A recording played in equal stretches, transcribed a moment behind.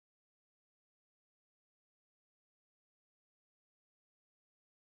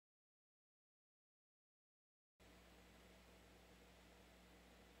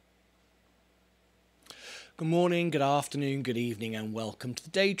Good morning, good afternoon, good evening, and welcome to the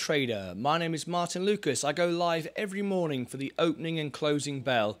Day Trader. My name is Martyn Lucas. I go live every morning for the opening and closing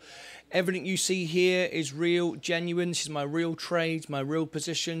bell. Everything you see here is real, genuine. This is my real trades, my real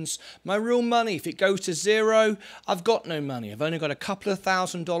positions, my real money. If it goes to zero, I've got no money. I've only got a couple of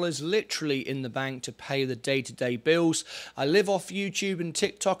 $1,000 literally in the bank to pay the day-to-day bills. I live off YouTube and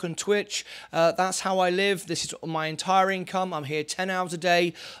TikTok and Twitch. That's how I live. This is my entire income. I'm here 10 hours a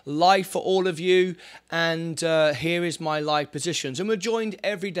day, live for all of you. And here is my live positions. And we're joined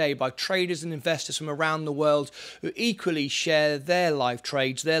every day by traders and investors from around the world who equally share their live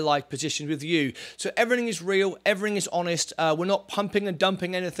trades, their live positions with you. So everything is real, everything is honest. We're not pumping and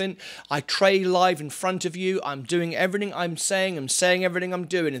dumping anything. I trade live in front of you. I'm doing everything I'm saying everything I'm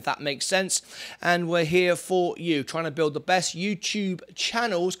doing, if that makes sense. And we're here for you, trying to build the best YouTube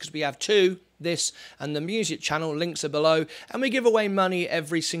channels, because we have two. This and the music channel, links are below, and we give away money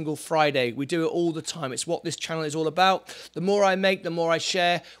every single Friday. We do it all the time. It's what this channel is all about. The more I make, the more I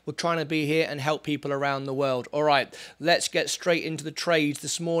share. We're trying to be here and help people around the world. All right, let's get straight into the trades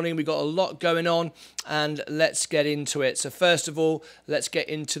this morning. We've got a lot going on, and let's get into it. So first of all, let's get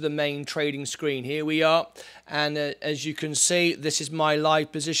into the main trading screen. Here we are, and as you can see, this is my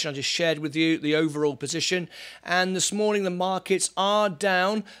live position. I just shared with you the overall position, and this morning the markets are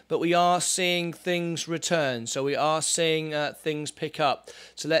down, but we are seeing things return. So we are seeing things pick up.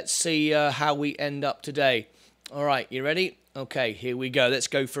 So let's see how we end up today. All right, you ready? Okay, here we go. Let's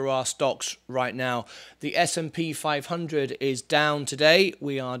go through our stocks right now. The S&P 500 is down today.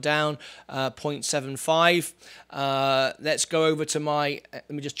 We are down 0.75. Let's go over to let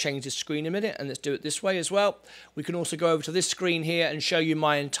me just change the screen a minute, and let's do it this way as well. We can also go over to this screen here and show you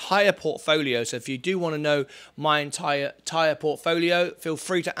my entire portfolio. So if you do want to know my entire portfolio, feel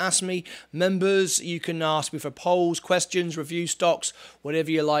free to ask me. Members, you can ask me for polls, questions, review stocks, whatever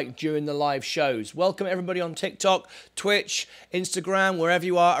you like during the live shows. Welcome everybody on TikTok, Twitch, Instagram, wherever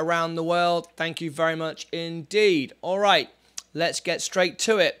you are around the world. Thank you very much indeed. All right, let's get straight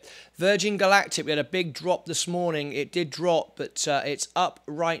to it. Virgin Galactic, we had a big drop this morning. It did drop, but it's up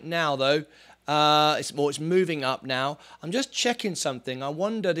right now though. It's moving up now. I'm just checking something. I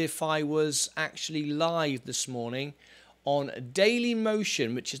wondered if I was actually live this morning on Daily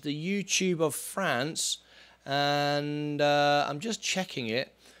Motion, which is the YouTube of France, and I'm just checking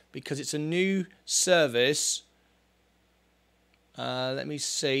it because it's a new service. Let me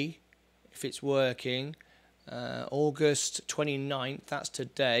see if it's working. August 29th, that's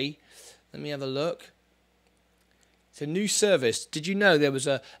today. Let me have a look. It's a new service. Did you know there was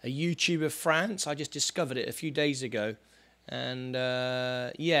a YouTube of France? I just discovered it a few days ago. And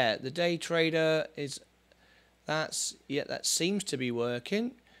yeah, the Day Trader that seems to be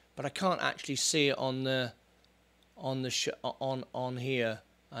working, but I can't actually see it on here.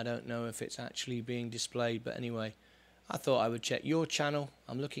 I don't know if it's actually being displayed, but anyway, I thought I would check your channel.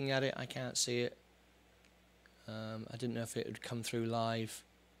 I'm looking at it. I can't see it. I didn't know if it would come through live.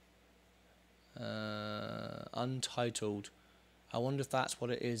 Untitled. I wonder if that's what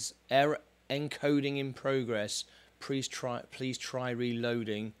it is. Error encoding in progress. Please try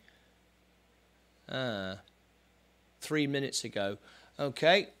reloading. 3 minutes ago.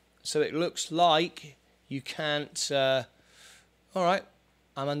 Okay, so it looks like you can't. All right,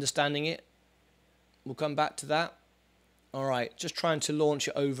 I'm understanding it. We'll come back to that. All right, just trying to launch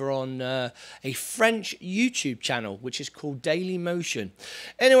it over on a French YouTube channel, which is called Daily Motion.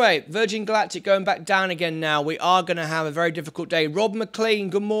 Anyway, Virgin Galactic going back down again now. We are going to have a very difficult day. Rob McLean,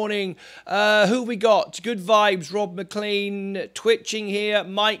 good morning. Who we got? Good vibes, Rob McLean. Twitching here.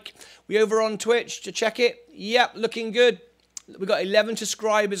 Mike, we over on Twitch to check it? Yep, looking good. We've got 11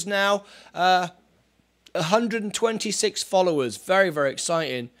 subscribers now. 126 followers. Very, very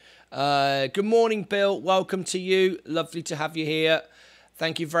exciting. Good morning, Bill. Welcome to you. Lovely to have you here.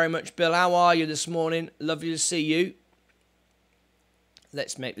 Thank you very much, Bill. How are you this morning? Lovely to see you.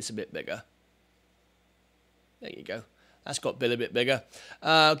 Let's make this a bit bigger. There you go. That's got Bill a bit bigger.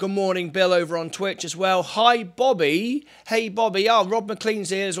 Good morning, Bill, over on Twitch as well. Hi, Bobby. Hey, Bobby. Oh, Rob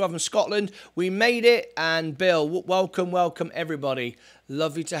McLean's here as well from Scotland. We made it. And Bill, welcome, everybody.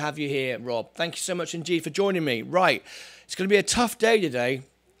 Lovely to have you here, Rob. Thank you so much indeed for joining me. Right. It's going to be a tough day today.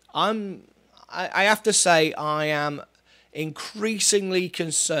 I have to say I am increasingly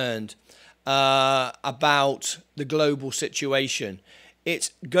concerned about the global situation.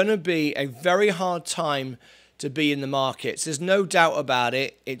 It's going to be a very hard time to be in the markets. There's no doubt about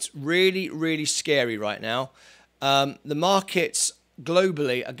it. It's really, really scary right now. The markets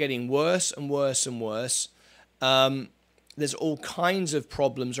globally are getting worse and worse and worse. There's all kinds of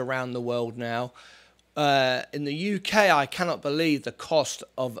problems around the world now. In the UK, I cannot believe the cost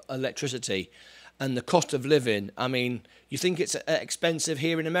of electricity. and the cost of living. I mean, you think it's expensive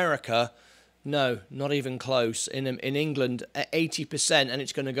here in America? No, not even close. In England, at 80%, and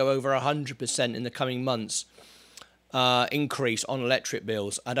it's going to go over 100% in the coming months. Increase on electric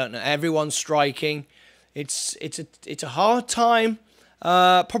bills. I don't know. Everyone's striking. It's a hard time.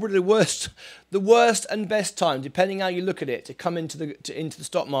 Probably the worst and best time, depending how you look at it, to come into the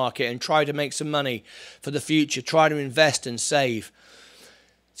stock market and try to make some money for the future. Try to invest and save.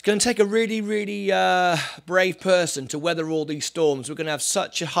 It's going to take a really, really brave person to weather all these storms. We're going to have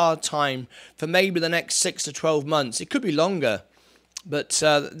such a hard time for maybe the next 6 to 12 months. It could be longer. But,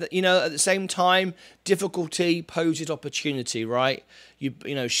 you know, at the same time, difficulty poses opportunity, right? You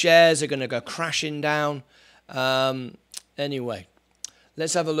know, shares are going to go crashing down. Anyway,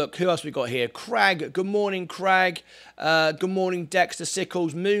 let's have a look. Who else we got here? Crag. Good morning, Crag. Good morning, Dexter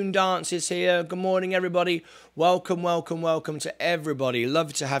Sickles. Moon Dance is here. Good morning, everybody. Welcome, welcome, welcome to everybody.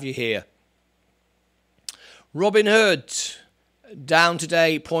 Love to have you here. Robinhood, down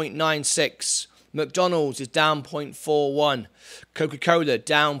today, 0.96. McDonald's is down 0.41. Coca-Cola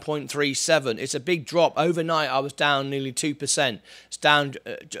down 0.37. It's a big drop. Overnight, I was down nearly 2%. It's down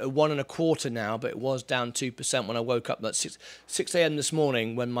 1.25 now, but it was down 2% when I woke up at 6 a.m. this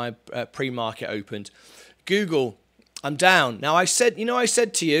morning when my pre-market opened. Google, I'm down. Now, I said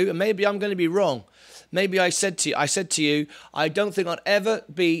to you, and maybe I'm going to be wrong. Maybe I said to you, I don't think I'd ever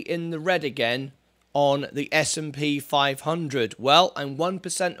be in the red again on the S&P 500. Well, I'm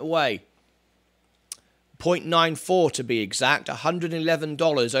 1% away. 0.94 to be exact,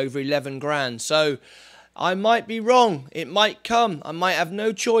 $111 over 11 grand. So I might be wrong. It might come. I might have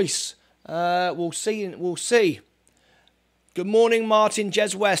no choice. We'll see. We'll see. Good morning, Martin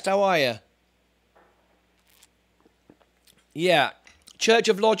Jez West. How are you? Yeah. Church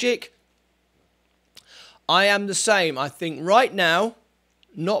of Logic. I am the same. I think right now,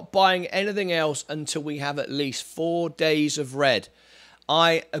 not buying anything else until we have at least 4 days of red.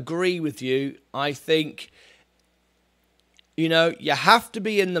 I agree with you. I think, you know, you have to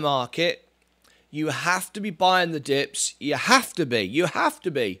be in the market. You have to be buying the dips. You have to be. You have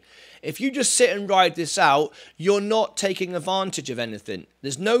to be. If you just sit and ride this out, you're not taking advantage of anything.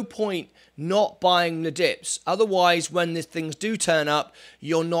 There's no point not buying the dips. Otherwise, when these things do turn up,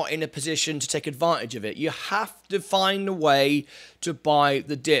 you're not in a position to take advantage of it. You have to find a way to buy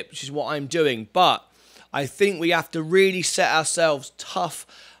the dip, which is what I'm doing. But I think we have to really set ourselves tough,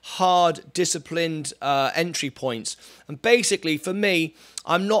 hard, disciplined entry points. And basically, for me,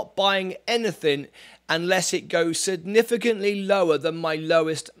 I'm not buying anything unless it goes significantly lower than my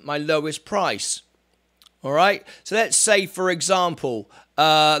lowest price. All right. So let's say, for example,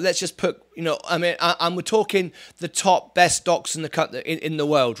 let's just put, you know, I mean, we're talking the top best stocks in the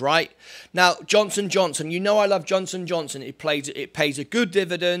world, right? Now, Johnson & Johnson, you know, I love Johnson & Johnson. It pays a good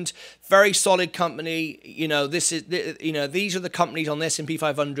dividend, very solid company. You know, these are the companies on the S&P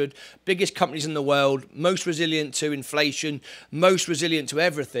 500, biggest companies in the world, most resilient to inflation, most resilient to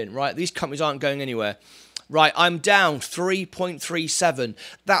everything, right? These companies aren't going anywhere. Right, I'm down 3.37.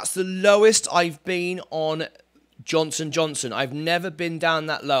 That's the lowest I've been on Johnson & Johnson. I've never been down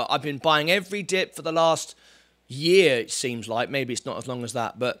that low. I've been buying every dip for the last year, it seems like. Maybe it's not as long as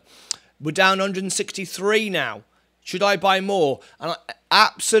that, but we're down 163 now. Should I buy more? And I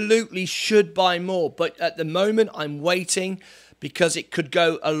absolutely should buy more, but at the moment I'm waiting because it could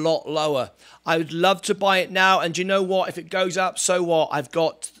go a lot lower. I would love to buy it now, and you know what? If it goes up, so what? I've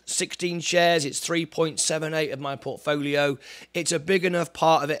got 16 shares. It's 3.78 of my portfolio. It's a big enough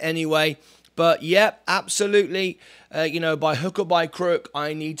part of it anyway. But yeah, absolutely. You know, by hook or by crook,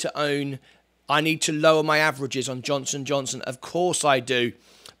 I need to lower my averages on Johnson & Johnson. Of course I do.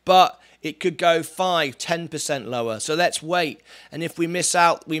 But it could go 5-10% lower. So let's wait. And if we miss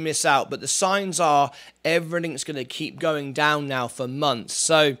out, we miss out. But the signs are everything's going to keep going down now for months.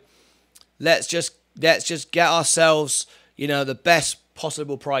 So let's just get ourselves, you know, the best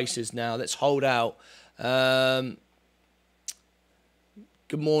possible prices now. Let's hold out.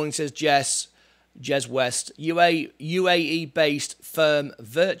 Good morning, says Jez West. UAE-based firm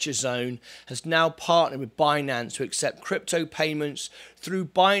VirtuZone has now partnered with Binance to accept crypto payments through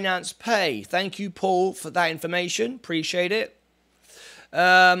Binance Pay. Thank you, Paul, for that information. Appreciate it.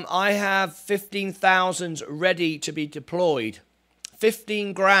 I have 15,000 ready to be deployed.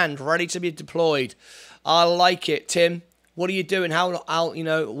 15 grand ready to be deployed. I like it, Tim. What are you doing? How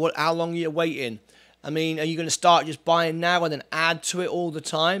long are you waiting? I mean, are you going to start just buying now and then add to it all the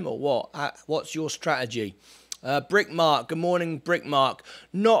time, or what? What's your strategy? Brickmark, good morning, Brickmark.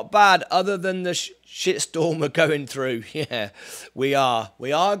 Not bad, other than the shitstorm we're going through. Yeah, we are.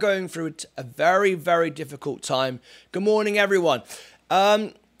 We are going through a very, very difficult time. Good morning, everyone.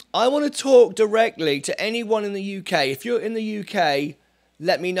 I want to talk directly to anyone in the UK. If you're in the UK,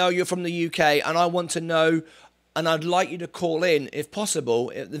 let me know you're from the UK, and I want to know, and I'd like you to call in if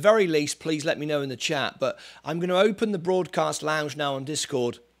possible. At the very least, please let me know in the chat. But I'm going to open the broadcast lounge now on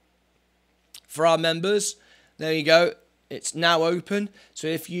Discord for our members. There you go. It's now open. So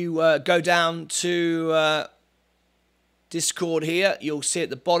if you go down to Discord here, you'll see at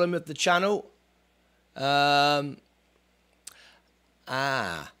the bottom of the channel. I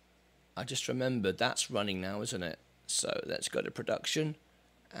just remembered that's running now, isn't it? So let's go to production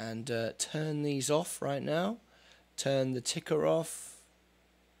and turn these off right now. Turn the ticker off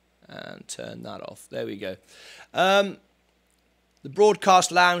and turn that off. There we go. The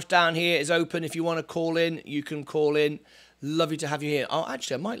broadcast lounge down here is open. If you want to call in, you can call in. Lovely to have you here. Oh,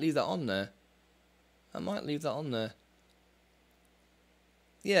 actually, I might leave that on there. Yeah, I might leave that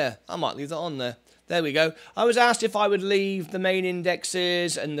on there. There we go. I was asked if I would leave the main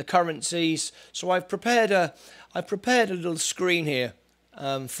indexes and the currencies, so I've prepared a little screen here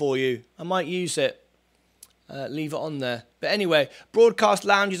for you. I might use it. Leave it on there. But anyway, broadcast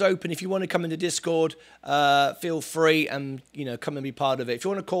lounge is open. If you want to come into Discord, feel free and come and be part of it. If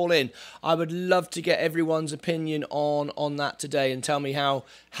you want to call in, I would love to get everyone's opinion on that today and tell me how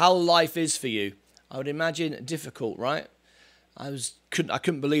life is for you. I would imagine difficult, right? I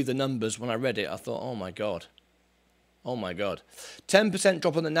couldn't believe the numbers when I read it. I thought, oh my god. 10%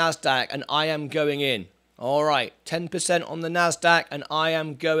 drop on the Nasdaq and I am going in. All right, 10% on the Nasdaq and I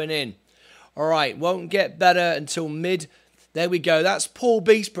am going in. All right, won't get better until mid. There we go. That's Paul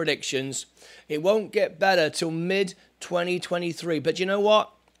B's predictions. It won't get better till mid 2023. But you know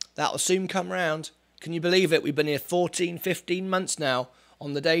what? That'll soon come round. Can you believe it? We've been here 14, 15 months now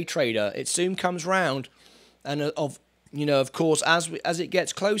on the day trader. It soon comes round, and of course, as it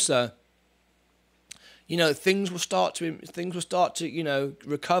gets closer, things will start to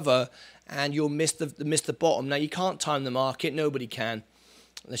recover, and you'll miss the bottom. Now you can't time the market. Nobody can,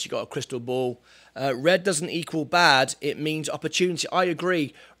 unless you've got a crystal ball. Red doesn't equal bad. It means opportunity. I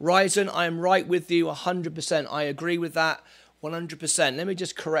agree. Ryzen, I am right with you 100%. I agree with that 100%. Let me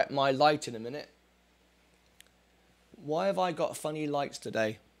just correct my light in a minute. Why have I got funny lights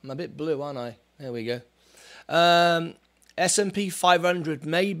today? I'm a bit blue, aren't I? There we go. S&P 500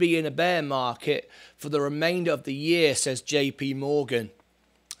 may be in a bear market for the remainder of the year, says JP Morgan.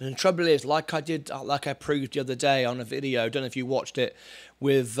 And the trouble is, like I proved the other day on a video, I don't know if you watched it,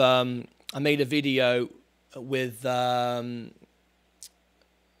 with I made a video with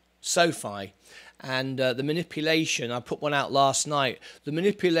SoFi, and the manipulation, I put one out last night, the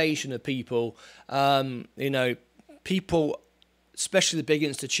manipulation of people, people, especially the big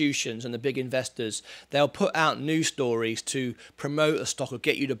institutions and the big investors, they'll put out news stories to promote a stock or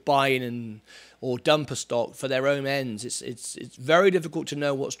get you to buy in or dump a stock for their own ends. It's very difficult to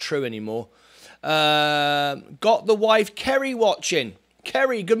know what's true anymore. Got the wife Kerry watching.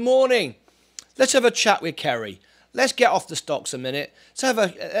 Kerry, good morning. Let's have a chat with Kerry. Let's get off the stocks a minute.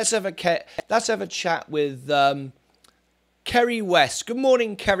 Let's have a chat with Kerry West. Good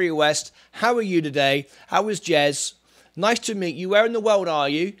morning, Kerry West. How are you today? How is Jez? Nice to meet you. Where in the world are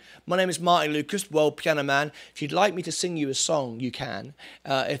you? My name is Martyn Lucas, World Piano Man. If you'd like me to sing you a song, you can.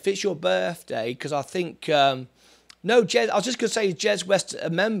 If it's your birthday, because I think... no, Jez, I was just going to say, is Jez West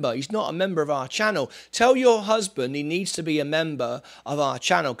a member? He's not a member of our channel. Tell your husband he needs to be a member of our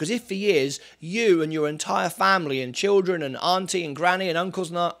channel, because if he is, you and your entire family and children and auntie and granny and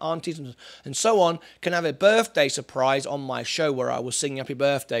uncles and aunties and so on can have a birthday surprise on my show where I will sing happy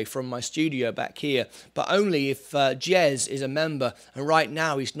birthday from my studio back here, but only if Jez is a member, and right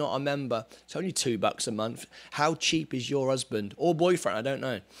now he's not a member. It's only $2 a month. How cheap is your husband or boyfriend? I don't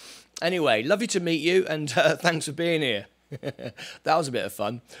know. Anyway, lovely to meet you, and thanks for being here. That was a bit of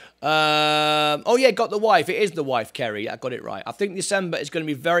fun. Oh, yeah, got the wife. It is the wife, Kerry. I got it right. I think December is going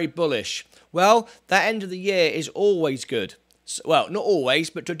to be very bullish. Well, that end of the year is always good. So, well, not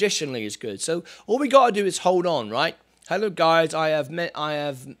always, but traditionally is good. So all we got to do is hold on, right? Hello, guys. I have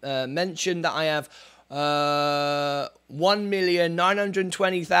mentioned that I have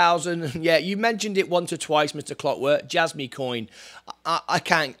 1,920,000. Yeah, you mentioned it once or twice, Mr. Clockwork. Jasmine coin.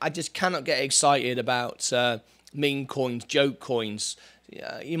 I just cannot get excited about meme coins, joke coins.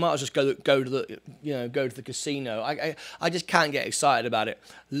 You might as well just go to the casino. I just can't get excited about it.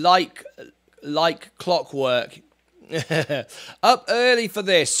 Like clockwork. Up early for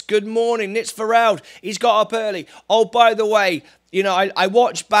this. Good morning, Nitz Farrell. He's got up early. Oh, by the way, I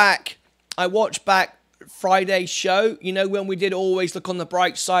watched back Friday's show, when we did Always Look on the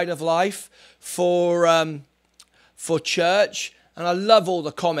Bright Side of Life for church, And I love all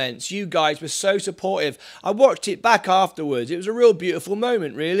the comments. You guys were so supportive. I watched it back afterwards. It was a real beautiful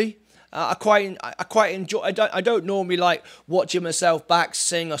moment, really. I quite enjoy. I don't normally like watching myself back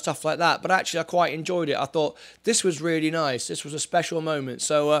sing or stuff like that, but actually I quite enjoyed it. I thought this was really nice. This was a special moment.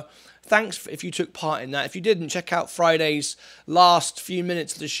 So thanks if you took part in that. If you didn't, check out Friday's last few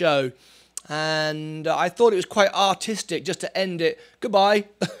minutes of the show. And I thought it was quite artistic just to end it. Goodbye.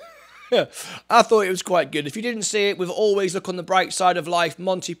 I thought it was quite good. If you didn't see it, we've always look on the bright side of life,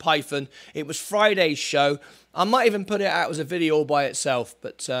 Monty Python. It was Friday's show. I might even put it out as a video all by itself.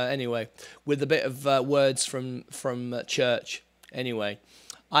 But anyway, with a bit of words from church. Anyway,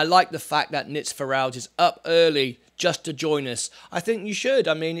 I like the fact that Nitz Farrell is up early just to join us. I think you should.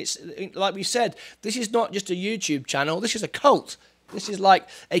 I mean, it's like we said, this is not just a YouTube channel. This is a cult. This is like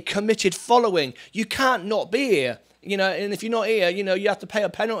a committed following. You can't not be here. You know, and if you're not here, you know, you have to pay a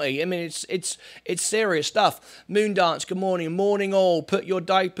penalty. I mean, it's serious stuff. Moondance, good morning. Morning all. Put your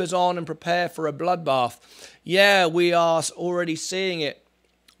diapers on and prepare for a bloodbath. Yeah, we are already seeing it.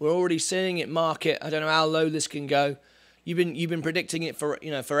 We're already seeing it, market. I don't know how low this can go. You've been predicting it for, you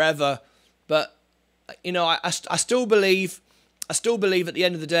know, forever. But, you know, I still believe at the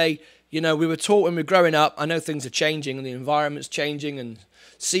end of the day, you know, we were taught when we were growing up, I know things are changing and the environment's changing and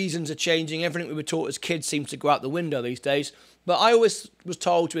seasons are changing. Everything we were taught as kids seems to go out the window these days. But I always was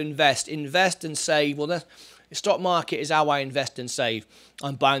told to invest and save. Well, the stock market is how I invest and save.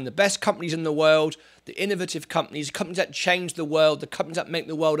 I'm buying the best companies in the world, the innovative companies that change the world, the companies that make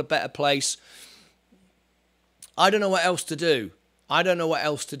the world a better place. I don't know what else to do.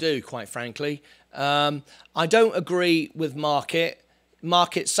 Quite frankly. I don't agree with market.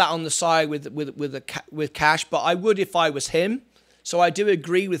 Market sat on the side with cash, but I would if I was him. So I do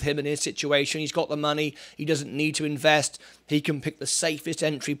agree with him in his situation. He's got the money. He doesn't need to invest. He can pick the safest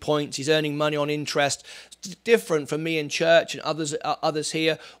entry points. He's earning money on interest. It's different from me in church and others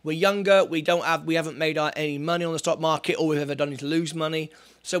here. We're younger. We haven't made any money on the stock market. All we've ever done is lose money.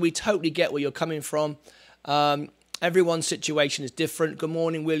 So we totally get where you're coming from. Everyone's situation is different. Good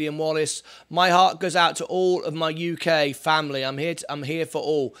morning, William Wallace. My heart goes out to all of my UK family. I'm here for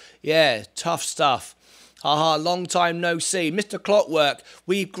all. Yeah, tough stuff. Haha, long time no see. Mr. Clockwork,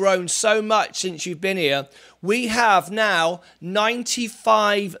 we've grown so much since you've been here. We have now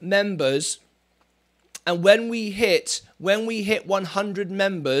 95 members. And when we hit 100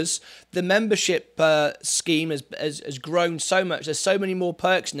 members, the membership scheme has grown so much. There's so many more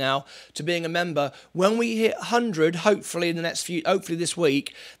perks now to being a member. When we hit 100, hopefully this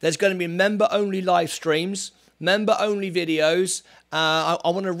week, there's going to be member-only live streams, member-only videos. I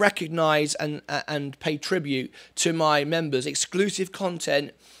want to recognise and pay tribute to my members. Exclusive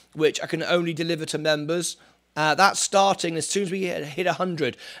content, which I can only deliver to members. That's starting as soon as we hit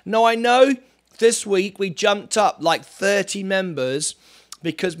 100. Now, I know this week we jumped up like 30 members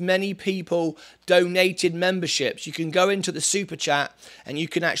because many people donated memberships. You can go into the super chat and you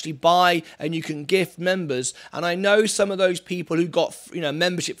can actually buy and you can gift members. And I know some of those people who got, you know,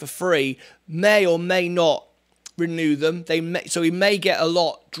 membership for free may or may not renew them. So we may get a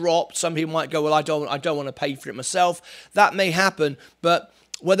lot dropped. Some people might go, well, I don't want to pay for it myself. That may happen, but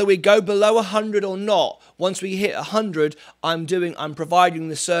whether we go below 100 or not, once we hit 100, I'm providing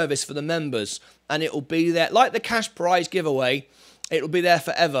the service for the members, and it will be there like the cash prize giveaway. It will be there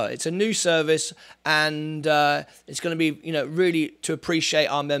forever. It's a new service, and it's going to be, you know, really to appreciate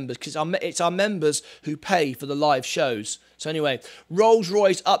our members, because it's our members who pay for the live shows. So anyway, Rolls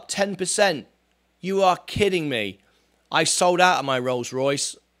Royce up 10%. You are kidding me. I sold out of my Rolls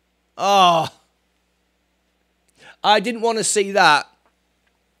Royce. Oh, I didn't want to see that.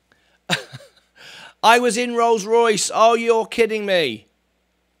 I was in Rolls Royce. Oh, you're kidding me.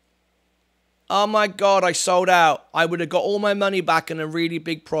 Oh my God, I sold out. I would have got all my money back and a really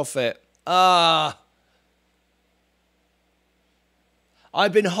big profit. I've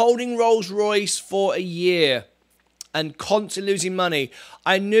been holding Rolls Royce for a year and constantly losing money.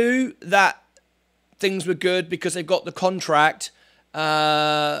 I knew that things were good because they got the contract,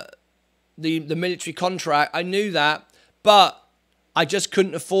 the military contract. I knew that, but I just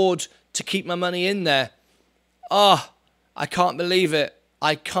couldn't afford to keep my money in there. I can't believe it.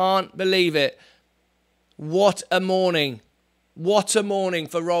 I can't believe it. What a morning. What a morning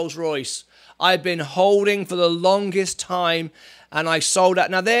for Rolls Royce. I've been holding for the longest time and I sold out.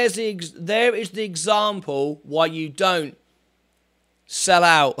 Now there is the example why you don't sell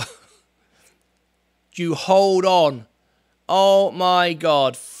out. You hold on. Oh my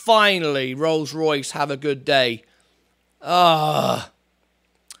God. Finally, Rolls Royce have a good day. Oh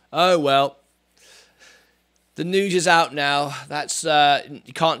well. The news is out now. That's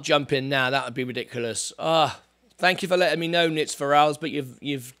you can't jump in now. That would be ridiculous. Thank you for letting me know, Nits Farrells, but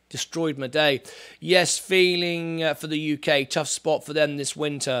you've destroyed my day. Yes, feeling for the UK, tough spot for them this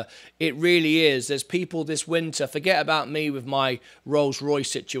winter. It really is. There's people this winter, forget about me with my Rolls-Royce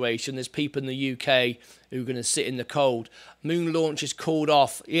situation, there's people in the UK who are going to sit in the cold. Moon launch is called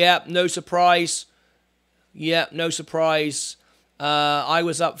off. Yeah, no surprise. Yeah, no surprise. I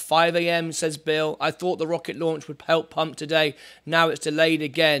was up 5 a.m, says Bill. I thought the rocket launch would help pump today. Now it's delayed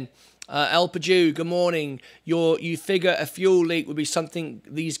again. El Paju, good morning. You figure a fuel leak would be something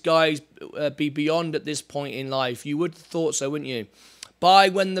these guys be beyond at this point in life. You would have thought so, wouldn't you? Buy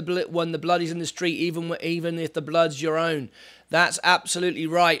when the blood is in the street, even if the blood's your own. That's absolutely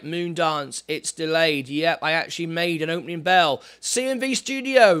right. Moon Dance, it's delayed. Yep, I actually made an opening bell. CMV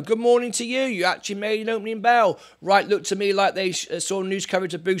Studio, good morning to you. You actually made an opening bell. Right, looked to me like they saw news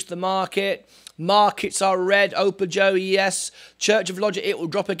coverage to boost the market. Markets are red. Opa Joe, yes. Church of Logic, it will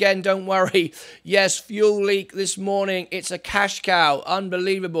drop again, don't worry. Yes, fuel leak this morning. It's a cash cow.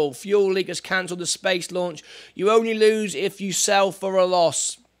 Unbelievable. Fuel leak has cancelled the space launch. You only lose if you sell for a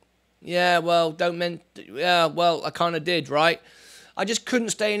loss. Yeah, well, I kind of did, right? I just couldn't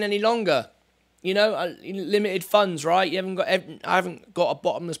stay in any longer. You know, limited funds, right? I haven't got a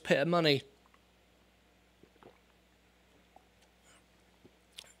bottomless pit of money.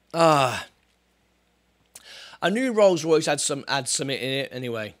 I knew Rolls-Royce had something in it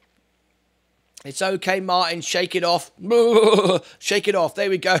anyway. It's okay, Martin. Shake it off. Shake it off.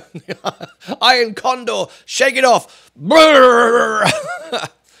 There we go. Iron Condor. Shake it off.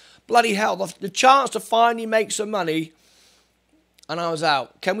 Bloody hell. The chance to finally make some money. And I was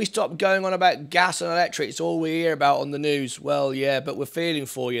out. Can we stop going on about gas and electric? It's all we hear about on the news. Well, yeah, but we're feeling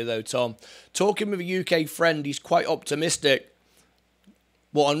for you though, Tom. Talking with a UK friend, he's quite optimistic.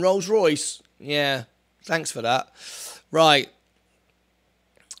 What, on Rolls-Royce? Yeah. Thanks for that. Right.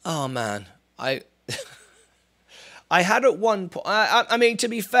 Oh, man. I had at one point... I mean, to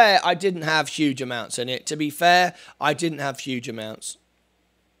be fair, I didn't have huge amounts in it. To be fair, I didn't have huge amounts.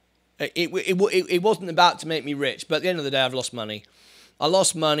 It wasn't about to make me rich, but at the end of the day, I've lost money. I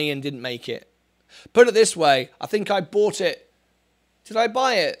lost money and didn't make it. Put it this way, I think I bought it... Did I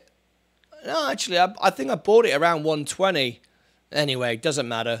buy it? No, actually, I think I bought it around 120. Anyway, doesn't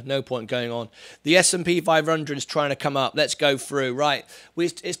matter. No point going on. The S&P 500 is trying to come up. Let's go through. Right.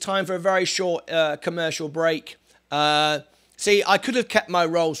 It's time for a very short commercial break. See, I could have kept my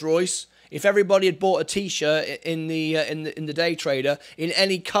Rolls-Royce if everybody had bought a T-shirt in the day trader in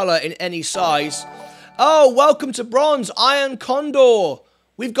any colour, in any size. Oh, welcome to Bronze, Iron Condor.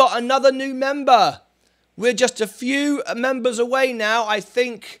 We've got another new member. We're just a few members away now. I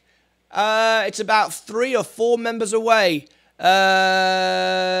think it's about 3 or 4 members away.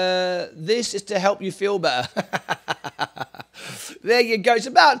 This is to help you feel better. There you go. It's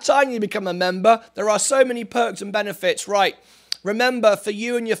about time you become a member. There are so many perks and benefits. Right. Remember, for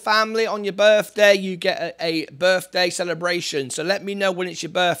you and your family on your birthday, you get a birthday celebration. So let me know when it's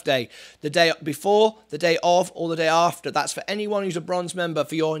your birthday. The day before, the day of, or the day after. That's for anyone who's a bronze member,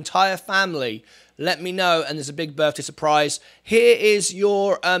 for your entire family. Let me know, and there's a big birthday surprise. Here is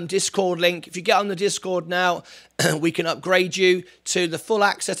your Discord link. If you get on the Discord now, we can upgrade you to the full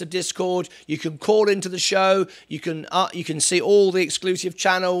access to Discord. You can call into the show. You can see all the exclusive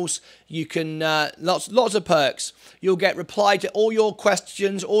channels. You can lots of perks. You'll get reply to all your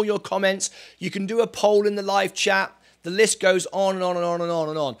questions, all your comments. You can do a poll in the live chat. The list goes on and on and on and on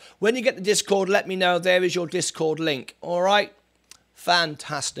and on. When you get the Discord, let me know. There is your Discord link. All right?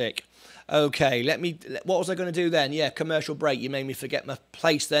 Fantastic. Okay, what was I going to do then? Yeah, commercial break. You made me forget my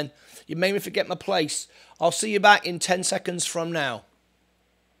place then. You made me forget my place. I'll see you back in 10 seconds from now.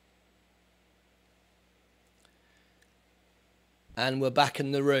 And we're back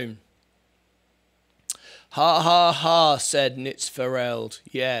in the room. Ha ha ha, said Nits Farreld.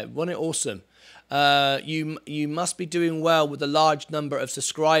 Yeah, wasn't it awesome? You must be doing well with a large number of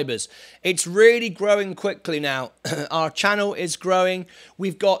subscribers. It's really growing quickly now. Our channel is growing.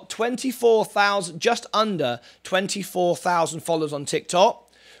 We've got 24,000, just under 24,000 followers on TikTok.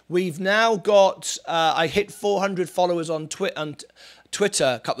 We've now got, I hit 400 followers on Twitter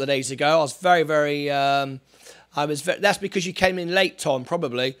a couple of days ago. I was very, that's because you came in late, Tom,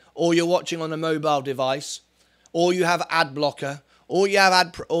 probably, or you're watching on a mobile device, or you have ad blocker, or you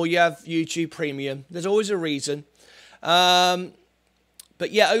have YouTube Premium. There's always a reason. But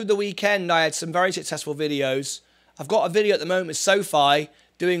yeah, over the weekend, I had some very successful videos. I've got a video at the moment with SoFi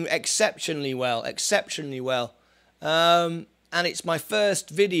doing exceptionally well. And it's my first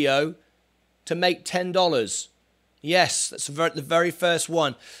video to make $10. Yes, that's the very first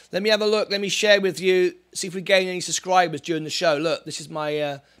one. Let me have a look. Let me share with you, see if we gain any subscribers during the show. Look, this is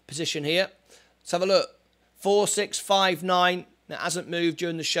my position here. Let's have a look. 4659. That hasn't moved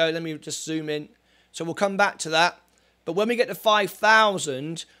during the show. Let me just zoom in. So we'll come back to that. But when we get to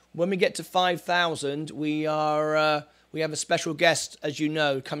 5,000, we are we have a special guest, as you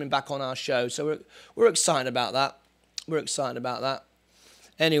know, coming back on our show. So we're excited about that. We're excited about that.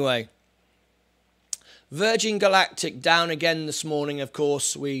 Anyway, Virgin Galactic down again this morning. Of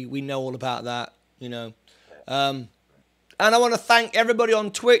course, we know all about that. You know. And I want to thank everybody on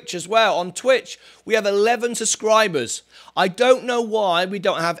Twitch as well. On Twitch, we have 11 subscribers. I don't know why we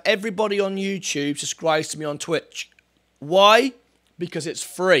don't have everybody on YouTube subscribed to me on Twitch. Why? Because it's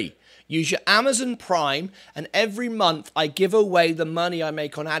free. Use your Amazon Prime, and every month I give away the money I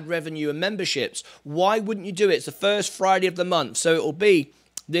make on ad revenue and memberships. Why wouldn't you do it? It's the first Friday of the month, so it will be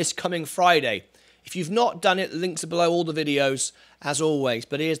this coming Friday. If you've not done it, the links are below all the videos, as always.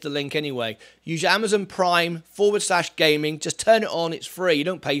 But here's the link anyway. Use your Amazon Prime /gaming. Just turn it on. It's free. You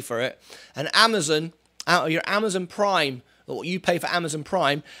don't pay for it. And Amazon, out of your Amazon Prime, or what you pay for Amazon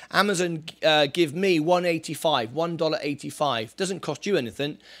Prime, Amazon give me $1.85. Doesn't cost you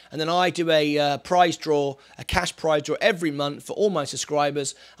anything. And then I do a prize draw, a cash prize draw every month for all my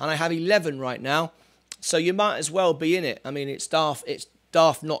subscribers. And I have 11 right now. So you might as well be in it. I mean, it's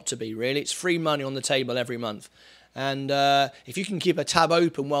daft not to be, really. It's free money on the table every month. And if you can keep a tab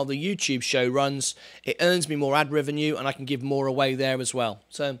open while the YouTube show runs, it earns me more ad revenue, and I can give more away there as well.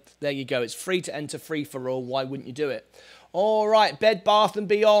 So there you go. It's free to enter, free for all. Why wouldn't you do it? All right, Bed Bath &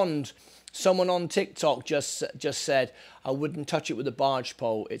 Beyond. Someone on TikTok just said, I wouldn't touch it with a barge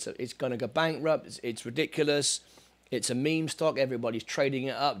pole. It's going to go bankrupt. It's ridiculous. It's a meme stock. Everybody's trading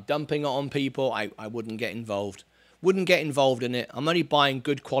it up, dumping it on people. I wouldn't get involved. Wouldn't get involved in it. I'm only buying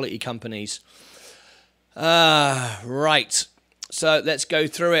good quality companies. Right. So let's go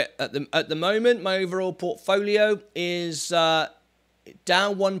through it. At the moment, my overall portfolio is down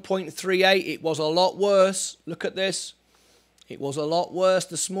 1.38. It was a lot worse. Look at this. It was a lot worse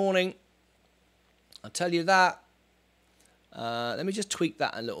this morning. I'll tell you that. Let me just tweak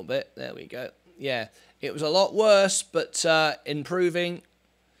that a little bit. There we go. Yeah, it was a lot worse, but improving.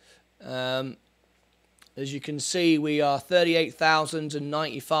 As you can see, we are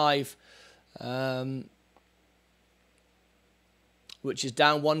 38,095, which is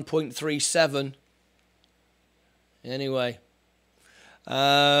down 1.37. Anyway,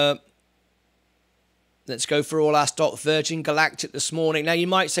 let's go through all our stock. Virgin Galactic this morning. Now, you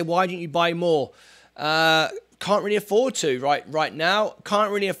might say, why didn't you buy more? Can't really afford to right now.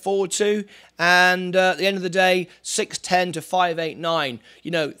 Can't really afford to. And at the end of the day, 610 to 589.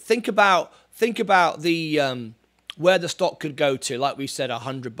 You know, think about the where the stock could go to. Like we said,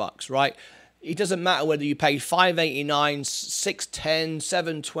 $100, right? It doesn't matter whether you pay 589, 610,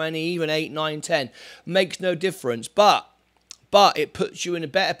 720, even 8, 9, 10. Makes no difference. But it puts you in a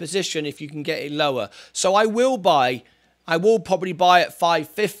better position if you can get it lower. So I will probably buy at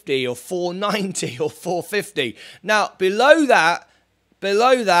 550 or 490 or 450. Now, below that,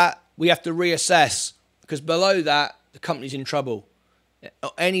 we have to reassess, because below that, the company's in trouble.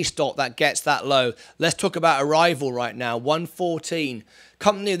 Any stock that gets that low. Let's talk about Arrival right now, 114.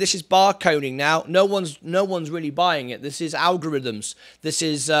 Company, this is barcoding now. No one's really buying it. This is algorithms. This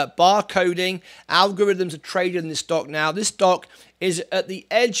is barcoding. Algorithms are trading this stock now. This stock is at the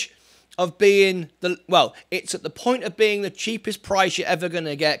edge of being it's at the point of being the cheapest price you're ever going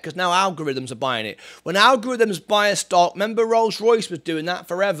to get, because now algorithms are buying it. When algorithms buy a stock, remember Rolls-Royce was doing that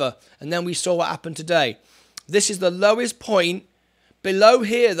forever, and then we saw what happened today. This is the lowest point. Below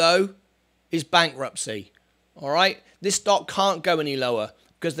here, though, is bankruptcy. All right? This stock can't go any lower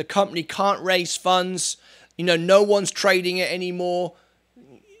because the company can't raise funds. You know, no one's trading it anymore.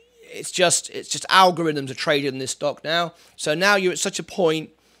 It's just algorithms are trading this stock now. So now you're at such a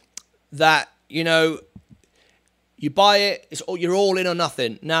point that, you know, you buy it, you're all in or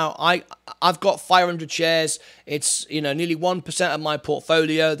nothing. Now, I've got 500 shares. It's, you know, nearly 1% of my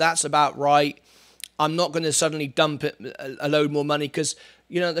portfolio. That's about right. I'm not going to suddenly dump it a load more money, because,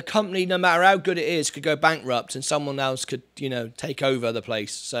 you know, the company, no matter how good it is, could go bankrupt and someone else could, you know, take over the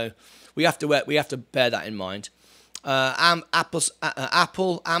place. So we have to bear that in mind.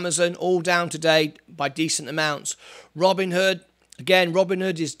 Apple, Amazon, all down today by decent amounts. Robinhood, again,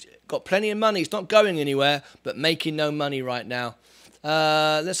 Robinhood has got plenty of money. It's not going anywhere, but making no money right now.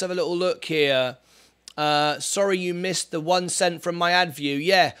 Let's have a little look here. Sorry you missed the 1 cent from my ad view.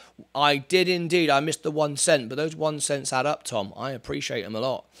 Yeah, I did indeed. I missed the 1 cent, but those 1 cents add up, Tom. I appreciate them a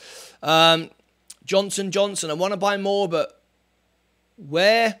lot. Johnson & Johnson, I want to buy more, but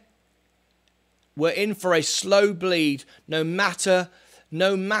we're in for a slow bleed. No matter.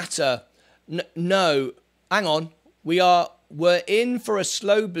 No, hang on. We're in for a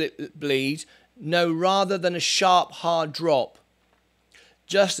slow bleed, No, rather than a sharp, hard drop.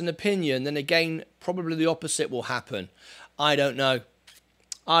 Just an opinion, then again, probably the opposite will happen. I don't know.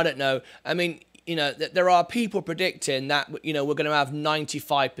 I don't know. I mean, you know, there are people predicting that, you know, we're going to have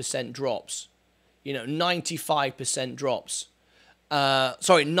 95% drops. You know, 95% drops.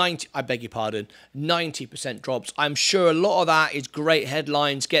 Sorry, 90, I beg your pardon, 90% drops. I'm sure a lot of that is great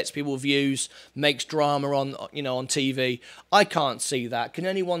headlines, gets people views, makes drama on, you know, on TV. I can't see that. Can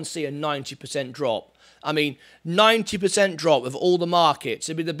anyone see a 90% drop? I mean, 90% drop of all the markets.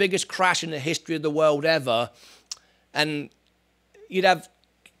 It'd be the biggest crash in the history of the world ever. And you'd have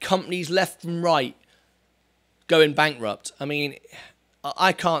companies left and right going bankrupt. I mean,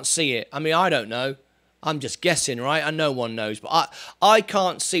 I can't see it. I mean, I don't know. I'm just guessing, right? And no one knows. But I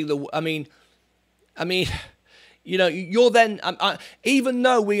can't see the... I mean, you know, you're then... even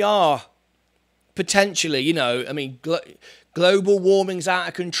though we are potentially, you know, I mean, global warming's out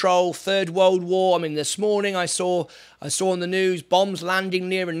of control, Third World War. I mean, this morning I saw on the news bombs landing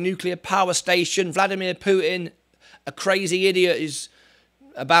near a nuclear power station. Vladimir Putin, a crazy idiot, is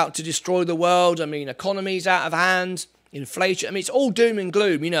about to destroy the world. I mean, economy's out of hand, inflation. I mean, it's all doom and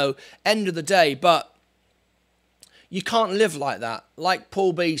gloom, you know, end of the day. But you can't live like that. Like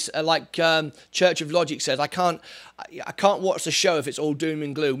Paul B, Church of Logic says, I can't watch the show if it's all doom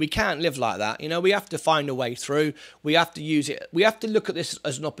and gloom. We can't live like that. You know, we have to find a way through. We have to use it. We have to look at this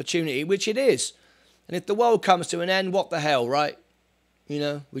as an opportunity, which it is. And if the world comes to an end, what the hell, right? You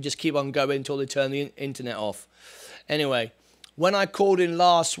know, we just keep on going until they turn the internet off. Anyway, when I called in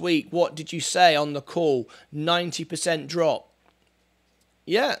last week, what did you say on the call? 90% drop.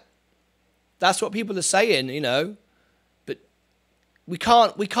 Yeah, that's what people are saying, you know. We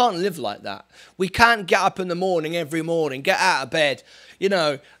can't live like that. We can't get up in the morning every morning, get out of bed. You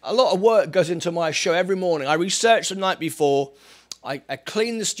know, a lot of work goes into my show every morning. I research the night before. I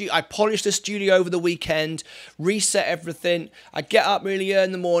clean the studio. I polish the studio over the weekend, reset everything. I get up really early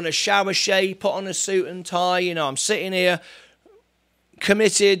in the morning, shower, shave, put on a suit and tie. You know, I'm sitting here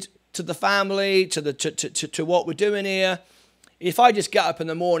committed to the family, to what we're doing here. If I just get up in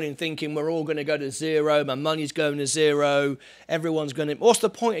the morning thinking we're all going to go to zero, my money's going to zero, everyone's going to... What's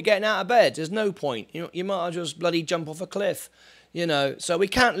the point of getting out of bed? There's no point. You know, you might as well just bloody jump off a cliff. You know, so we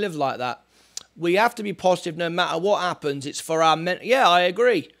can't live like that. We have to be positive no matter what happens. It's for our... Yeah, I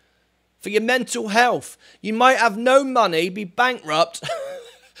agree. For your mental health. You might have no money, be bankrupt,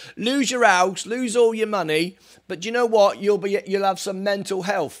 lose your house, lose all your money, but you know what? You'll have some mental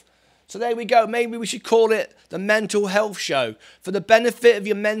health. So there we go. Maybe we should call it the Mental Health Show. For the benefit of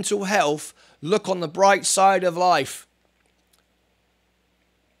your mental health, look on the bright side of life.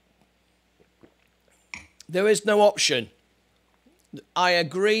 There is no option. I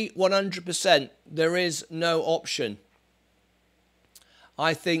agree 100%. There is no option.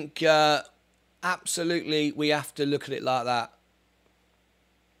 I think absolutely we have to look at it like that.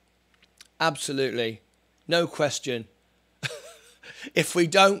 Absolutely. No question. If we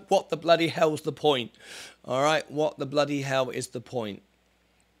don't, what the bloody hell's the point? All right, what the bloody hell is the point?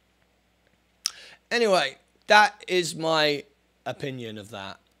 Anyway, that is my opinion of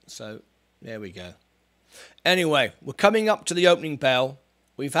that. So, there we go. Anyway, we're coming up to the opening bell.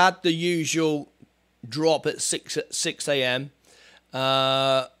 We've had the usual drop at 6 a.m.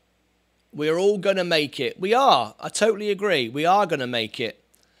 We're all going to make it. We are. I totally agree. We are going to make it.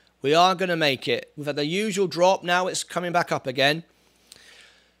 We are going to make it. We've had the usual drop. Now it's coming back up again.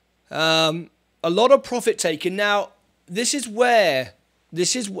 A lot of profit taking. Now, this is where,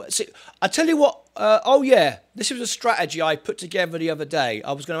 see, I tell you what, oh yeah, this was a strategy I put together the other day.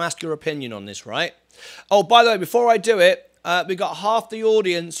 I was going to ask your opinion on this, right? Oh, by the way, before I do it, we got half the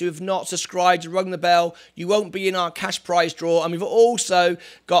audience who have not subscribed and rung the bell. You won't be in our cash prize draw. And we've also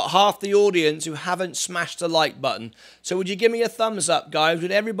got half the audience who haven't smashed the like button. So would you give me a thumbs up, guys?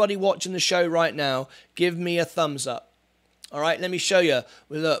 Would everybody watching the show right now give me a thumbs up? All right, let me show you.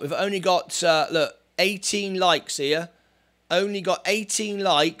 Look, we've only got, look, 18 likes here. Only got 18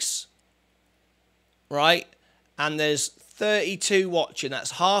 likes, right? And there's 32 watching.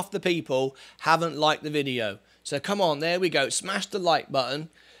 That's half the people haven't liked the video. So come on, there we go. Smash the like button.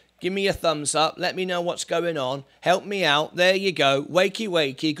 Give me a thumbs up. Let me know what's going on. Help me out. There you go. Wakey,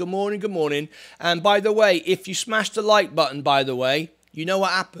 wakey. Good morning, good morning. And by the way, if you smash the like button, by the way, you know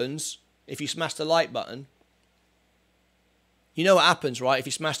what happens if you smash the like button? You know what happens, right, if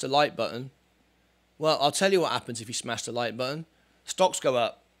you smash the like button? Well, I'll tell you what happens if you smash the like button. Stocks go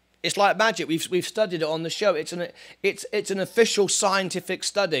up. It's like magic. We've studied it on the show. It's an official scientific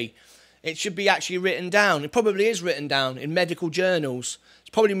study. It should be actually written down. It probably is written down in medical journals. It's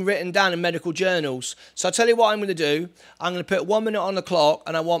probably been written down in medical journals. So I'll tell you what I'm going to do. I'm going to put 1 minute on the clock,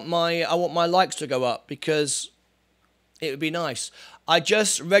 and I want my likes to go up because it would be nice. I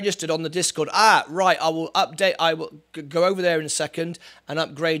just registered on the Discord. Ah, right. I will update. I will go over there in a second and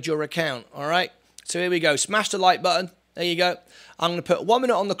upgrade your account. All right. So here we go. Smash the like button. There you go. I'm going to put 1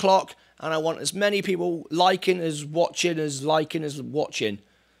 minute on the clock, and I want as many people liking as watching as liking as watching.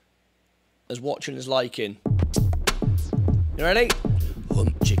 As watching as liking. You ready?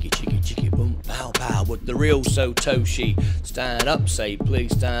 Chicky, chicky, chicky, boom, pow, pow, with the real Satoshi. Stand up, say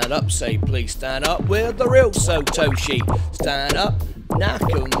please, stand up, say please, stand up with the real Satoshi. Stand up,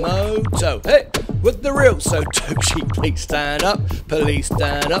 Nakamoto. Hey, with the real Satoshi, please stand up, police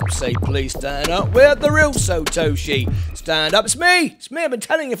stand up, say please stand up with the real Satoshi. Stand up, it's me, I've been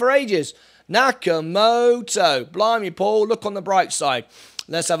telling you for ages. Nakamoto. Blimey, Paul, look on the bright side.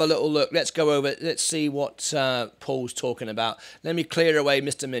 Let's have a little look. Let's go over it. Let's see what Paul's talking about. Let me clear away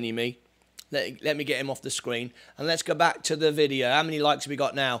Mr. Mini-Me. Let me get him off the screen. And let's go back to the video. How many likes have we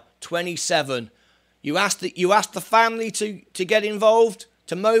got now? 27. You asked the family to get involved,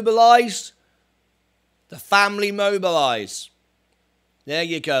 to mobilise. The family mobilise. There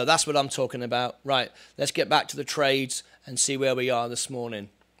you go. That's what I'm talking about. Right. Let's get back to the trades and see where we are this morning.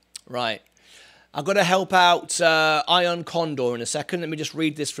 Right. I've got to help out Iron Condor in a second. Let me just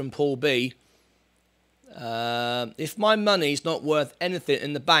read this from Paul B. If my money's not worth anything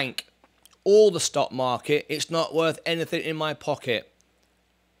in the bank or the stock market, it's not worth anything in my pocket.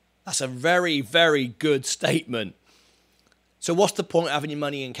 That's a very, very good statement. So what's the point of having your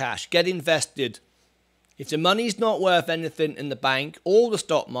money in cash? Get invested. If the money's not worth anything in the bank or the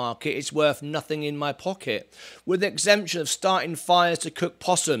stock market, it's worth nothing in my pocket. With the exemption of starting fires to cook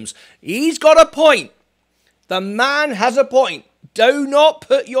possums. He's got a point. The man has a point. Do not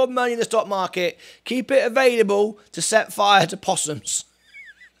put your money in the stock market. Keep it available to set fire to possums.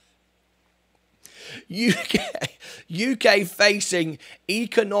 UK facing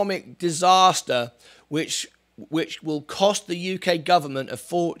economic disaster, which will cost the UK government a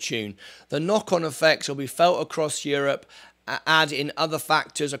fortune. The knock-on effects will be felt across Europe. Add in other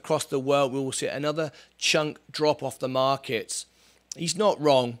factors across the world, we will see another chunk drop off the markets. He's not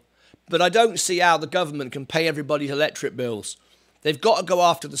wrong, but I don't see how the government can pay everybody's electric bills. They've got to go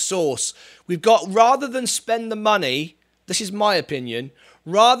after the source. Rather than spend the money, this is my opinion,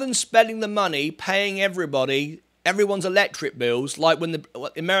 rather than spending the money paying everyone's electric bills, like when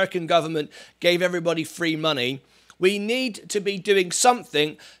the American government gave everybody free money, we need to be doing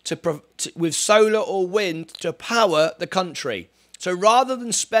something with solar or wind to power the country. So rather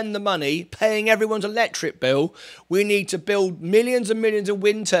than spend the money paying everyone's electric bill, we need to build millions and millions of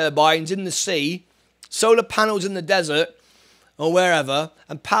wind turbines in the sea, solar panels in the desert or wherever,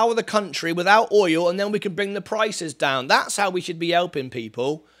 and power the country without oil, and then we can bring the prices down. That's how we should be helping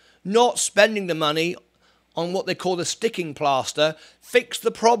people, not spending the money on what they call the sticking plaster. Fix the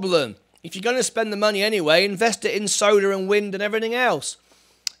problem. If you're going to spend the money anyway, invest it in solar and wind and everything else.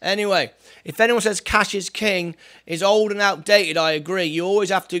 Anyway, if anyone says cash is king is old and outdated, I agree. You always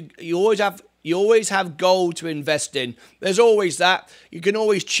have gold to invest in. There's always that. You can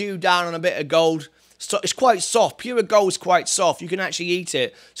always chew down on a bit of gold. So it's quite soft. Pure gold is quite soft. You can actually eat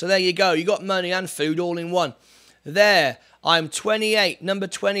it. So there you go. You got money and food all in one. There. I'm 28. Number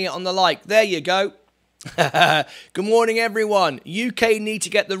 28 on the like. There you go. Good morning, everyone. UK need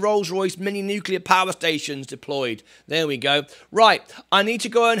to get the Rolls-Royce mini nuclear power stations deployed. There we go. Right. I need to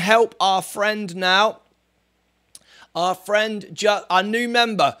go and help our friend now. Our new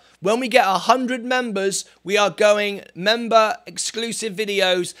member. When we get 100 members, we are going member-exclusive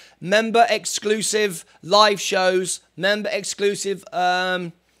videos, member-exclusive live shows, member-exclusive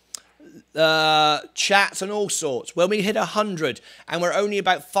chats and all sorts. When we hit 100, and we're only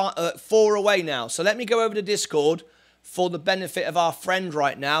about 4 away now. So let me go over to Discord for the benefit of our friend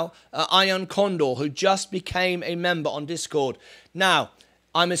right now, Iron Condor, who just became a member on Discord. Now,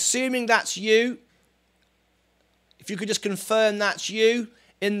 I'm assuming that's you. If you could just confirm that's you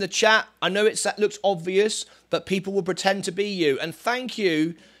in the chat. I know that looks obvious, but people will pretend to be you. And thank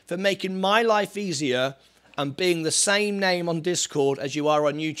you for making my life easier and being the same name on Discord as you are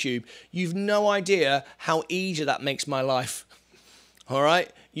on YouTube. You've no idea how easy that makes my life. All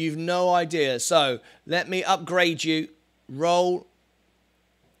right? You've no idea. So let me upgrade you. Roll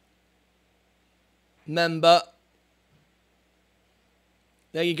member.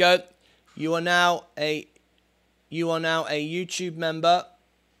 There you go. You are now a YouTube member.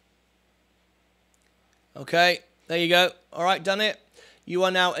 Okay, there you go. All right, done it. You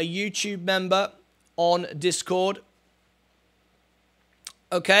are now a YouTube member on Discord.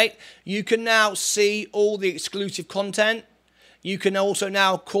 Okay, you can now see all the exclusive content. You can also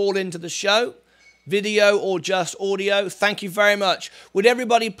now call into the show, video or just audio. Thank you very much. Would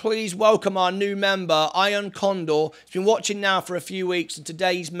everybody please welcome our new member, Iron Condor. He's been watching now for a few weeks, and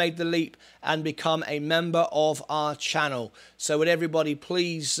today he's made the leap and become a member of our channel. So would everybody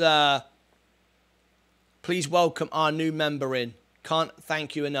please, please welcome our new member in. Can't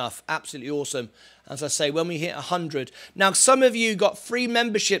thank you enough. Absolutely awesome. As I say, when we hit 100. Now, some of you got free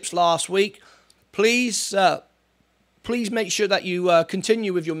memberships last week. Please, please make sure that you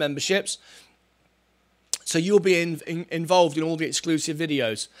continue with your memberships. So you'll be involved in all the exclusive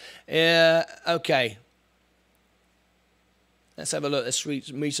videos. Okay. Let's have a look. Let's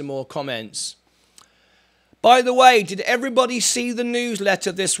read some more comments. By the way, did everybody see the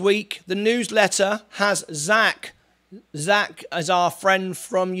newsletter this week? The newsletter has Zach. Zach is our friend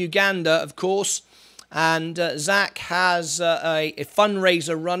from Uganda, of course. And Zach has a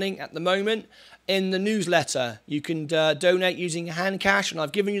fundraiser running at the moment. In the newsletter, you can donate using Handcash, and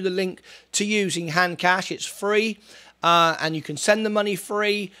I've given you the link to using Handcash. It's free, and you can send the money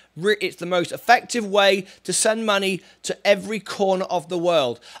free. It's the most effective way to send money to every corner of the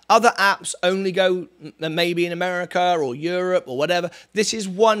world. Other apps only go maybe in America or Europe or whatever. This is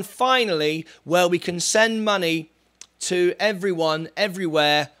one, finally, where we can send money to everyone,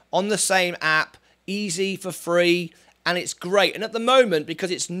 everywhere, on the same app, easy, for free. And it's great. And at the moment,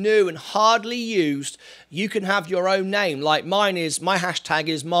 because it's new and hardly used, you can have your own name. Like mine is, my hashtag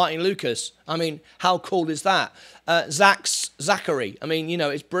is Martyn Lucas. I mean, how cool is that? Zachary. I mean, you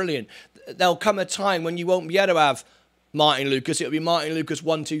know, it's brilliant. There'll come a time when you won't be able to have Martyn Lucas. It'll be Martyn Lucas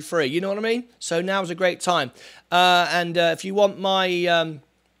 123. You know what I mean? So now's a great time. And if you want my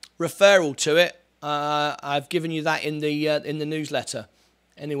referral to it, I've given you that in the newsletter.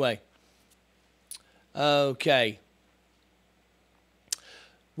 Anyway. Okay.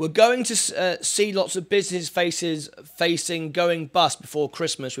 We're going to see lots of business facing going bust before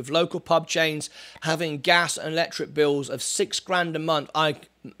Christmas, with local pub chains having gas and electric bills of $6,000 a month.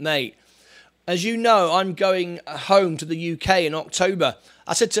 Mate, as you know, I'm going home to the UK in October.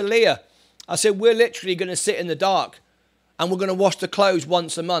 I said to Leah, I said, we're literally going to sit in the dark and we're going to wash the clothes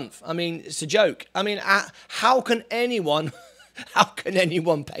once a month. I mean, it's a joke. I mean, how can anyone, how can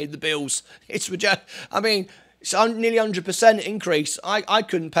anyone pay the bills? It's a joke. I mean, it's nearly 100% increase. I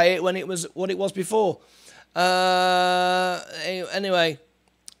couldn't pay it when it was what it was before. Anyway,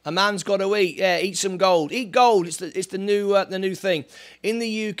 a man's got to eat. Yeah, eat some gold. Eat gold. It's the new thing. In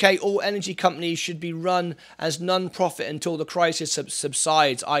the UK, all energy companies should be run as non-profit until the crisis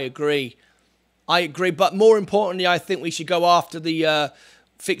subsides. I agree. But more importantly, I think we should go after the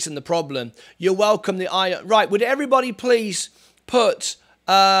fixing the problem. You're welcome. Right. Would everybody please put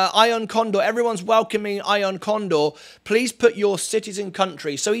Iron Condor, everyone's welcoming Iron Condor. Please put your cities and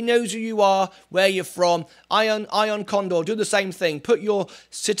countries so he knows who you are, where you're from. Iron Condor, do the same thing. Put your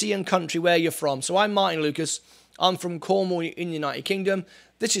city and country where you're from. So I'm Martyn Lucas. I'm from Cornwall in the United Kingdom.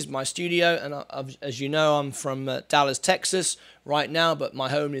 This is my studio, and as you know, I'm from Dallas, Texas right now, but my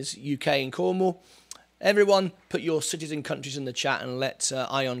home is UK in Cornwall. Everyone, put your cities and countries in the chat and let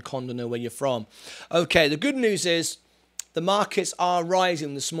Iron Condor know where you're from. Okay, the good news is the markets are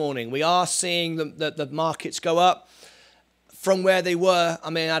rising this morning. We are seeing the markets go up from where they were. I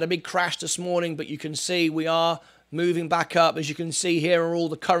mean, I had a big crash this morning, but you can see we are moving back up. As you can see, here are all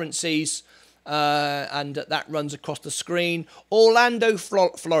the currencies, and that runs across the screen. Orlando,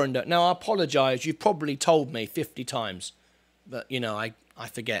 Florida. Now, I apologise. You've probably told me 50 times, but, you know, I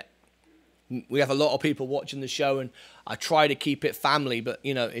forget. We have a lot of people watching the show, and I try to keep it family, but,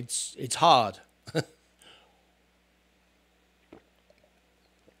 you know, it's hard.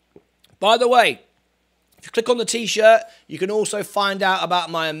 By the way, if you click on the t-shirt, you can also find out about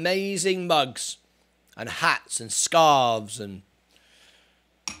my amazing mugs and hats and scarves and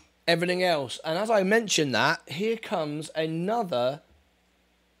everything else. And as I mentioned that, here comes another...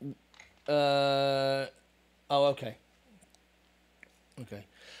 oh, okay. Okay.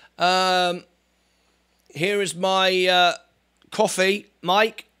 Here is my coffee.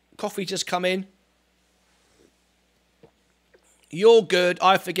 Mike, coffee just come in. You're good.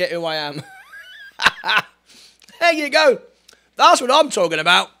 I forget who I am. There you go. That's what I'm talking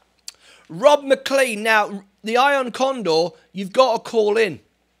about. Rob McLean. Now, the Iron Condor, you've got to call in.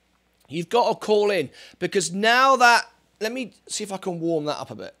 You've got to call in. Because now that... Let me see if I can warm that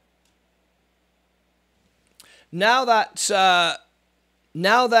up a bit. Now that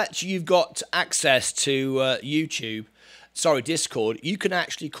you've got access to YouTube, sorry, Discord, you can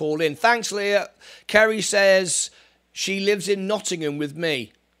actually call in. Thanks, Leah. Kerry says... She lives in Nottingham with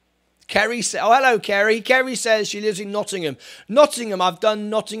me. Kerry says, oh, hello, Kerry. Kerry says she lives in Nottingham. Nottingham, I've done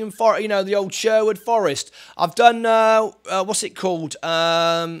Nottingham Forest, you know, the old Sherwood Forest. I've done, what's it called?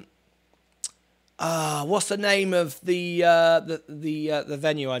 What's the name of the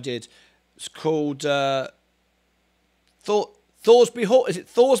venue I did? It's called Thorsby Hall. Is it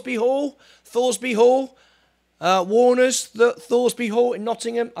Thorsby Hall? Thorsby Hall? Warner's, Thorsby Hall in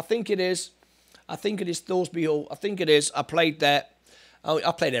Nottingham. I think it is. I think it is Thorsby Hall. I think it is. I played there. Oh,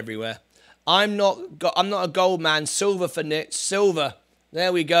 I played everywhere. I'm not a gold man. Silver for Nits. Silver.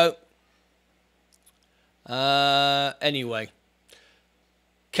 There we go. Anyway.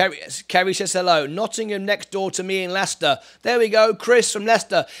 Kerry says hello. Nottingham next door to me in Leicester. There we go. Chris from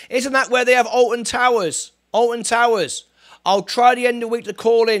Leicester. Isn't that where they have Alton Towers? Alton Towers. I'll try the end of the week to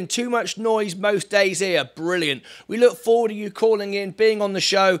call in. Too much noise most days here. Brilliant. We look forward to you calling in, being on the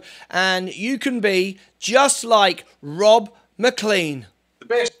show, and you can be just like Rob McLean. The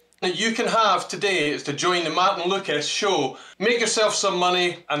best that you can have today is to join the Martyn Lucas show. Make yourself some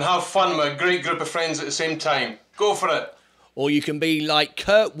money and have fun with a great group of friends at the same time. Go for it. Or you can be like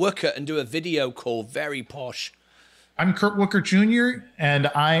Kurt Wooker and do a video call. Very posh. I'm Kurt Wooker Jr., and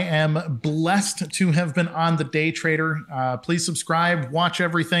I am blessed to have been on The Day Trader. Please subscribe, watch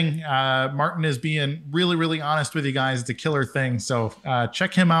everything. Martyn is being really, really honest with you guys. It's a killer thing. So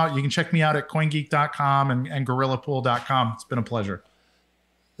check him out. You can check me out at CoinGeek.com and GorillaPool.com. It's been a pleasure.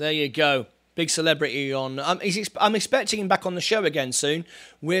 There you go. Big celebrity on. I'm expecting him back on the show again soon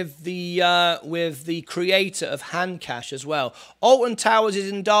with the creator of Handcash as well. Alton Towers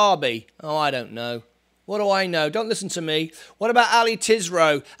is in Derby. Oh, I don't know. What do I know? Don't listen to me. What about Ali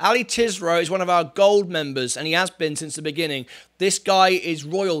Tisrow? Ali Tisrow is one of our gold members, and he has been since the beginning. This guy is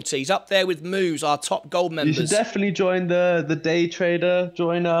royalty. He's up there with Moose, our top gold members. You should definitely join the Day Trader.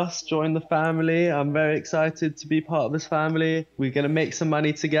 Join us. Join the family. I'm very excited to be part of this family. We're going to make some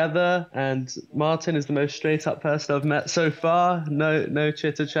money together, and Martyn is the most straight-up person I've met so far. No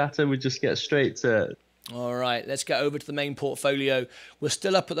chitter-chatter. We just get straight to it. All right, let's get over to the main portfolio. We're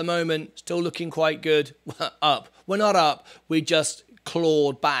still up at the moment, still looking quite good. Up. We're not up. We just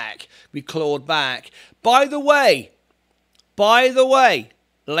clawed back. We clawed back. By the way,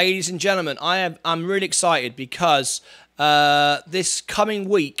 ladies and gentlemen, I'm really excited because this coming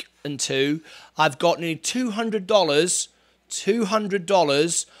week and two, I've got nearly $200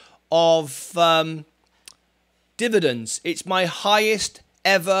 of dividends. It's my highest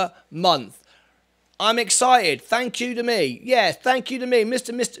ever month. I'm excited. Thank you to me. Yeah, thank you to me.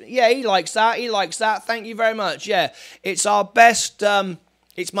 Mr. Yeah, he likes that. He likes that. Thank you very much. Yeah, it's our best,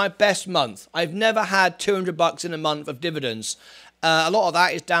 it's my best month. I've never had $200 in a month of dividends. A lot of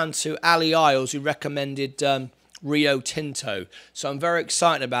that is down to Ali Isles, who recommended Rio Tinto. So I'm very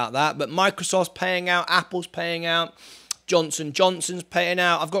excited about that. But Microsoft's paying out, Apple's paying out, Johnson Johnson's paying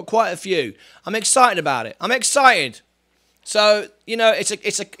out. I've got quite a few. I'm excited about it. I'm excited. So, you know, it's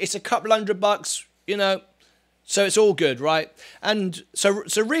a couple $100, you know, so it's all good, right? And so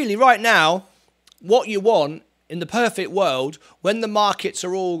really right now, what you want in the perfect world, when the markets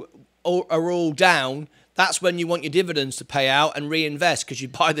are all down, that's when you want your dividends to pay out and reinvest because you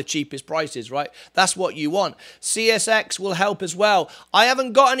buy the cheapest prices, right? That's what you want. CSX will help as well. I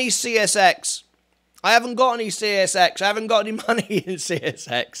haven't got any CSX. I haven't got any money in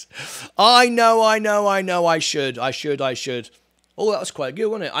CSX. I know. I should. Oh, that was quite good,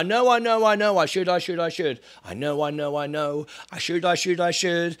 wasn't it? I know. I should. I know. I should. I should. I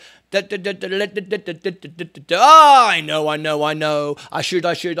should.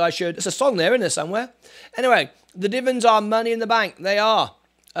 There's a song there, isn't there, somewhere? Anyway, the dividends are money in the bank. They are.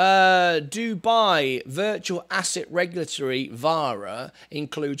 Dubai Virtual Asset Regulatory VARA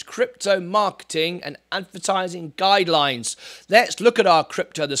includes crypto marketing and advertising guidelines. Let's look at our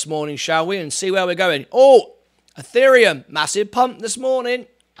crypto this morning, shall we, and see where we're going. Oh, Ethereum, massive pump this morning.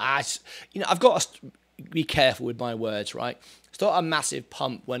 You know, I've got to be careful with my words, right? It's not a massive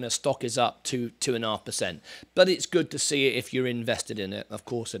pump when a stock is up to 2.5%, but it's good to see it if you're invested in it. Of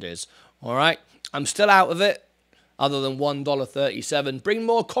course it is. All right, I'm still out of it, other than $1.37. Bring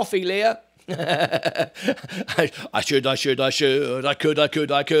more coffee, Leah. I should. I could.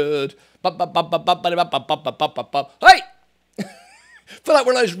 Hey! Feel like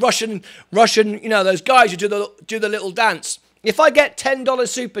one of those Russian, you know, those guys who do the little dance. If I get $10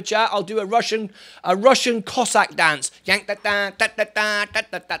 super chat, I'll do a Russian Cossack dance. Yank da da da da da da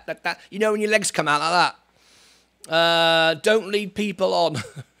da da da. You know when your legs come out like that. Don't lead people on.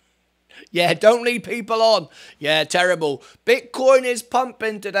 Yeah, don't lead people on. Yeah, terrible. Bitcoin is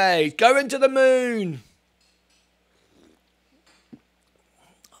pumping today. Going to the moon.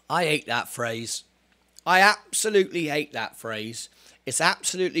 I hate that phrase. I absolutely hate that phrase. It's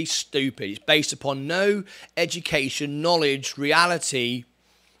absolutely stupid. It's based upon no education, knowledge, reality.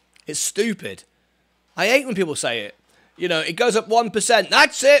 It's stupid. I hate when people say it. You know, it goes up 1%.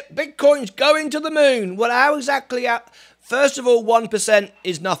 That's it. Bitcoin's going to the moon. Well, how exactly? First of all, 1%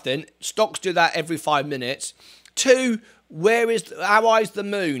 is nothing. Stocks do that every 5 minutes. 2, how is the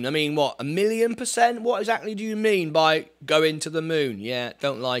moon? I mean, what, 1,000,000%? What exactly do you mean by going to the moon? Yeah,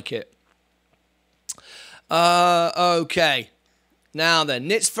 don't like it. Okay. Now then,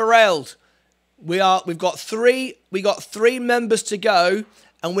 Nits Farreld. We've got three members to go,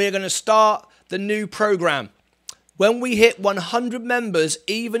 and we're going to start the new program. When we hit 100 members,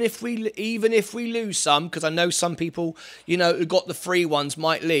 even if we lose some, because I know some people, you know, who got the free ones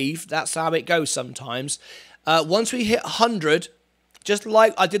might leave. That's how it goes sometimes. Once we hit 100, just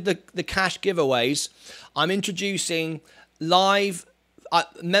like I did the cash giveaways, I'm introducing live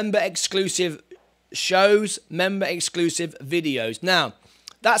member exclusive shows, member exclusive videos. Now,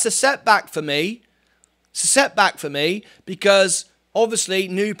 that's a setback for me. It's a setback for me because obviously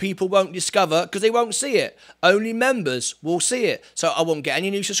new people won't discover because they won't see it. Only members will see it. So I won't get any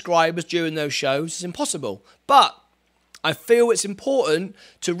new subscribers during those shows. It's impossible. But I feel it's important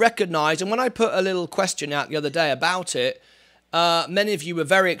to recognize, and when I put a little question out the other day about it, many of you were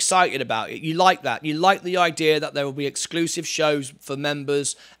very excited about it. You like that. You like the idea that there will be exclusive shows for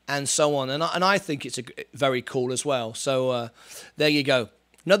members and so on. And I think it's very cool as well. So there you go.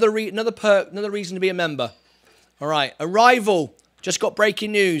 Another perk, another reason to be a member. All right. Arrival. Just got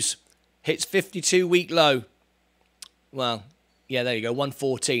breaking news. Hits 52-week low. Well, yeah, there you go.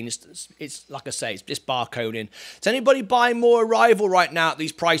 114. It's like I say, it's just barcoding. Is anybody buying more Arrival right now at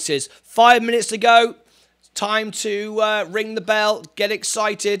these prices? 5 minutes to go. Time to ring the bell. Get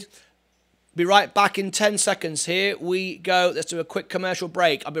excited. Be right back in 10 seconds. Here we go. Let's do a quick commercial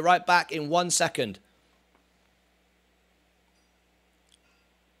break. I'll be right back in 1 second.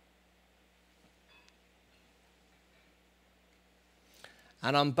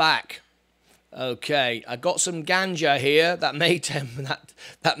 And I'm back. Okay, I got some ganja here that may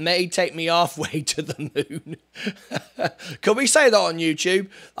take me halfway to the moon. Can we say that on YouTube?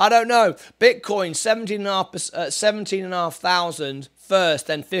 I don't know. Bitcoin 17,500 first,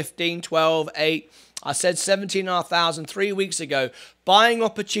 then 15, 12, 8. I said 17,500 3 weeks ago. Buying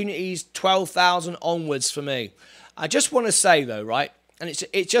opportunities 12,000 onwards for me. I just want to say though, right? And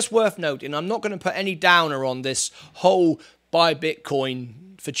it's just worth noting. I'm not going to put any downer on this whole buy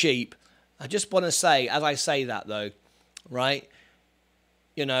Bitcoin for cheap. I just want to say, as I say that though, right,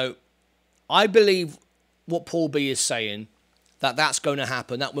 you know, I believe what Paul B is saying, that that's going to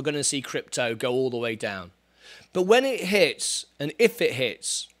happen, that we're going to see crypto go all the way down. But when it hits, and if it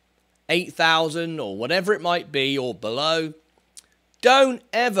hits 8,000 or whatever it might be or below, don't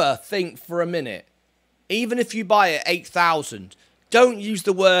ever think for a minute, even if you buy it 8,000, don't use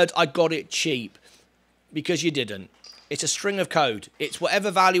the word, I got it cheap, because you didn't. It's a string of code. It's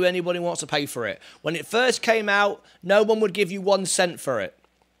whatever value anybody wants to pay for it. When it first came out, no one would give you 1 cent for it.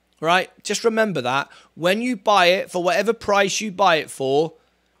 Right? Just remember that. When you buy it, for whatever price you buy it for,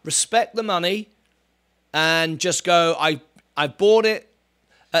 respect the money and just go, I bought it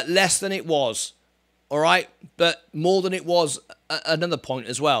at less than it was. All right? But more than it was at another point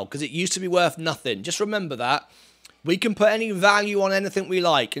as well, because it used to be worth nothing. Just remember that. We can put any value on anything we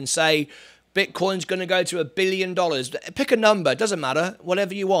like and say, Bitcoin's going to go to $1 billion. Pick a number, doesn't matter,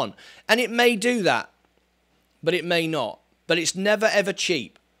 whatever you want. And it may do that, but it may not. But it's never ever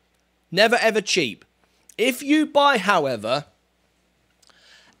cheap. Never ever cheap. If you buy, however,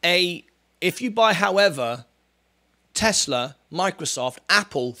 Tesla, Microsoft,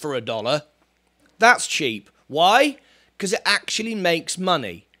 Apple for $1, that's cheap. Why? Because it actually makes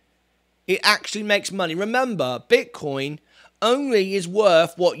money. It actually makes money. Remember, Bitcoin only is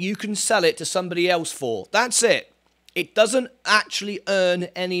worth what you can sell it to somebody else for. That's it. It doesn't actually earn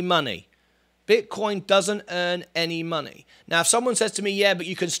any money. Bitcoin doesn't earn any money. Now, if someone says to me, yeah, but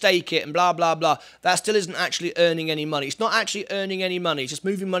you can stake it and blah, blah, blah, that still isn't actually earning any money. It's not actually earning any money. It's just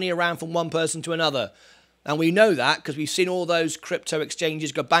moving money around from one person to another. And we know that because we've seen all those crypto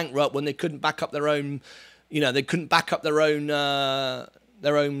exchanges go bankrupt when they couldn't back up their own, they couldn't back up their own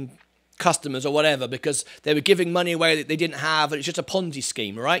customers or whatever because they were giving money away that they didn't have, and it's just a Ponzi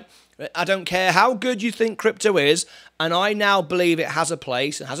scheme, right? I don't care how good you think crypto is, and I now believe it has a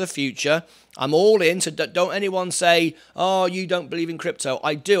place and has a future. I'm all in, so don't anyone say, oh, you don't believe in crypto.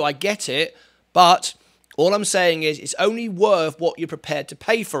 I do, I get it, but all I'm saying is it's only worth what you're prepared to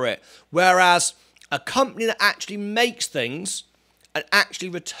pay for it, whereas a company that actually makes things and actually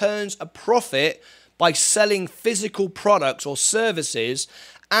returns a profit by selling physical products or services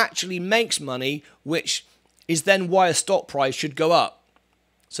actually makes money, which is then why a stock price should go up.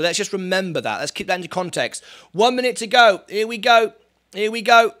 So let's just remember that. Let's keep that into context. 1 minute to go. Here we go. Here we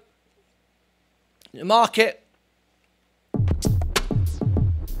go. Market.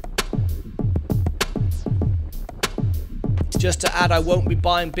 Just to add, I won't be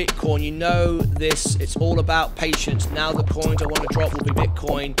buying Bitcoin. You know this. It's all about patience. Now the coins I want to drop will be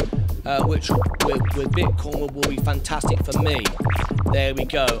Bitcoin, which with Bitcoin will be fantastic for me. There we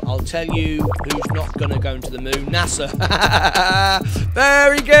go. I'll tell you who's not going to go into the moon. NASA.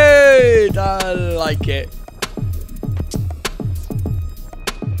 Very good. I like it.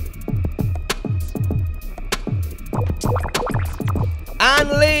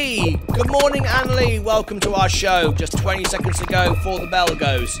 Anne Lee! Good morning, Anne Lee. Welcome to our show. Just 20 seconds to go before the bell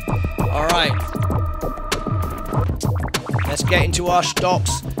goes. All right. Let's get into our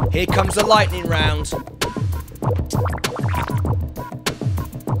stocks. Here comes the lightning round.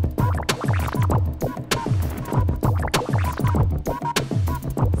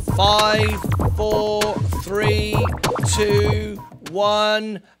 Five, 4, 3, 2,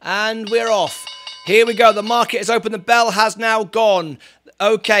 1, and we're off. Here we go. The market is open. The bell has now gone.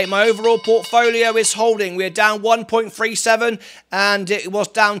 Okay, my overall portfolio is holding. We're down 1.37 and it was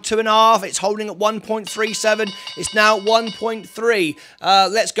down 2.5. It's holding at 1.37. It's now 1.3.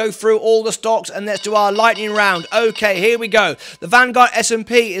 Let's go through all the stocks and let's do our lightning round. Okay, here we go. The Vanguard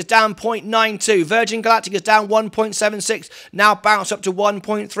S&P is down 0.92. Virgin Galactic is down 1.76. Now bounced up to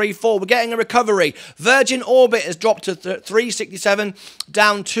 1.34. We're getting a recovery. Virgin Orbit has dropped to 367,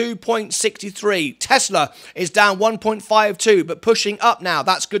 down 2.63. Tesla is down 1.52, but pushing up now.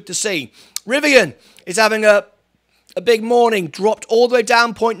 That's good to see. Rivian is having a big morning, dropped all the way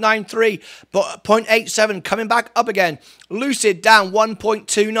down 0.93, but 0.87, coming back up again. Lucid down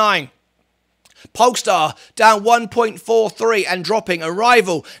 1.29. Polestar down 1.43 and dropping.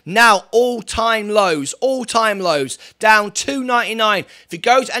 Arrival now all-time lows, down 2.99. If it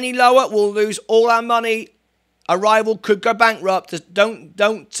goes any lower, we'll lose all our money. Arrival could go bankrupt.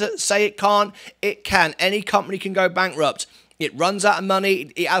 Don't say it can't. It can. Any company can go bankrupt. It runs out of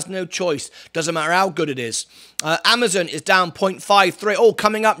money. It has no choice. Doesn't matter how good it is. Amazon is down 0.53. Oh,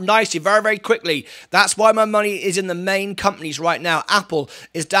 coming up nicely, very, very quickly. That's why my money is in the main companies right now. Apple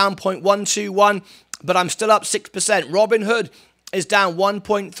is down 0.121, but I'm still up 6%. Robinhood is down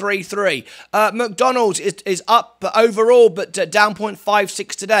 1.33. McDonald's is up overall, but down 0.56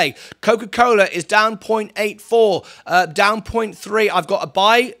 today. Coca-Cola is down 0.84, down 0.3. I've got a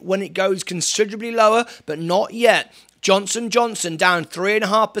buy when it goes considerably lower, but not yet. Johnson & Johnson down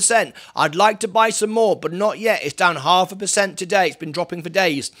 3.5%. I'd like to buy some more, but not yet. It's down 0.5% today. It's been dropping for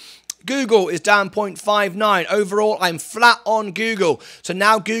days. Google is down 0.59. Overall, I'm flat on Google. So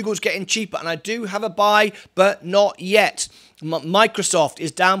now Google's getting cheaper, and I do have a buy, but not yet. Microsoft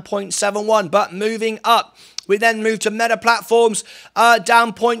is down 0.71, but moving up. We then move to Meta Platforms,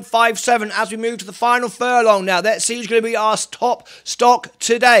 down 0.57 as we move to the final furlong now. Let's see who's going to be our top stock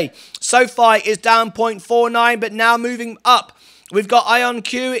today. SoFi is down 0.49, but now moving up. We've got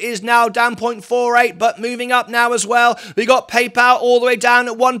IonQ is now down 0.48, but moving up now as well. We got PayPal all the way down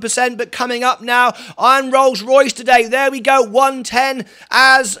at 1%, but coming up now. And Rolls-Royce today, there we go, 110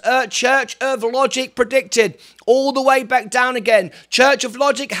 as Church of Logic predicted. All the way back down again. Church of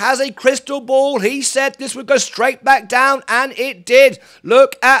Logic has a crystal ball. He said this would go straight back down, and it did.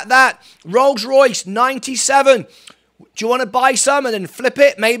 Look at that. Rolls-Royce, 97. Do you want to buy some and then flip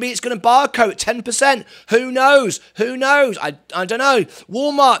it? Maybe it's going to barcode 10%. Who knows? Who knows? I don't know.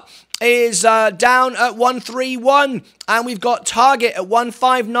 Walmart is down at 131, and we've got Target at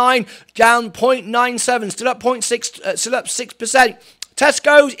 159, down 0.97, still up 0.6, still up 6%.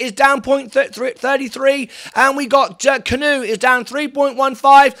 Tesco's is down 0.33, and we got Canoe is down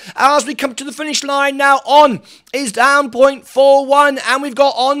 3.15. As we come to the finish line now, On is down 0.41, and we've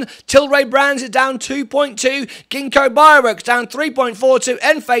got On. Tilray Brands is down 2.2. Ginkgo Bioworks down 3.42.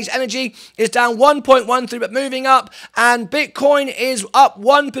 Enphase Energy is down 1.13, but moving up. And Bitcoin is up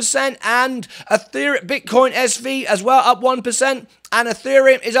 1%, and Ethereum, Bitcoin SV as well up 1%. And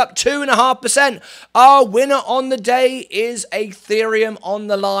Ethereum is up 2.5%. Our winner on the day is Ethereum on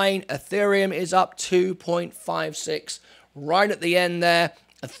the line. Ethereum is up 2.56. Right at the end there,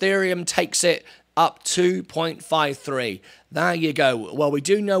 Ethereum takes it up 2.53. There you go. Well, we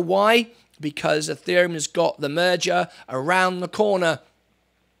do know why. Because Ethereum has got the merger around the corner.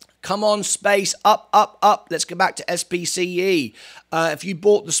 Come on, space, up, up, up. Let's go back to SPCE. If you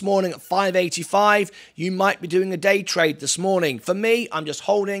bought this morning at 585, you might be doing a day trade this morning. For me, I'm just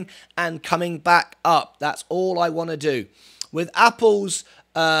holding and coming back up. That's all I want to do. With Apple's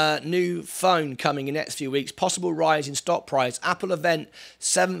new phone coming in the next few weeks, possible rise in stock price, Apple event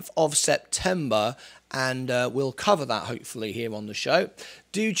 7th of September, and we'll cover that hopefully here on the show.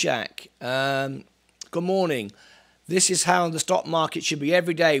 Jack, good morning. This is how the stock market should be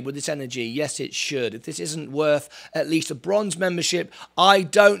every day with this energy. Yes, it should. If this isn't worth at least a bronze membership, I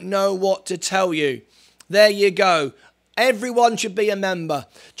don't know what to tell you. There you go. Everyone should be a member.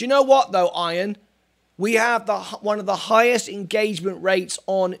 Do you know what though, Iron? We have one of the highest engagement rates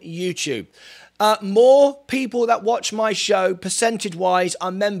on YouTube. More people that watch my show, percentage-wise,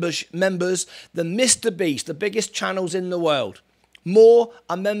 are members than Mr. Beast, the biggest channels in the world. More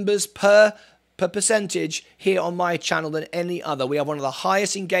are members per percentage here on my channel than any other. We have one of the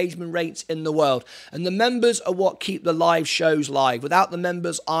highest engagement rates in the world. And the members are what keep the live shows live. Without the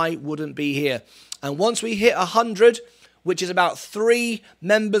members, I wouldn't be here. And once we hit 100, which is about 3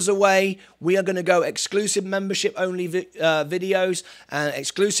 members away, we are going to go exclusive membership only videos and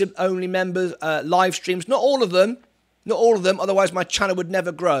exclusive only members live streams. Not all of them, otherwise my channel would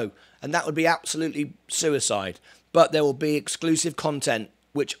never grow, and that would be absolutely suicide. But there will be exclusive content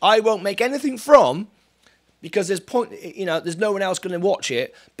which I won't make anything from, because there's no one else going to watch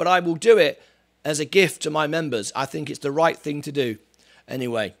it, but I will do it as a gift to my members. I think it's the right thing to do.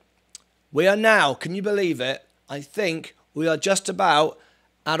 Anyway, we are now, can you believe it? I think we are just about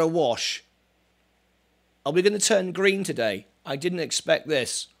at a wash. Are we going to turn green today? I didn't expect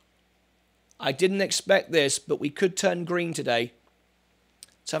this. But we could turn green today.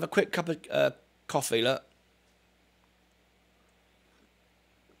 Let's have a quick cup of coffee, look.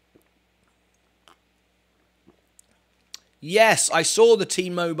 Yes, I saw the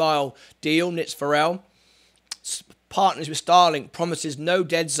T-Mobile deal, Nitz Farrell. Partners with Starlink, promises no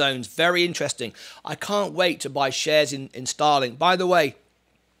dead zones. Very interesting. I can't wait to buy shares in Starlink. By the way,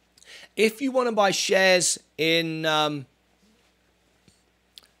 if you want to buy shares in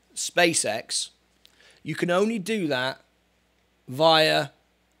SpaceX, you can only do that via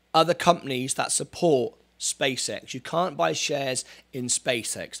other companies that support SpaceX. You can't buy shares in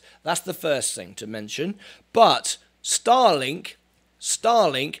SpaceX. That's the first thing to mention. But Starlink,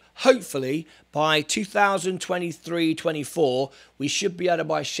 hopefully by 2023-24, we should be able to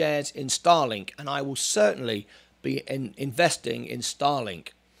buy shares in Starlink, and I will certainly be investing in Starlink.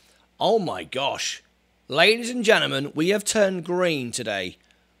 Oh my gosh. Ladies and gentlemen, we have turned green today.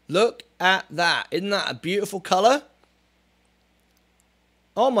 Look at that. Isn't that a beautiful color?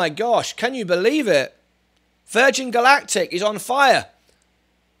 Oh my gosh, can you believe it? Virgin Galactic is on fire.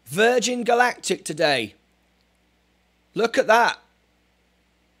 Virgin Galactic today. Look at that.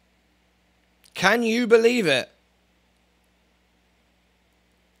 Can you believe it?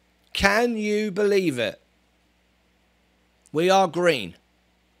 Can you believe it? We are green.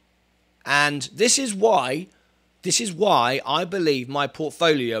 And this is why I believe my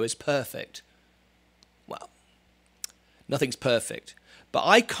portfolio is perfect. Well, nothing's perfect, but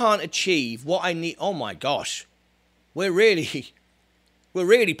I can't achieve what I need. Oh my gosh. We're really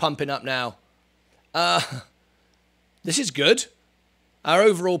pumping up now. This is good. Our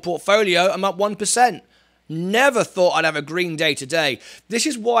overall portfolio, I'm up 1%. Never thought I'd have a green day today. This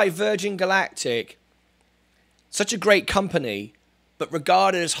is why Virgin Galactic, such a great company, but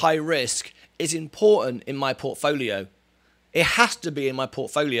regarded as high risk, is important in my portfolio. It has to be in my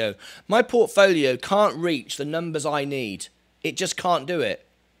portfolio. My portfolio can't reach the numbers I need. It just can't do it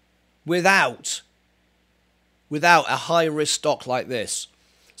without a high risk stock like this.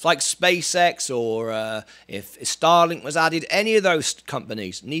 It's like SpaceX, or if Starlink was added, any of those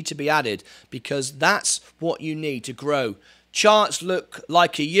companies need to be added, because that's what you need to grow. Charts look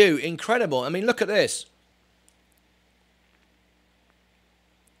like a U. Incredible. I mean, look at this.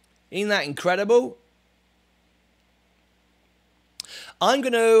 Isn't that incredible? I'm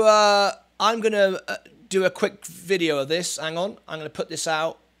gonna do a quick video of this. Hang on. I'm gonna put this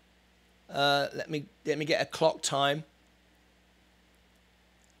out. Let me get a clock time.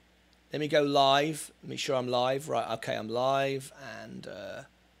 Let me go live. Make sure I'm live. Right, okay, I'm live. And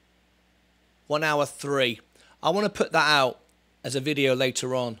 1 hour 3. I want to put that out as a video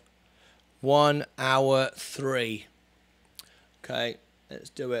later on. 1 hour 3. Okay, let's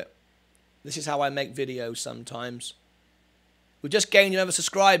do it. This is how I make videos sometimes. We've just gained another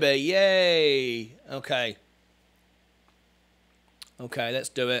subscriber. Yay! Okay. Okay, let's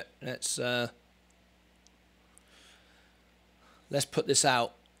do it. Let's put this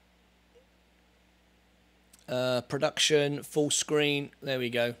out. Production, full screen. There we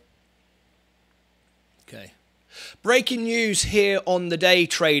go. Okay. Breaking news here on the Day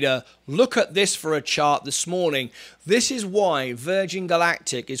Trader. Look at this for a chart this morning. This is why Virgin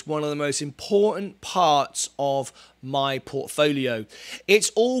Galactic is one of the most important parts of my portfolio.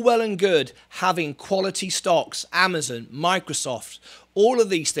 It's all well and good having quality stocks, Amazon, Microsoft, all of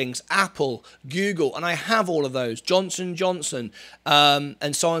these things, Apple, Google, and I have all of those, Johnson & Johnson,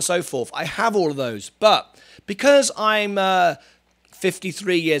 and so on and so forth. I have all of those, but because I'm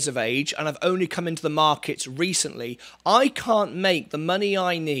 53 years of age and I've only come into the markets recently, I can't make the money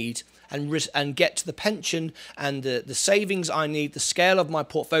I need and get to the pension and the savings I need, the scale of my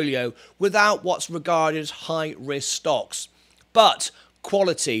portfolio, without what's regarded as high-risk stocks. But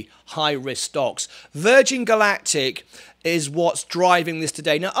quality high-risk stocks. Virgin Galactic is what's driving this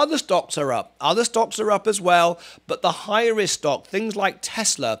today. Now, other stocks are up. Other stocks are up as well, but the high-risk stock, things like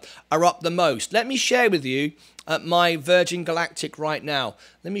Tesla, are up the most. Let me share with you my Virgin Galactic right now.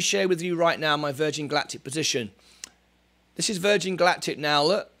 Let me share with you right now my Virgin Galactic position. This is Virgin Galactic now.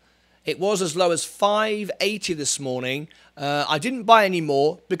 Look, it was as low as 580 this morning. I didn't buy any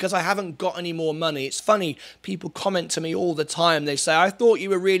more because I haven't got any more money. It's funny, people comment to me all the time. They say, I thought you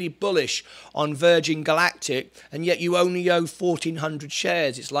were really bullish on Virgin Galactic and yet you only owe 1,400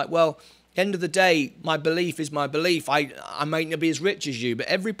 shares. It's like, well, end of the day, my belief is my belief. I might not be as rich as you, but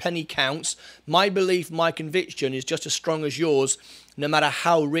every penny counts. My belief, my conviction is just as strong as yours, no matter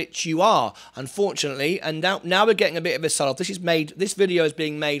how rich you are, unfortunately. And now we're getting a bit of a sell-off. This video is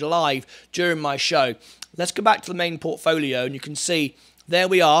being made live during my show. Let's go back to the main portfolio, and you can see there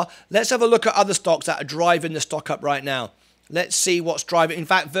we are. Let's have a look at other stocks that are driving the stock up right now. Let's see what's driving. In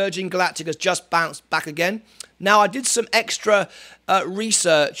fact, Virgin Galactic has just bounced back again. Now, I did some extra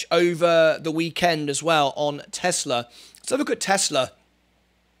research over the weekend as well on Tesla. So look at Tesla.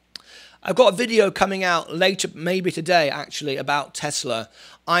 I've got a video coming out later, maybe today actually, about Tesla.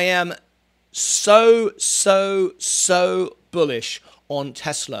 I am so bullish on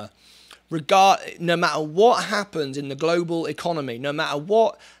Tesla. No matter what happens in the global economy, no matter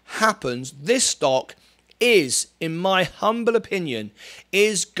what happens, this stock is, in my humble opinion,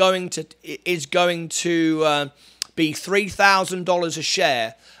 is going to be $3,000 a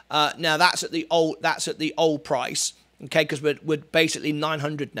share. Now that's at the old price, okay? Because we're basically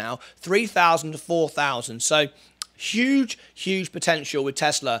 900 now, 3,000 to 4,000. So huge potential with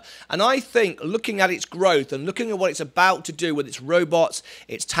Tesla. And I think looking at its growth and looking at what it's about to do with its robots,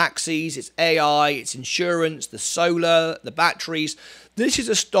 its taxis, its AI, its insurance, the solar, the batteries, this is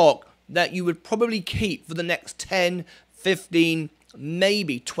a stock that you would probably keep for the next 10, 15,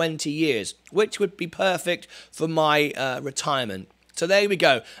 maybe 20 years, which would be perfect for my retirement. So there we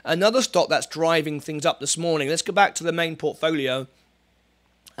go. Another stock that's driving things up this morning. Let's go back to the main portfolio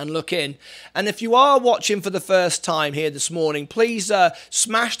and look in. And if you are watching for the first time here this morning, please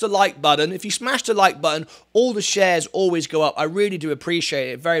smash the like button. If you smash the like button, all the shares always go up. I really do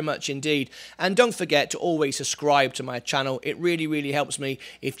appreciate it very much indeed. And don't forget to always subscribe to my channel. It really helps me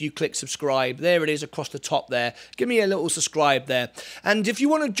if you click subscribe. There it is across the top there. Give me a little subscribe there. And if you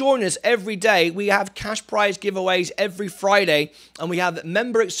want to join us every day, we have cash prize giveaways every Friday, and we have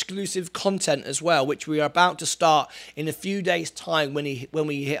member exclusive content as well, which we are about to start in a few days time when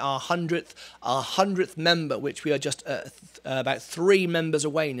we hit our 100th member, which we are just about 3 members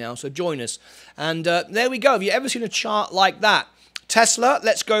away now. So join us. And there we go. Have you ever seen a chart like that? Tesla,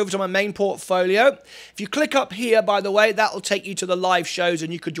 let's go over to my main portfolio. If you click up here, by the way, that will take you to the live shows,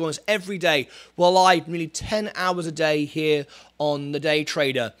 and you could join us every day. We're live nearly 10 hours a day here on the Day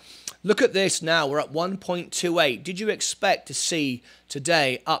Trader. Look at this now. We're at 1.28. Did you expect to see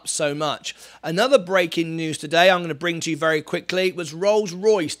today up so much? Another breaking news today I'm going to bring to you very quickly was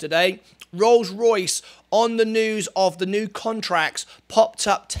Rolls-Royce today. Rolls-Royce on the news of the new contracts popped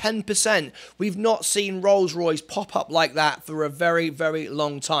up 10%. We've not seen Rolls-Royce pop up like that for a very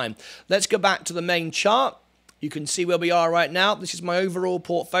long time. Let's go back to the main chart. You can see where we are right now. This is my overall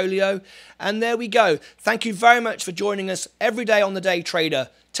portfolio. And there we go. Thank you very much for joining us every day on the Day Trader.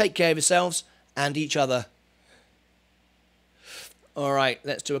 Take care of yourselves and each other. All right,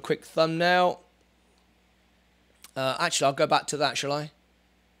 let's do a quick thumbnail. Actually, I'll go back to that, shall I?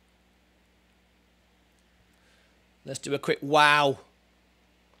 Let's do a quick wow.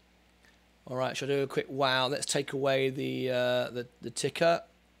 All right, shall I do a quick wow? Let's take away the ticker.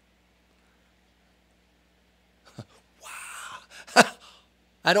 Wow.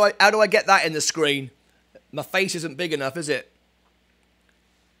 How do I get that in the screen? My face isn't big enough, is it?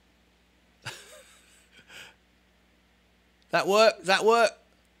 That work? Does that work?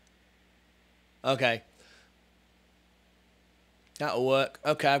 Okay. That'll work.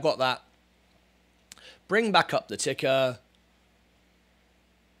 Okay, I've got that. Bring back up the ticker.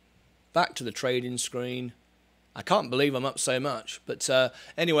 Back to the trading screen. I can't believe I'm up so much. But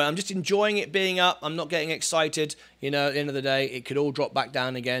anyway, I'm just enjoying it being up. I'm not getting excited. You know, at the end of the day, it could all drop back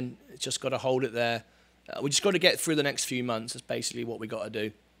down again. It's just got to hold it there. We just got to get through the next few months. That's basically what we got to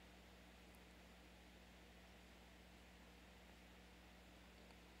do.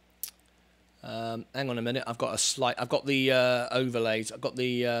 Hang on a minute. I've got the overlays. I've got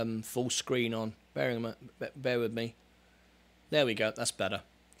the full screen on. Bear with me. There we go. That's better.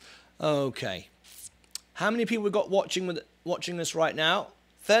 Okay. How many people we got watching this right now?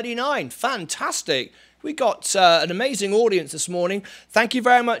 39. Fantastic. We got an amazing audience this morning. Thank you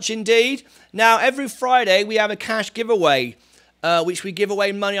very much indeed. Now, every Friday we have a cash giveaway, which we give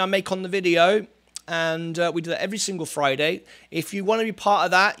away money I make on the video. And we do that every single Friday. If you want to be part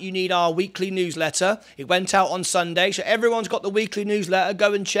of that, you need our weekly newsletter. It went out on Sunday, so everyone's got the weekly newsletter.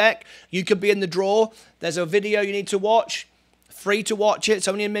 Go and check. You could be in the draw. There's a video you need to watch. Free to watch it. It's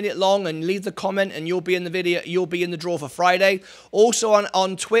only a minute long, and leave the comment, and you'll be in the video. You'll be in the draw for Friday. Also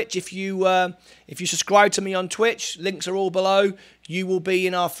on Twitch, if you subscribe to me on Twitch, links are all below. You will be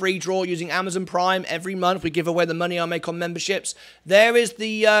in our free draw using Amazon Prime. Every month we give away the money I make on memberships. There is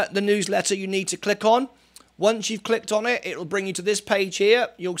the newsletter you need to click on. Once you've clicked on it, it will bring you to this page here.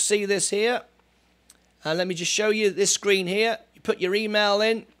 You'll see this here. And let me just show you this screen here. You put your email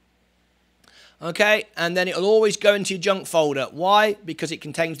in. Okay, and then it'll always go into your junk folder. Why? Because it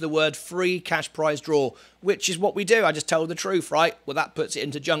contains the word free cash prize draw, which is what we do. I just tell the truth, right? Well, that puts it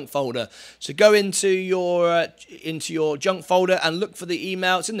into junk folder. So go into your junk folder and look for the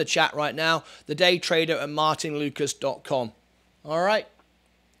email. It's in the chat right now. thedaytrader@martynlucas.com. All right.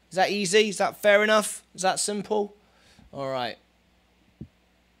 Is that easy? Is that fair enough? Is that simple? All right.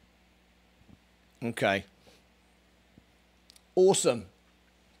 Okay. Awesome.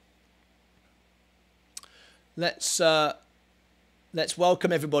 Let's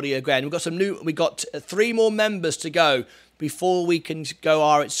welcome everybody again. We've got 3 more members to go before we can go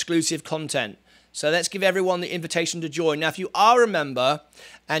our exclusive content. So let's give everyone the invitation to join. Now, if you are a member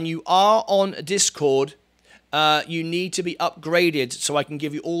and you are on Discord, you need to be upgraded so I can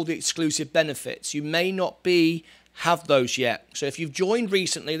give you all the exclusive benefits. You may not have those yet. So if you've joined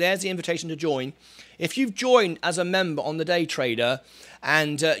recently, there's the invitation to join. If you've joined as a member on the Day Trader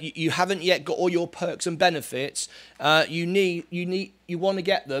and you haven't yet got all your perks and benefits, you want to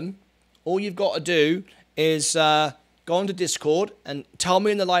get them. All you've got to do is go onto Discord and tell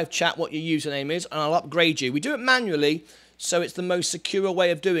me in the live chat what your username is, and I'll upgrade you. We do it manually, so it's the most secure way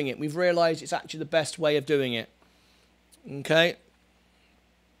of doing it. We've realized it's actually the best way of doing it. Okay?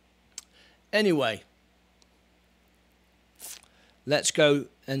 Anyway, let's go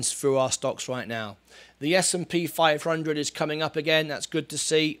and through our stocks right now. The S&P 500 is coming up again. That's good to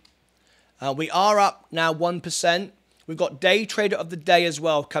see. We are up now 1%. We've got Day Trader of the Day as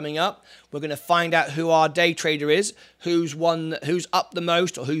well coming up. We're going to find out who our day trader is, who's up the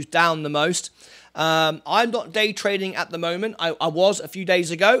most or who's down the most. I'm not day trading at the moment. I was a few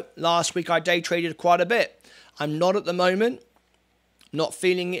days ago. Last week I day traded quite a bit. I'm not at the moment. Not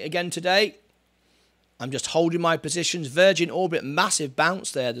feeling it again today. I'm just holding my positions. Virgin Orbit, massive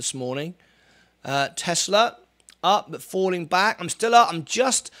bounce there this morning. Tesla, up but falling back. I'm still up. I'm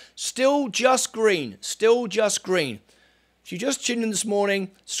still just green. Still just green. If you just tuned in this morning,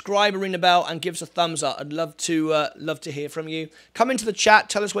 subscribe and ring the bell and give us a thumbs up. I'd love to hear from you. Come into the chat,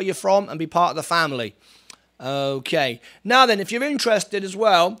 tell us where you're from, and be part of the family. Okay. Now then, if you're interested as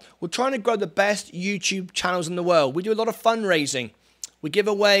well, we're trying to grow the best YouTube channels in the world. We do a lot of fundraising. We give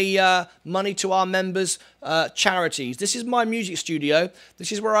away money to our members, charities. This is my music studio.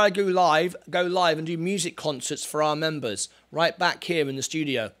 This is where I go live and do music concerts for our members, right back here in the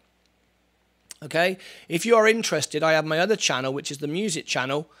studio. Okay? If you are interested, I have my other channel, which is the music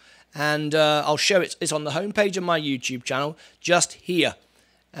channel, and I'll show it. It's on the homepage of my YouTube channel, just here.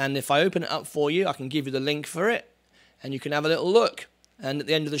 And if I open it up for you, I can give you the link for it, and you can have a little look. And at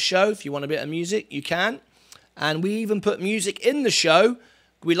the end of the show, if you want a bit of music, you can. And we even put music in the show.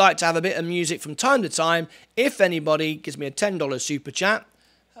 We like to have a bit of music from time to time. If anybody gives me a $10 super chat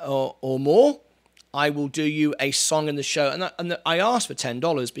or more, I will do you a song in the show. And I asked for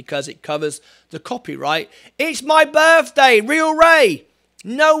 $10 because it covers the copyright. It's my birthday, Real Ray.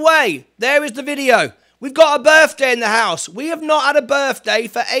 No way. There is the video. We've got a birthday in the house. We have not had a birthday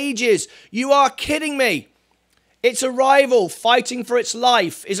for ages. You are kidding me. It's a rival fighting for its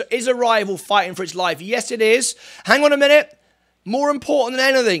life. Is a rival fighting for its life? Yes, it is. Hang on a minute. More important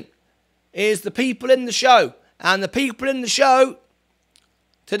than anything is the people in the show. And the people in the show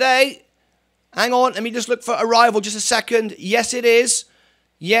today, hang on, let me just look for a rival just a second. Yes, it is.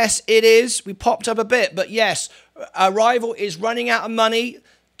 Yes, it is. We popped up a bit, but yes, a rival is running out of money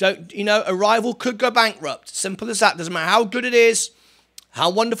Don't, you know, Arrival could go bankrupt. Simple as that. Doesn't matter how good it is,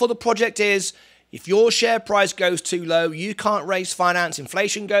 how wonderful the project is. If your share price goes too low, you can't raise finance.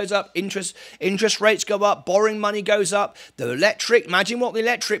 Inflation goes up, interest rates go up, borrowing money goes up. The electric, imagine what the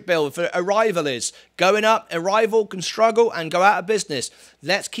electric bill for Arrival is. Going up, Arrival can struggle and go out of business.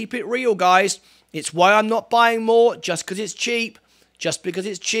 Let's keep it real, guys. It's why I'm not buying more just because it's cheap. Just because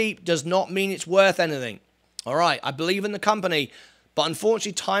it's cheap does not mean it's worth anything. All right, I believe in the company, but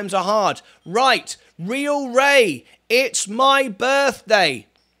unfortunately times are hard. Right, Real Ray, it's my birthday.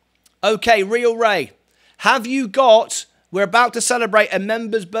 Okay, Real Ray, have you got, we're about to celebrate a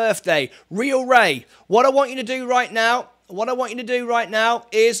member's birthday. Real Ray, what I want you to do right now,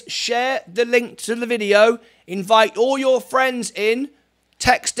 is share the link to the video, invite all your friends in,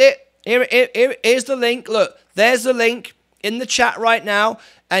 text it. Here's the link. Look, there's the link in the chat right now.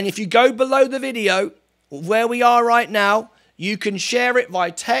 And if you go below the video, where we are right now, you can share it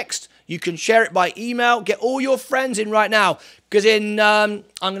by text. You can share it by email. Get all your friends in right now. Because I'm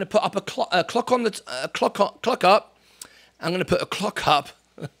going to put up a clock on the clock up. I'm going to put a clock up,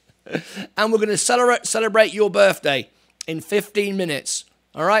 and we're going to celebrate your birthday in 15 minutes.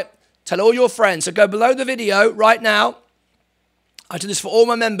 All right. Tell all your friends. So go below the video right now. I do this for all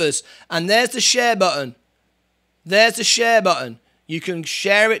my members, and there's the share button. There's the share button. You can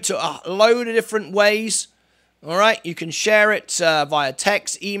share it to a load of different ways. All right. You can share it via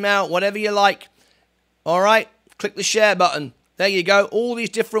text, email, whatever you like. All right. Click the share button. There you go. All these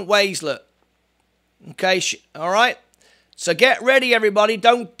different ways, look. Okay, all right. So get ready, everybody.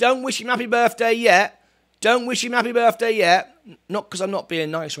 Don't wish him happy birthday yet. Don't wish him happy birthday yet. Not because I'm not being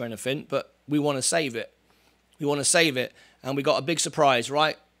nice or anything, but we want to save it. We want to save it. And we got a big surprise,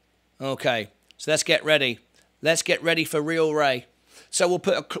 right? Okay. So let's get ready. Let's get ready for Real Ray. So we'll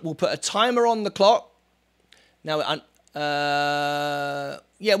put a timer on the clock. Now,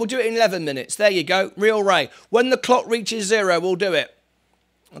 yeah, we'll do it in 11 minutes. There you go. Real Ray. When the clock reaches 0, we'll do it.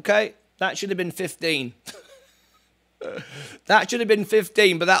 Okay? That should have been 15. That should have been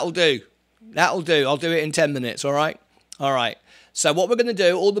 15, but that'll do. That'll do. I'll do it in 10 minutes, all right? All right. So what we're going to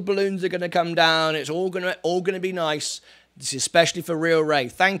do, all the balloons are going to come down. It's all going to be nice. This is especially for Real Ray.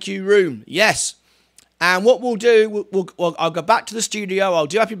 Thank you, room. Yes. And what we'll do, I'll go back to the studio. I'll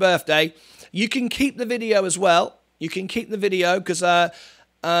do happy birthday. You can keep the video as well. You can keep the video because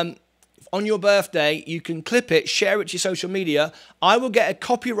on your birthday, you can clip it, share it to your social media. I will get a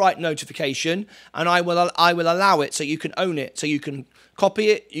copyright notification, and I will allow it so you can own it. So you can copy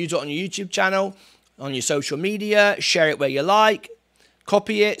it, use it on your YouTube channel, on your social media, share it where you like,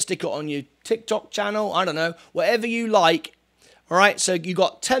 copy it, stick it on your TikTok channel, I don't know, whatever you like. All right, so you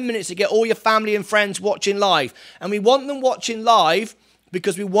got 10 minutes to get all your family and friends watching live. And we want them watching live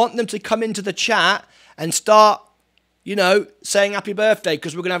because we want them to come into the chat and start, you know, saying happy birthday,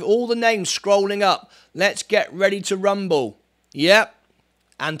 because we're going to have all the names scrolling up. Let's get ready to rumble. Yep.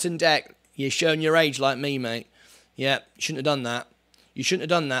 Anton Deck, you're showing your age like me, mate. Yep, you shouldn't have done that. You shouldn't have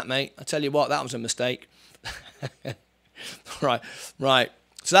done that, mate. I tell you what, that was a mistake. Right.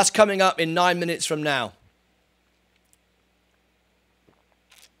 So that's coming up in 9 minutes from now.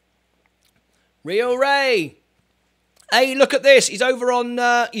 Real Ray. Hey, look at this. He's over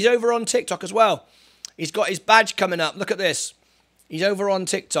on TikTok as well. He's got his badge coming up. Look at this. He's over on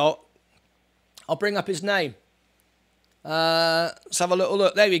TikTok. I'll bring up his name. Let's have a little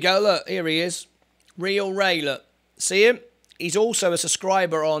look. There we go. Look, here he is. Real Ray, look. See him? He's also a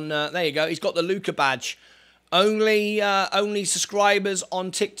subscriber on, there you go. He's got the Luca badge. Only subscribers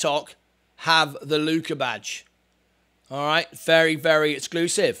on TikTok have the Luca badge. All right. Very, very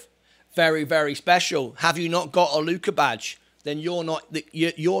exclusive. Very, very special. Have you not got a Luca badge? Then you're not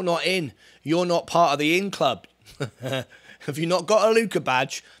in. You're not part of the in club. Have you not got a Luca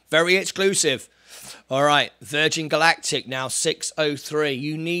badge? Very exclusive. All right, Virgin Galactic now 603.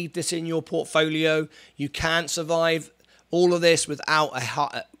 You need this in your portfolio. You can't survive all of this without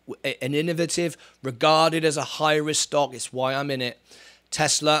an innovative, regarded as a high-risk stock. It's why I'm in it.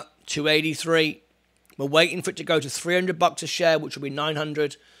 Tesla 283. We're waiting for it to go to $300 a share, which will be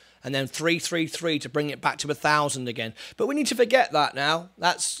 900. And then 333 to bring it back to 1,000 again. But we need to forget that now.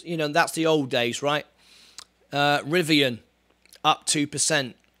 That's, you know, that's the old days, right? Rivian, up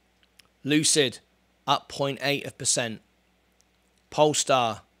 2%. Lucid, up 0.8%.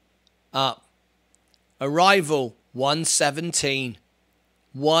 Polestar, up. Arrival, 117.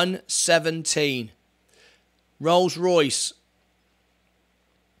 117. Rolls-Royce,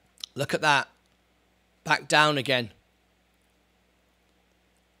 look at that. Back down again.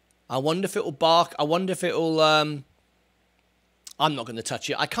 I wonder if it'll bark. I wonder if it'll I'm not going to touch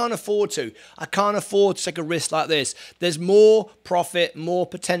it. I can't afford to. I can't afford to take a risk like this. There's more profit, more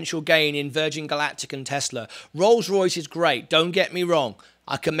potential gain in Virgin Galactic and Tesla. Rolls-Royce is great. Don't get me wrong.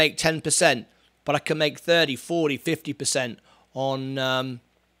 I can make 10%, but I can make 30, 40, 50% on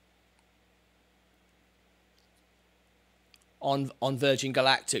Virgin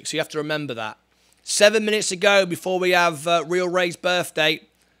Galactic. So you have to remember that. 7 minutes to go before we have Real Ray's birthday.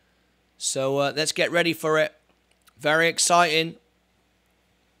 So let's get ready for it. Very exciting.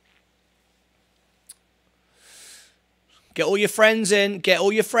 Get all your friends in. Get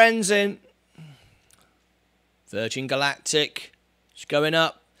all your friends in. Virgin Galactic. It's going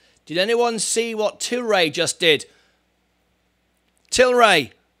up. Did anyone see what Tilray just did?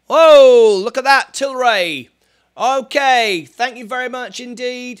 Tilray. Whoa, look at that, Tilray. Okay, thank you very much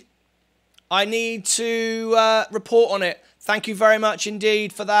indeed. I need to report on it. Thank you very much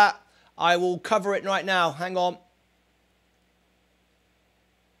indeed for that. I will cover it right now. Hang on.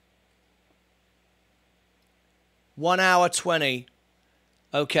 One hour 20.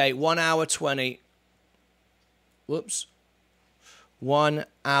 Okay, 1 hour 20. Whoops. 1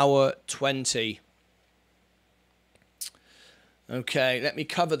 hour 20. Okay, let me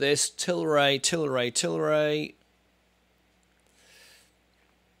cover this. Tilray.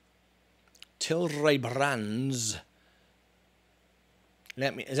 Tilray Brands.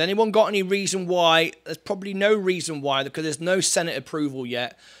 Has anyone got any reason why? There's probably no reason why, because there's no Senate approval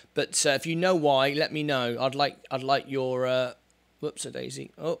yet. But if you know why, let me know. I'd like your whoops a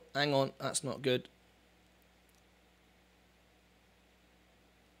daisy. Oh, hang on, that's not good.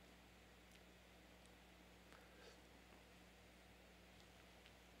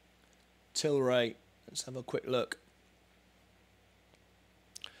 Tilray. Let's have a quick look.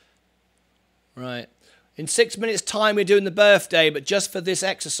 Right. In 6 minutes' time, we're doing the birthday, but just for this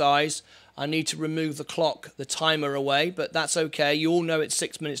exercise, I need to remove the clock, the timer away, but that's okay. You all know it's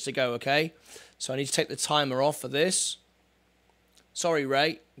 6 minutes to go, okay? So I need to take the timer off for this. Sorry,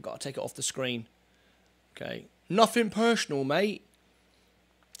 Ray. I've got to take it off the screen. Okay. Nothing personal, mate.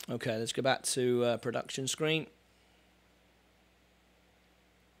 Okay, let's go back to production screen.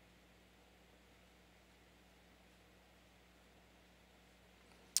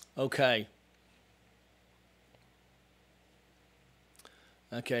 Okay.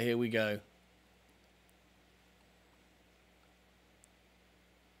 Okay, here we go.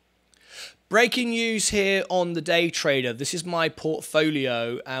 Breaking news here on the day trader. This is my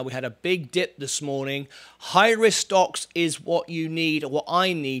portfolio. We had a big dip this morning. High risk stocks is what you need, or what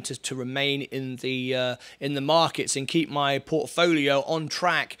I need to remain in the markets and keep my portfolio on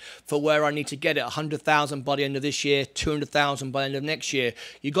track for where I need to get it. 100,000 by the end of this year, 200,000 by the end of next year.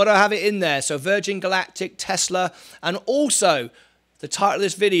 You got to have it in there. So Virgin Galactic, Tesla, and also the title of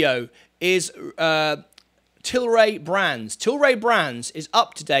this video is Tilray Brands. Tilray Brands is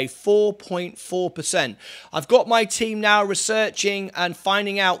up today 4.4%. I've got my team now researching and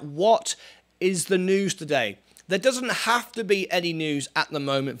finding out what is the news today. There doesn't have to be any news at the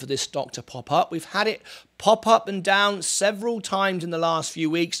moment for this stock to pop up. We've had it pop up and down several times in the last few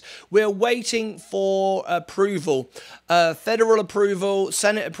weeks. We're waiting for approval, federal approval,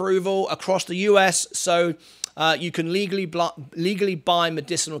 Senate approval across the US. So you can legally buy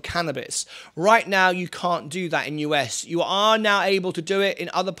medicinal cannabis. Right now, you can't do that in US. You are now able to do it in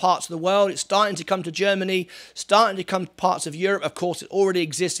other parts of the world. It's starting to come to Germany, starting to come to parts of Europe. Of course, it already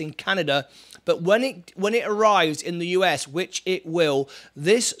exists in Canada. But when it arrives in the US, which it will,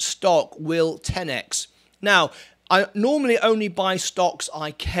 this stock will 10x. Now, I normally only buy stocks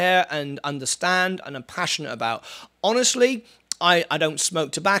I care and understand and am passionate about. Honestly, I don't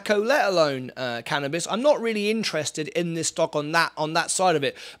smoke tobacco, let alone cannabis. I'm not really interested in this stock on that side of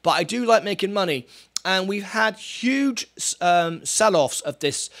it, but I do like making money. And we've had huge sell-offs of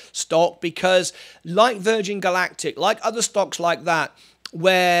this stock because, like Virgin Galactic, like other stocks like that,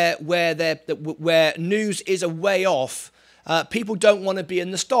 where news is a way off, people don't want to be in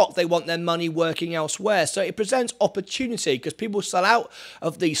the stock. They want their money working elsewhere. So it presents opportunity because people sell out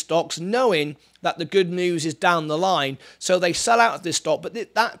of these stocks knowing that the good news is down the line. So they sell out of this stock, but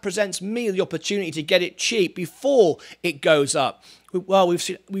that presents me the opportunity to get it cheap before it goes up. Well,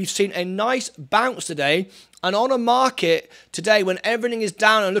 we've seen a nice bounce today. And on a market today, when everything is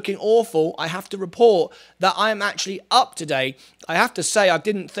down and looking awful, I have to report that I am actually up today. I have to say, I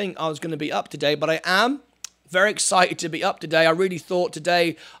didn't think I was going to be up today, but I am. Very excited to be up today. I really thought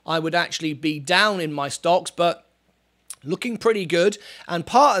today I would actually be down in my stocks, but Looking pretty good, and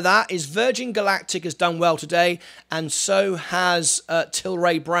part of that is Virgin Galactic has done well today, and so has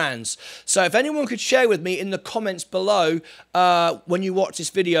Tilray Brands. So if anyone could share with me in the comments below when you watch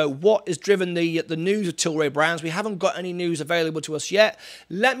this video what has driven the news of Tilray Brands. We haven't got any news available to us yet.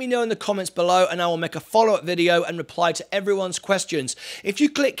 Let me know in the comments below, and I will make a follow-up video and reply to everyone's questions. If you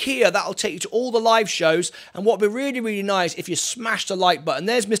click here, that'll take you to all the live shows, and what would be really, really nice if you smash the like button.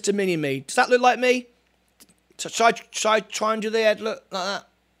 There's Mr. Mini-Me. Does that look like me? So should I try and do the head look like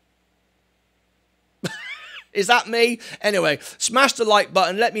that? Is that me? Anyway, smash the like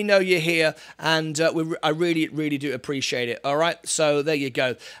button. Let me know you're here. And I really, really do appreciate it. All right. So there you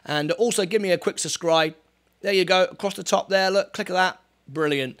go. And also give me a quick subscribe. There you go. Across the top there. Look, click that.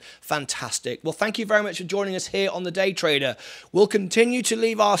 Brilliant. Fantastic. Well, thank you very much for joining us here on The Day Trader. We'll continue to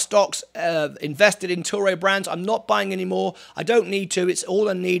leave our stocks invested in Tilray Brands. I'm not buying any more. I don't need to. It's all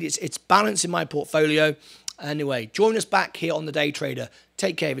I need. It's balance in my portfolio. Anyway, join us back here on The Day Trader.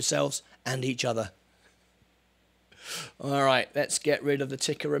 Take care of yourselves and each other. All right, let's get rid of the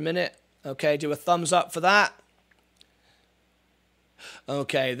ticker a minute. Okay, do a thumbs up for that.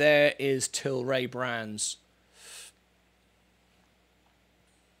 Okay, there is Tilray Brands.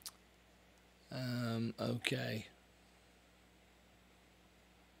 Okay.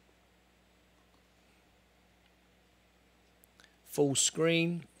 Full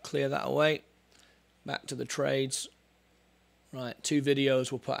screen, clear that away. Back to the trades. Right, 2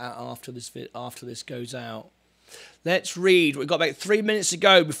 videos we'll put out after this goes out. Let's read. We've got about 3 minutes to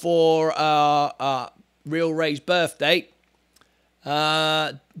go before Real Ray's birthday.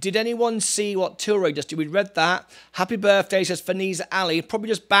 Did anyone see what Tilray just did? We read that. Happy birthday, says Faniza Ali. Probably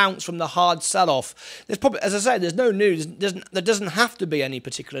just bounced from the hard sell-off. There's probably, as I say, there's no news. There doesn't have to be any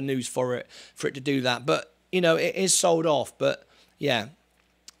particular news for it to do that. But you know, it is sold off. But yeah.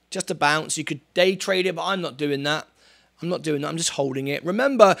 Just a bounce. You could day trade it, but I'm not doing that. I'm not doing that. I'm just holding it.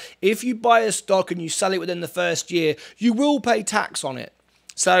 Remember, if you buy a stock and you sell it within the first year, you will pay tax on it.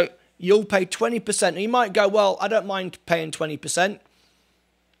 So you'll pay 20%. And you might go, well, I don't mind paying 20%.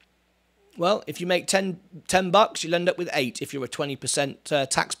 Well, if you make 10 bucks, you'll end up with 8 if you're a 20%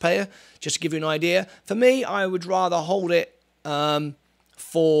 taxpayer, just to give you an idea. For me, I would rather hold it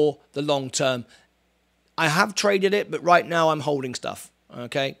for the long term. I have traded it, but right now I'm holding stuff.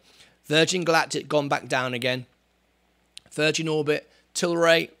 Okay, Virgin Galactic gone back down again. Virgin Orbit,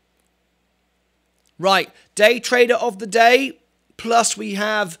 Tilray. Right, day trader of the day. Plus we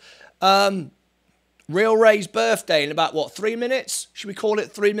have Real Ray's birthday in about, what, 3 minutes? Should we call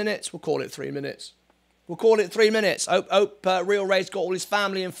it 3 minutes? We'll call it 3 minutes. We'll call it 3 minutes. Hope Real Ray's got all his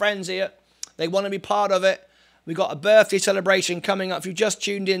family and friends here. They want to be part of it. We've got a birthday celebration coming up. If you just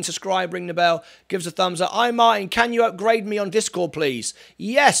tuned in, subscribe, ring the bell, give us a thumbs up. I'm Martin. Can you upgrade me on Discord, please?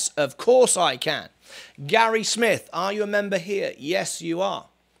 Yes, of course I can. Gary Smith, are you a member here? Yes, you are.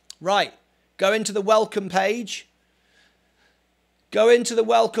 Right, go into the welcome page. Go into the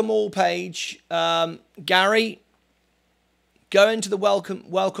welcome all page. Gary, go into the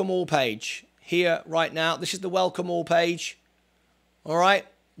welcome all page here right now. This is the welcome all page. All right,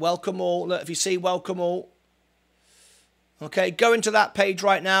 welcome all. Look, if you see welcome all. Okay, go into that page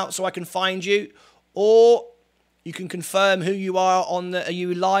right now so I can find you, or you can confirm who you are on the. Are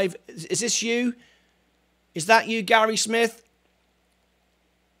you live? Is this you? Is that you, Gary Smith?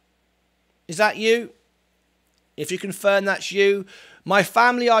 Is that you? If you confirm that's you, my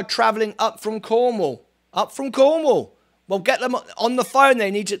family are travelling up from Cornwall. Up from Cornwall. Well, get them on the phone. They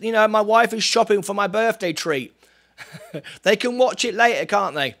need to. You know, my wife is shopping for my birthday treat. They can watch it later,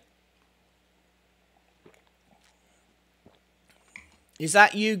 can't they? Is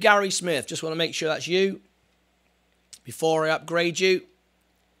that you, Gary Smith? Just want to make sure that's you before I upgrade you.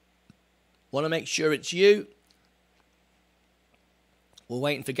 Want to make sure it's you. We're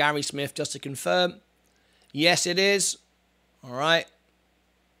waiting for Gary Smith just to confirm. Yes, it is. All right.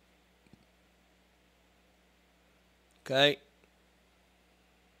 Okay.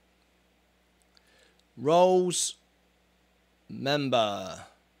 Roles member.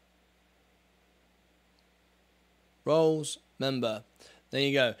 Roles member. There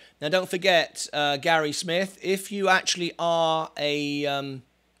you go. Now, don't forget, Gary Smith, if you actually are a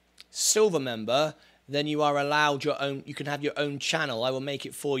silver member, then you are allowed your own, you can have your own channel. I will make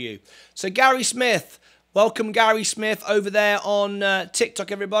it for you. So, Gary Smith, welcome, Gary Smith, over there on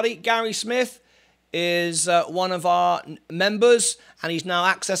TikTok, everybody. Gary Smith is one of our members, and he's now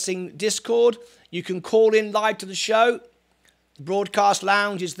accessing Discord. You can call in live to the show. The broadcast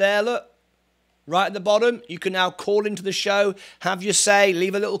lounge is there, look. Right at the bottom, you can now call into the show, have your say,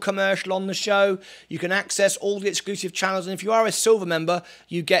 leave a little commercial on the show. You can access all the exclusive channels. And if you are a silver member,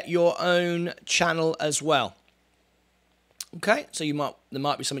 you get your own channel as well. Okay, so there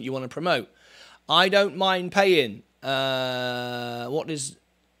might be something you want to promote. I don't mind paying. I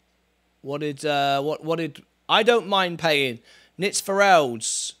don't mind paying. Nits for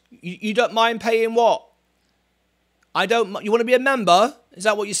Elds. You don't mind paying what? You want to be a member? Is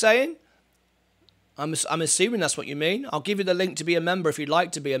that what you're saying? I'm assuming that's what you mean. I'll give you the link to be a member if you'd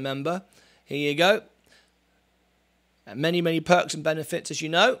like to be a member. Here you go. Many, many perks and benefits, as you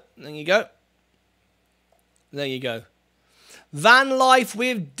know. There you go. There you go. Van Life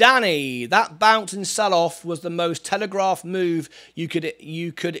with Danny. That bounce and sell-off was the most telegraphed move you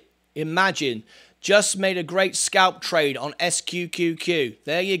could imagine. Just made a great scalp trade on SQQQ.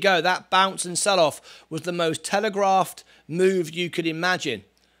 There you go. That bounce and sell-off was the most telegraphed move you could imagine.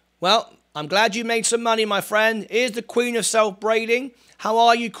 Well, I'm glad you made some money, my friend. Here's the Queen of Self-Braiding. How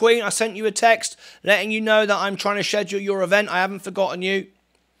are you, Queen? I sent you a text letting you know that I'm trying to schedule your event. I haven't forgotten you.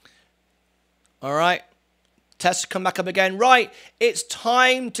 All right. Tess, come back up again. Right. It's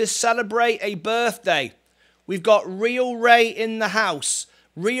time to celebrate a birthday. We've got Real Ray in the house.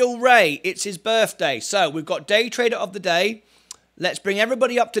 Real Ray, it's his birthday. So we've got Day Trader of the Day. Let's bring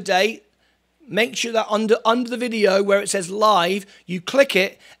everybody up to date. Make sure that under the video where it says live, you click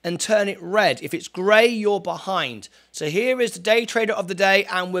it and turn it red. If it's grey, you're behind. So here is the Day Trader of the Day,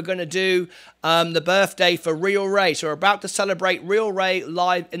 and we're going to do the birthday for Real Ray. So we're about to celebrate Real Ray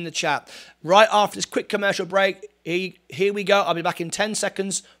live in the chat. Right after this quick commercial break, here we go. I'll be back in 10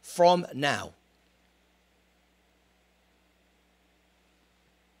 seconds from now.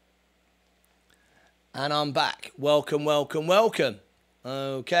 And I'm back. Welcome, welcome, welcome.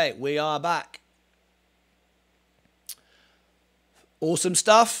 Okay, we are back. Awesome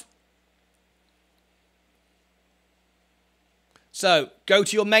stuff. So, go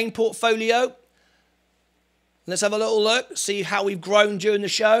to your main portfolio. Let's have a little look. See how we've grown during the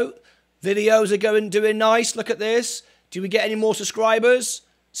show. Videos are doing nice. Look at this. Do we get any more subscribers?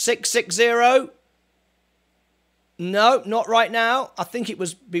 660. No, not right now. I think it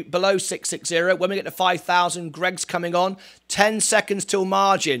was below 660. When we get to 5,000, Greg's coming on. 10 seconds till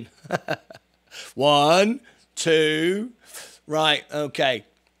margin. 1, 2. Right, okay.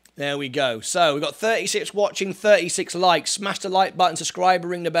 There we go. So we've got 36 watching, 36 likes. Smash the like button, subscribe,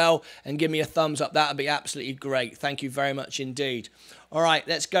 ring the bell, and give me a thumbs up. That would be absolutely great. Thank you very much indeed. All right,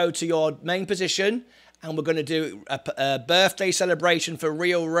 let's go to your main position. And we're going to do a birthday celebration for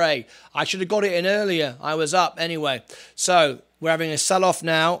Real Ray. I should have got it in earlier. I was up anyway. So we're having a sell-off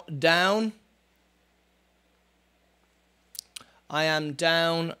now. Down. I am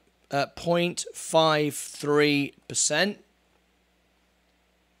down at 0.53%.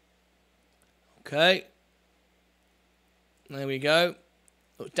 Okay. There we go.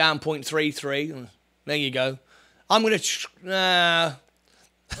 Down 0.33. There you go. I'm going to...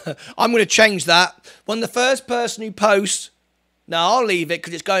 I'm going to change that. When the first person who posts... No, I'll leave it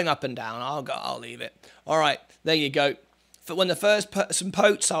because it's going up and down. I'll leave it. All right, there you go. For when the first person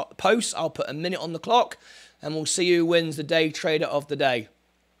posts, I'll put a minute on the clock, and we'll see who wins the Day Trader of the Day.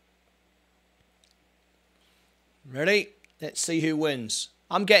 Ready? Let's see who wins.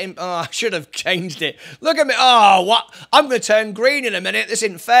 I'm getting... Oh, I should have changed it. Look at me. Oh, what? I'm going to turn green in a minute. This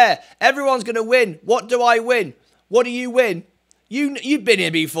isn't fair. Everyone's going to win. What do I win? What do you win? You've been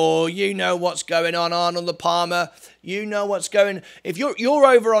here before. You know what's going on, Arnold the Palmer. You know what's going... If you're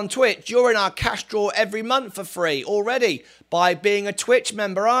over on Twitch, you're in our cash draw every month for free already by being a Twitch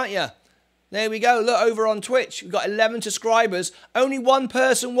member, aren't you? There we go. Look, over on Twitch, we've got 11 subscribers. Only one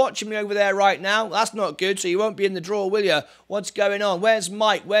person watching me over there right now. That's not good, so you won't be in the draw, will you? What's going on? Where's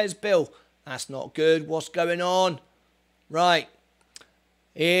Mike? Where's Bill? That's not good. What's going on? Right.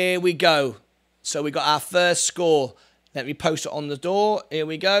 Here we go. So we got our first score. Let me post it on the door. Here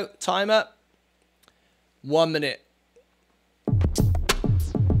we go. Timer. 1 minute.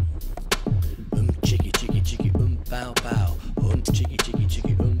 Chiggy, chiggy, chiggy, bow, bow. Chiggy, chiggy,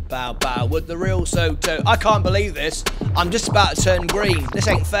 chiggy, bow, bow. With the real Soto. I can't believe this. I'm just about to turn green. This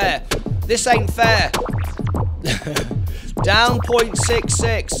ain't fair. This ain't fair. Down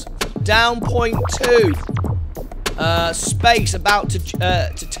 0.66. Down 0.2. Space about to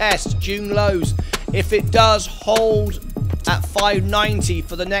test June lows. If it does hold at 590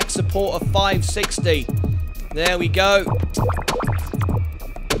 for the next support of 560. There we go.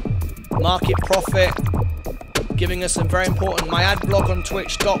 Market profit giving us some very important... My ad block on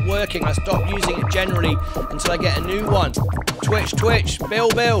Twitch stopped working. I stopped using it generally until I get a new one. Twitch, Bill.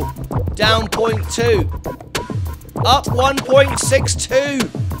 Down 0.2. Up 1.62.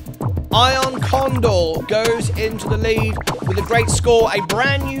 Ion Condor goes into the lead with a great score. A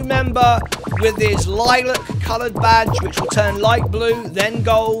brand new member with his lilac coloured badge, which will turn light blue, then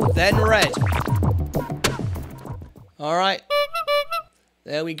gold, then red. All right.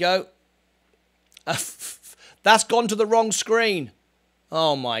 There we go. That's gone to the wrong screen.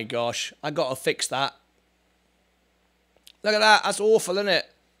 Oh my gosh. I got to fix that. Look at that. That's awful, isn't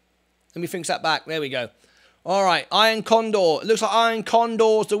it? Let me fix that back. There we go. All right. Iron Condor. It looks like Iron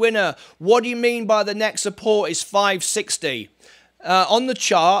Condor's the winner. What do you mean by the next support is 560? On the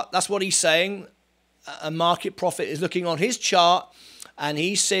chart, that's what he's saying. A market profit is looking on his chart, and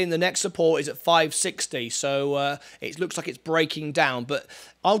he's seeing the next support is at 560. So it looks like it's breaking down, but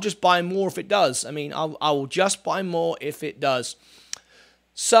I'll just buy more if it does. I mean, I will just buy more if it does.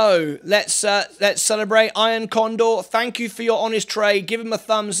 So let's celebrate Iron Condor. Thank you for your honest trade. Give him a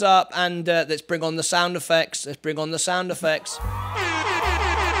thumbs up, and let's bring on the sound effects. Let's bring on the sound effects.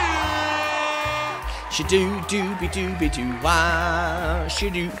 Shadoo-doo-be-doo-be-doo-wah.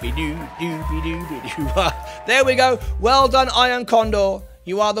 Shadoo-be-doo-doo-be-doo-be-doo-wah. There we go. Well done, Iron Condor.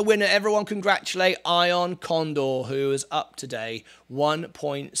 You are the winner. Everyone congratulate Iron Condor, who is up today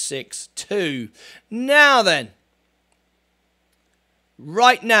 1.62. Now then,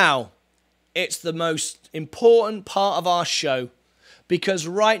 right now, it's the most important part of our show, because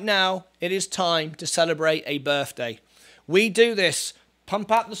right now it is time to celebrate a birthday. We do this.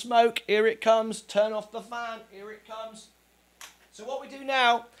 Pump out the smoke, here it comes. Turn off the fan, here it comes. So what we do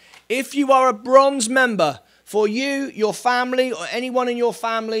now, if you are a bronze member, for you, your family, or anyone in your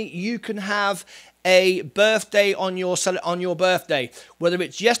family, you can have a birthday on your birthday. Whether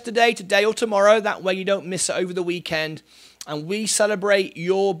it's yesterday, today, or tomorrow, that way you don't miss it over the weekend. And we celebrate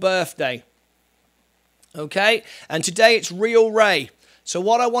your birthday. Okay? And today it's Real Ray. So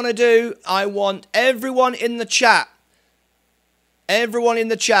what I want to do, I want everyone in the chat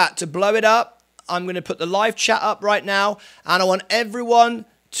to blow it up. I'm going to put the live chat up right now, and I want everyone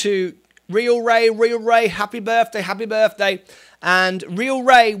to Real Ray, happy birthday. And Real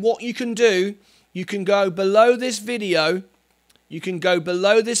Ray, what you can do, you can go below this video.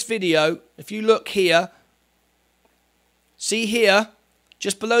 If you look here, see here,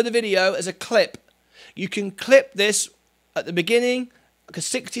 just below the video as a clip. You can clip this at the beginning, like a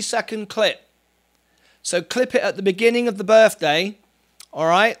 60-second clip. So clip it at the beginning of the birthday, all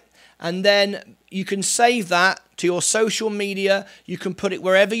right? And then you can save that to your social media. You can put it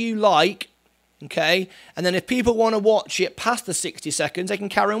wherever you like, okay? And then if people want to watch it past the 60 seconds, they can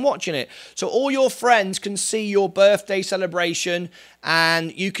carry on watching it. So all your friends can see your birthday celebration,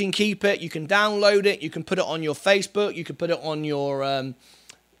 and you can keep it. You can download it. You can put it on your Facebook. You can put it on your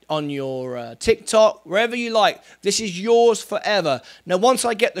TikTok, wherever you like. This is yours forever. Now, once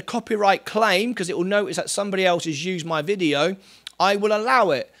I get the copyright claim, because it will notice that somebody else has used my video, I will allow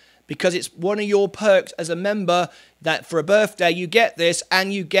it, because it's one of your perks as a member that for a birthday you get this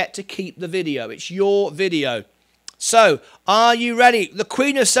and you get to keep the video. It's your video. So, are you ready? The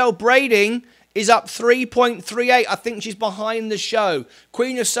Queen of Celebrating is up 3.38. I think she's behind the show.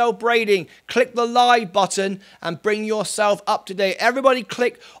 Queen of Celebrating, click the live button and bring yourself up to date. Everybody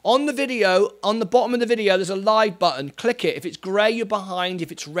click on the video, on the bottom of the video, there's a live button. Click it. If it's grey, you're behind.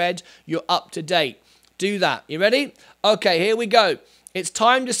 If it's red, you're up to date. Do that. You ready? Okay, here we go. It's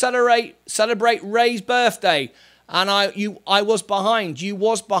time to celebrate Ray's birthday. And I was behind. You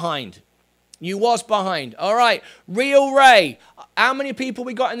was behind. All right. Real Ray. How many people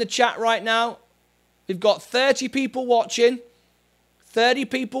we got in the chat right now? We've got 30 people watching. 30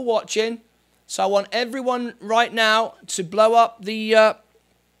 people watching. So I want everyone right now to blow up the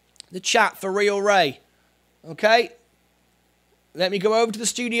chat for Real Ray. Okay? Let me go over to the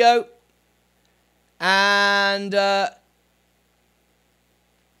studio. And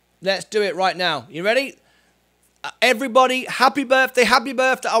let's do it right now. You ready? Everybody, happy birthday, happy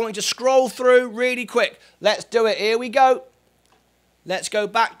birthday. I want you to scroll through really quick. Let's do it. Here we go. Let's go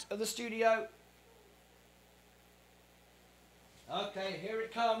back to the studio. Okay, here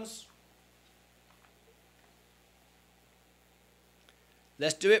it comes.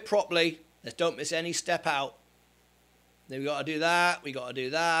 Let's do it properly. Let's don't miss any step out. Then we got to do that. We got to do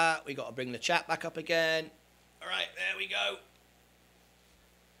that. We got to bring the chat back up again. All right, there we go.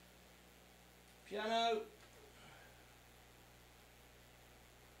 Piano.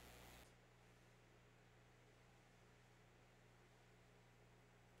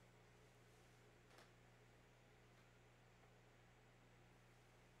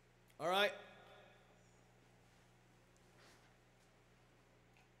 All right.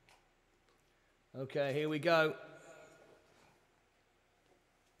 Okay, here we go.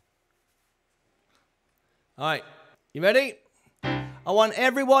 All right, you ready? I want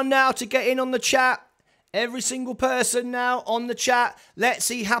everyone now to get in on the chat. Every single person now on the chat. Let's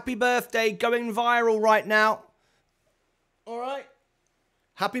see happy birthday going viral right now. All right.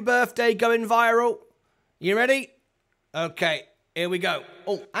 Happy birthday going viral. You ready? Okay, here we go.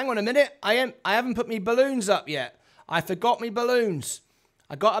 Oh, hang on a minute. I haven't put me balloons up yet. I forgot me balloons.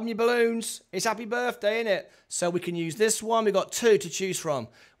 I got me balloons. It's happy birthday, innit? So we can use this one. We got 2 to choose from.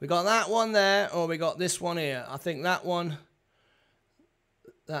 We got that one there, or we got this one here. I think that one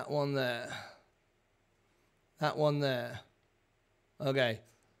there. That one there. Okay.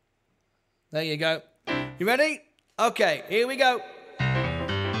 There you go. You ready? Okay, here we go.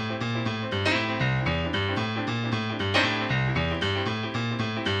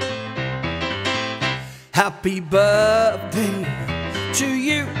 Happy birthday to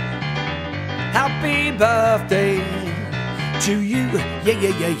you. Happy birthday to you. Yeah,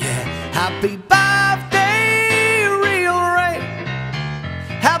 yeah, yeah, yeah. Happy birthday, Real Ray.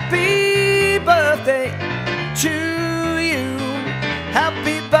 Happy birthday to you.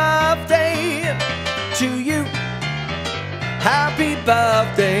 Happy birthday to you. Happy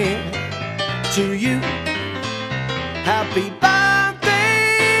birthday to you. Happy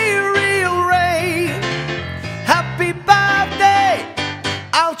birthday, Real Ray. Happy birthday.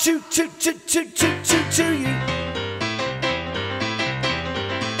 I'll toot toot toot toot toot toot to you.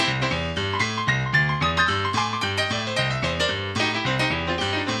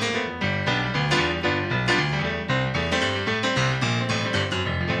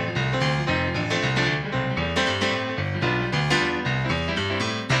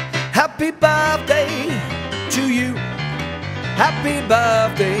 Happy birthday to you. Happy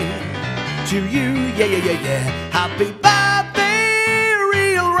birthday to you. Yeah, yeah, yeah, yeah. Happy birthday,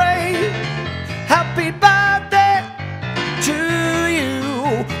 Real Ray. Happy birthday to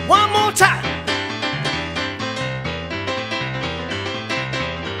you. One more time.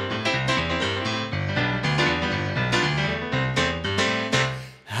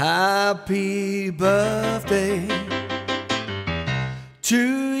 Happy birthday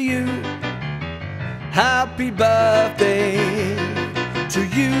to you. Happy birthday to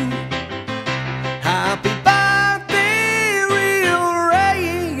you. Happy birthday, Real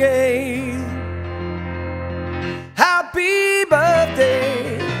Ray. Happy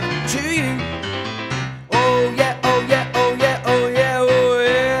birthday to you. Oh yeah, oh yeah, oh yeah, oh yeah, oh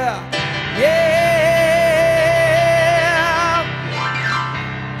yeah. Yeah.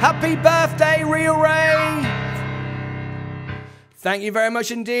 Happy birthday, Real Ray. Thank you very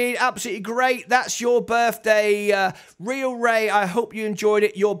much indeed. Absolutely great. That's your birthday, Real Ray. I hope you enjoyed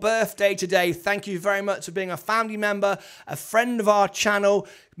it. Your birthday today. Thank you very much for being a family member, a friend of our channel.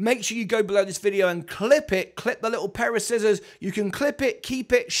 Make sure you go below this video and clip it. Clip the little pair of scissors. You can clip it,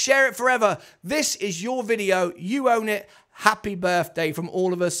 keep it, share it forever. This is your video. You own it. Happy birthday from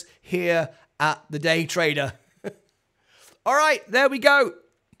all of us here at The Day Trader. All right, there we go.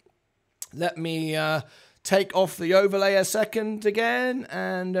 Let me take off the overlay a second again,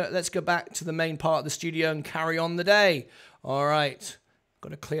 and let's go back to the main part of the studio and carry on the day. All right, got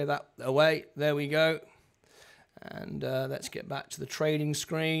to clear that away. There we go. And let's get back to the trading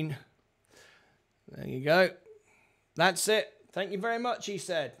screen. There you go. That's it. Thank you very much, he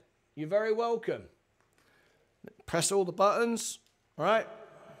said. You're very welcome. Press all the buttons. All right.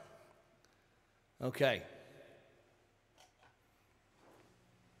 Okay.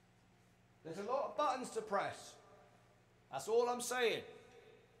 There's a lot of buttons to press. That's all I'm saying.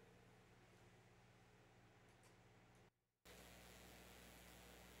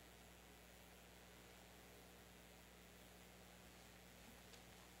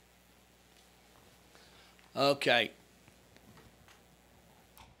 Okay.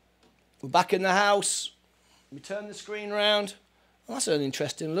 We're back in the house. We turn the screen around. Well, that's an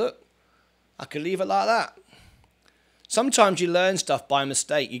interesting look. I could leave it like that. Sometimes you learn stuff by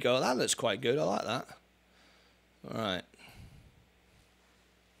mistake. You go, that looks quite good. I like that. All right.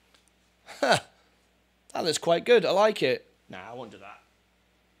 That looks quite good. I like it. Nah, I won't do that.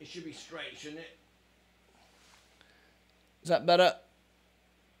 It should be straight, shouldn't it? Is that better?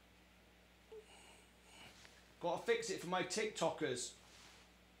 Got to fix it for my TikTokers.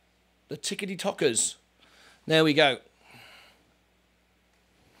 The tickety-tockers. There we go.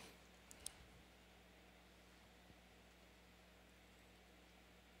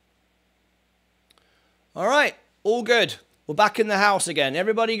 All right, all good. We're back in the house again.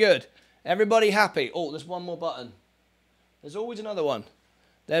 Everybody good? Everybody happy? Oh, there's one more button. There's always another one.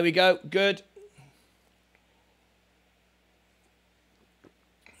 There we go. Good.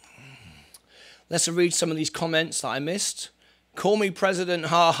 Let's read some of these comments that I missed. Call me president,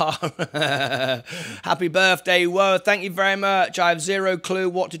 ha ha. Happy birthday, whoa, thank you very much. I have zero clue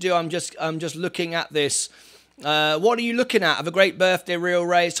what to do. I'm just looking at this. What are you looking at? Have a great birthday, Real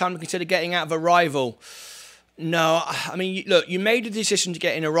Ray. It's time to consider getting out of a rival. No, I mean, look, you made a decision to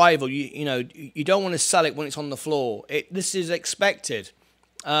get in a rival. You know, you don't want to sell it when it's on the floor. This is expected.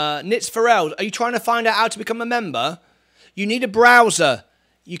 Nitz Farrell, are you trying to find out how to become a member? You need a browser.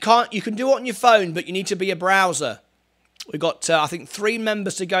 You can do it on your phone, but you need to be a browser. We've got, I think, 3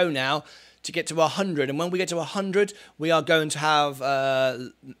 members to go now to get to 100. And when we get to 100, we are going to have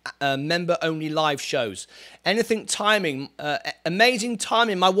member-only live shows. Anything timing, amazing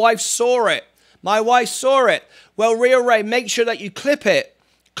timing. My wife saw it. Well, Real Ray, make sure that you clip it.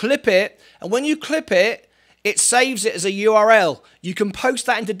 And when you clip it, it saves it as a URL. You can post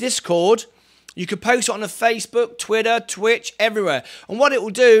that into Discord. You can post it on a Facebook, Twitter, Twitch, everywhere. And what it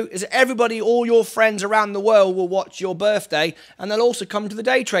will do is everybody, all your friends around the world will watch your birthday, and they'll also come to the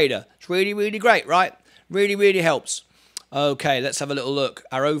Day Trader. It's really, really great, right? Really, really helps. Okay, let's have a little look.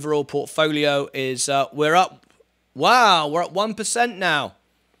 Our overall portfolio is, we're up. Wow, we're at 1% now.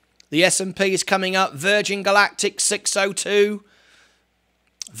 The S&P is coming up. Virgin Galactic 602.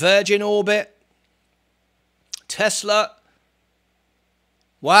 Virgin Orbit. Tesla.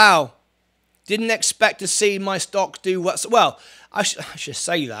 Wow. Didn't expect to see my stocks do what... Well, I should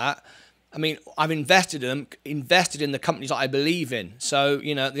say that. I mean, I've invested in the companies that I believe in. So,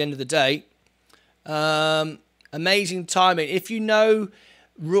 you know, at the end of the day, amazing timing. If you know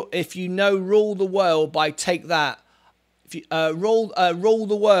Rule the World by Take That. If you, Rule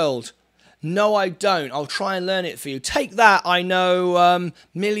the World. No, I don't. I'll try and learn it for you. Take That. I know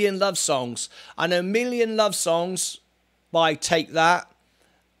Million Love Songs. I know Million Love Songs by Take That.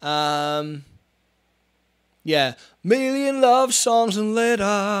 Yeah, Million Love Songs and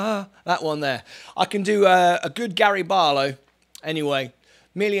Later. That one there. I can do a good Gary Barlow. Anyway,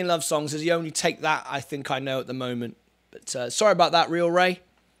 Million Love Songs is the only Take That I think I know at the moment. But sorry about that, Real Ray.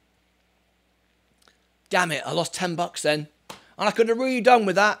 Damn it, I lost $10 then. And I could have really done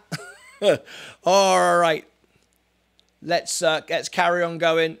with that. All right. Let's carry on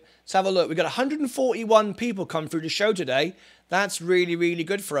going. Let's have a look. We've got 141 people come through the show today. That's really, really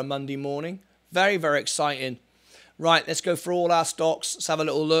good for a Monday morning. Very, very exciting. Right, let's go through all our stocks. Let's have a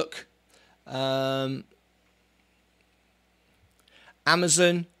little look. Amazon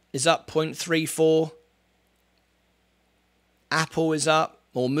is up 0.34. Apple is up,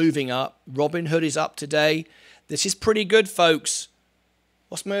 or moving up. Robinhood is up today. This is pretty good, folks.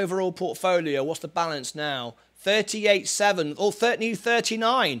 What's my overall portfolio? What's the balance now? 38.7 or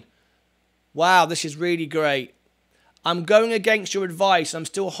 39. Wow, this is really great. I'm going against your advice. I'm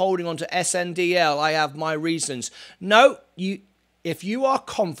still holding on to SNDL. I have my reasons. No, if you are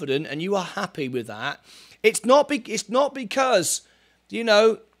confident and you are happy with that, it's not because, you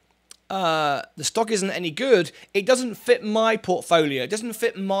know, the stock isn't any good. It doesn't fit my portfolio. It doesn't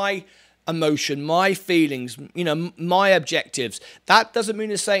fit my emotion, my feelings, you know, my objectives. That doesn't mean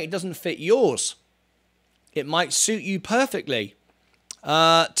to say it doesn't fit yours. It might suit you perfectly.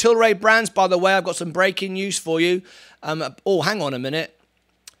 Tilray Brands, by the way, I've got some breaking news for you. Oh, hang on a minute.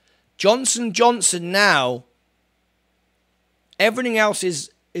 Johnson & Johnson now. Everything else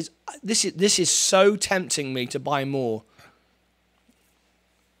is this is so tempting me to buy more.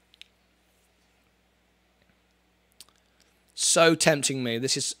 So tempting me.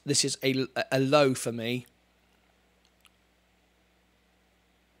 This is a low for me.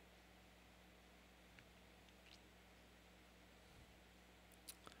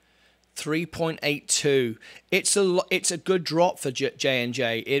 $3.82. It's a good drop for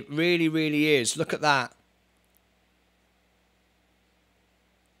J&J. It really, really is. Look at that.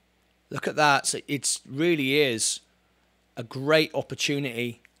 Look at that. So it really is a great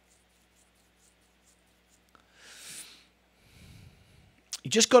opportunity.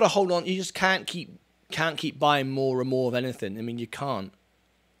 You just got to hold on. You just can't keep buying more and more of anything. I mean, you can't.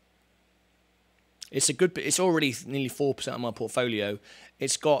 It's a good. It's already nearly 4% of my portfolio.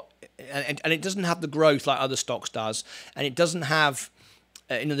 It's got, and it doesn't have the growth like other stocks does, and it doesn't have,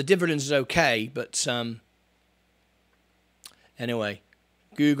 you know, the dividends is okay, but anyway,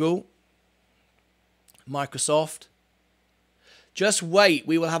 Google, Microsoft. Just wait,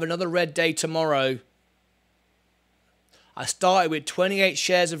 we will have another red day tomorrow. I started with 28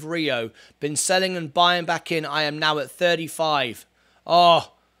 shares of Rio, been selling and buying back in. I am now at 35.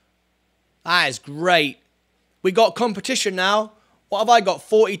 Oh, that is great. We got competition now. What have I got?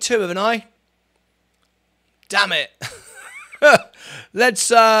 42, haven't I? Damn it.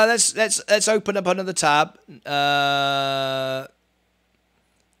 Let's open up another tab.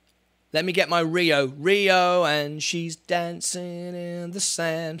 Let me get my Rio, and she's dancing in the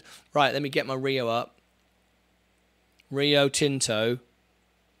sand. Right, let me get my Rio up. Rio Tinto.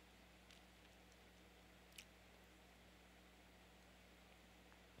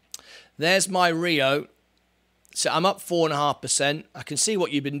 There's my Rio. So I'm up 4.5%. I can see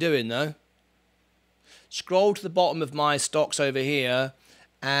what you've been doing though. Scroll to the bottom of my stocks over here,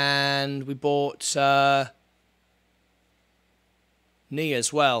 and we bought NE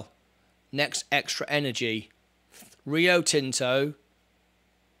as well. Next Extra Energy, Rio Tinto.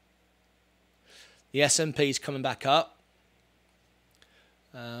 The S&P is coming back up.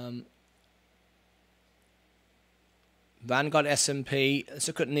 Vanguard S&P. Let's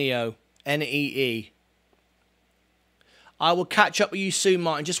look at NEO. NEE. I will catch up with you soon,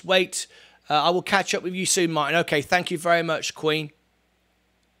 Martin. Just wait. I will catch up with you soon, Martin. Okay, thank you very much, Queen.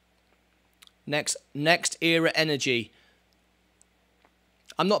 Next Era Energy.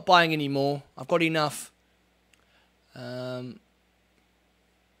 I'm not buying any more. I've got enough.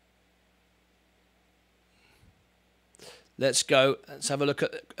 Let's go. Let's have a look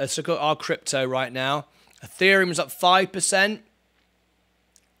at our crypto right now. Ethereum is up 5%.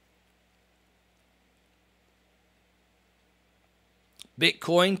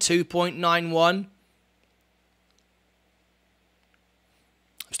 Bitcoin 2.91. I'm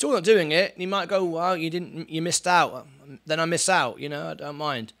still not doing it. You might go, well, you missed out. Then I miss out, you know, I don't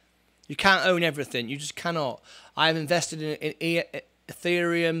mind. You can't own everything. You just cannot. I have invested in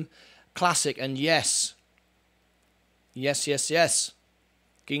Ethereum Classic, and yes. Yes.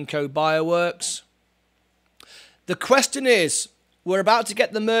 Ginkgo Bioworks. The question is, we're about to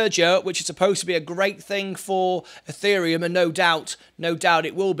get the merger, which is supposed to be a great thing for Ethereum, and no doubt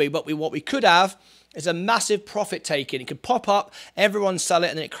it will be. But what we could have is a massive profit taking. It could pop up, everyone sell it,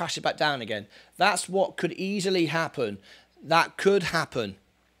 and then it crashes back down again. That's what could easily happen. That could happen.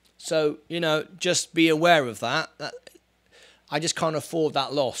 So, you know, just be aware of that. I just can't afford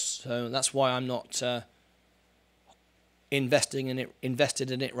that loss. So that's why I'm not invested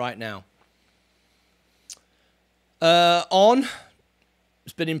in it right now.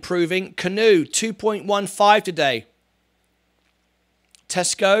 It's been improving. Canoe 2.15 today.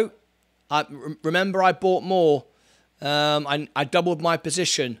 Tesco, remember I bought more. I doubled my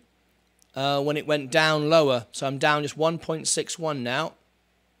position when it went down lower, so I'm down just 1.61 now.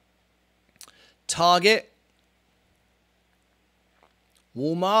 Target,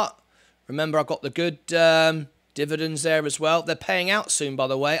 Walmart. Remember I got the good dividends there as well. They're paying out soon, by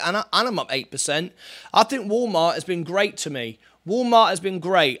the way, and I'm up 8%. I think Walmart has been great to me. Walmart has been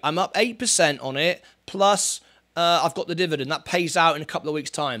great. I'm up 8% on it, plus I've got the dividend. That pays out in a couple of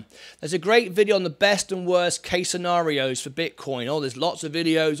weeks' time. There's a great video on the best and worst case scenarios for Bitcoin. Oh, there's lots of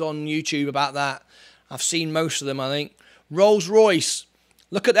videos on YouTube about that. I've seen most of them, I think. Rolls-Royce.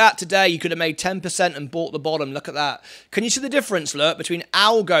 Look at that today. You could have made 10% and bought the bottom. Look at that. Can you see the difference, look, between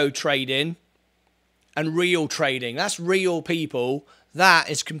algo trading and real trading? That's real people. That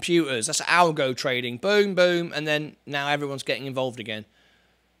is computers. That's algo trading. Boom, boom. And then now everyone's getting involved again.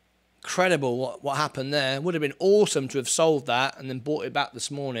 Incredible what happened there. Would have been awesome to have sold that and then bought it back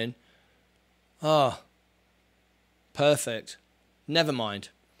this morning. Ah, perfect. Never mind.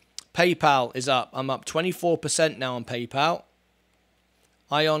 PayPal is up. I'm up 24% now on PayPal.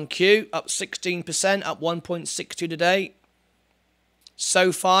 IonQ up 16%, up 1.62 today.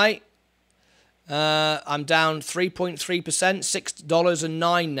 SoFi, I'm down 3.3%,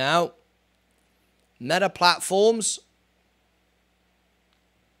 $6.09 now. Meta Platforms.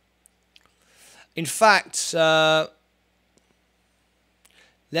 In fact, let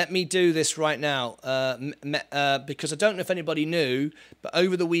me do this right now because I don't know if anybody knew, but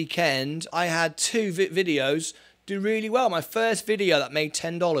over the weekend I had two videos do really well. My first video that made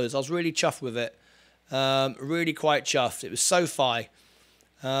 $10. I was really chuffed with it. Really quite chuffed. It was SoFi.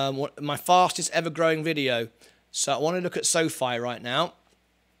 My fastest ever growing video. So I want to look at SoFi right now.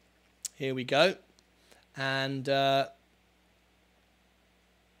 Here we go. And I'm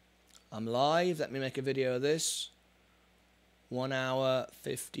live. Let me make a video of this. 1 hour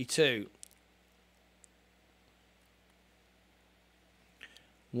 52.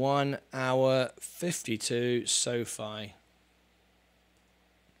 1 hour 52 SoFi.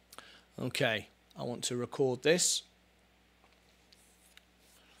 Okay, I want to record this.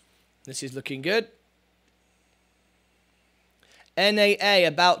 This is looking good. NAA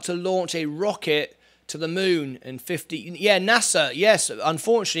about to launch a rocket to the moon in 50... Yeah, NASA, yes,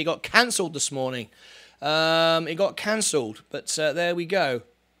 unfortunately got cancelled this morning. It got cancelled, but there we go.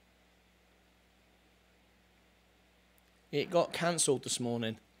 It got cancelled this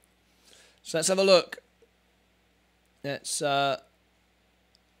morning. So let's have a look. Let's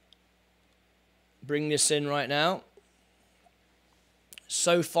bring this in right now.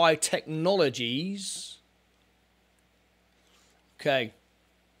 SoFi Technologies. Okay.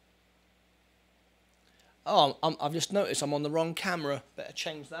 Oh, I've just noticed I'm on the wrong camera. Better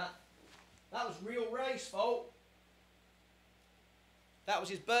change that. That was real race, folks. That was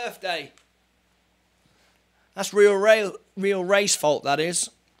his birthday. That's real Ray's fault, that is.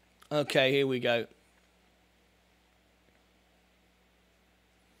 Okay, here we go.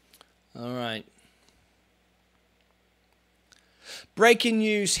 All right. Breaking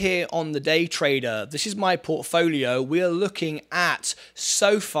news here on the Day Trader. This is my portfolio. We are looking at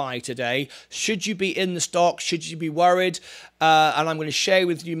SoFi today. Should you be in the stock? Should you be worried? And I'm going to share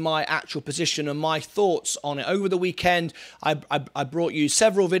with you my actual position and my thoughts on it. Over the weekend, I brought you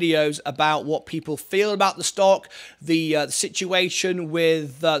several videos about what people feel about the stock, the situation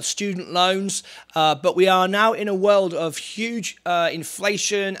with student loans. But we are now in a world of huge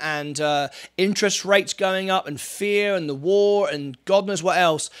inflation and interest rates going up and fear and the war and God knows what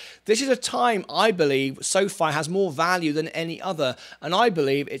else. This is a time, I believe, SoFi has more value than any other. And I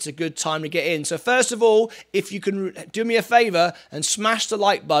believe it's a good time to get in. So first of all, if you can do me a favor and smash the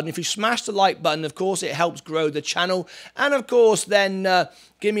like button. If you smash the like button, of course, it helps grow the channel. And of course, then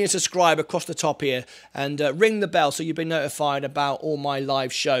give me a subscribe across the top here and ring the bell so you'll be notified about all my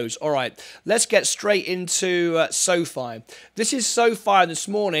live shows. All right, let's get straight into SoFi. This is SoFi this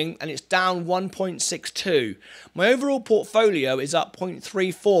morning and it's down 1.62. My overall portfolio is up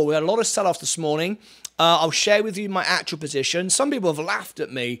 0.34. We had a lot of sell-offs this morning. I'll share with you my actual position. Some people have laughed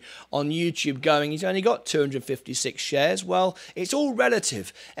at me on YouTube going, he's only got 256 shares. Well, it's all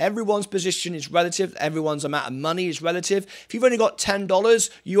relative. Everyone's position is relative. Everyone's amount of money is relative. If you've only got $10,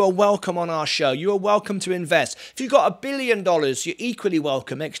 you are welcome on our show. You are welcome to invest. If you've got $1 billion, you're equally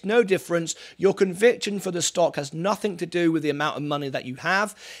welcome. Makes no difference. Your conviction for the stock has nothing to do with the amount of money that you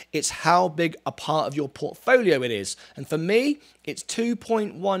have. It's how big a part of your portfolio it is. And for me, it's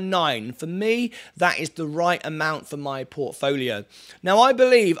 2.19. For me, that is the right amount for my portfolio. Now, I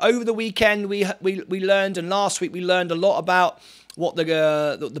believe over the weekend we learned, and last week we learned a lot about what the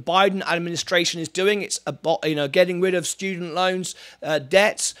Biden administration is doing. It's about, getting rid of student loans,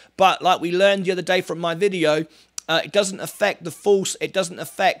 debts. But like we learned the other day from my video, it doesn't affect it doesn't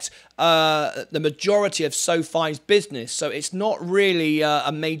affect the majority of SoFi's business. So it's not really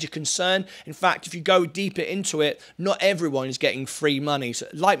a major concern. In fact, if you go deeper into it, not everyone is getting free money. So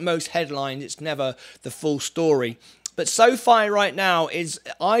like most headlines, it's never the full story. But SoFi right now is,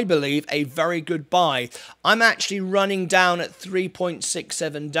 I believe, a very good buy. I'm actually running down at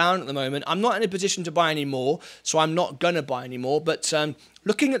 3.67 down at the moment. I'm not in a position to buy any more, so I'm not going to buy any more. But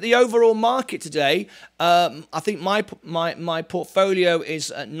looking at the overall market today, I think my portfolio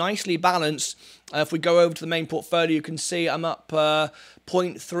is nicely balanced. If we go over to the main portfolio, you can see I'm up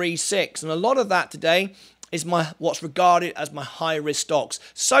 0.36. And a lot of that today is what's regarded as my high-risk stocks.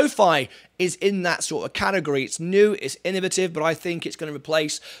 SoFi is in that sort of category. It's new, it's innovative, but I think it's going to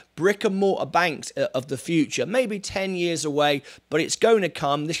replace brick-and-mortar banks of the future. Maybe 10 years away, but it's going to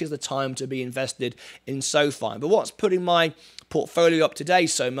come. This is the time to be invested in SoFi. But what's putting my portfolio up today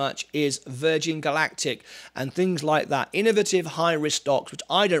so much is Virgin Galactic and things like that. Innovative, high-risk stocks, which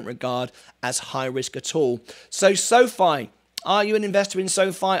I don't regard as high-risk at all. So SoFi, are you an investor in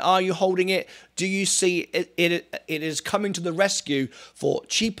SoFi? Are you holding it? Do you see it is coming to the rescue for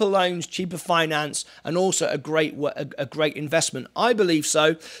cheaper loans, cheaper finance, and also a great investment? I believe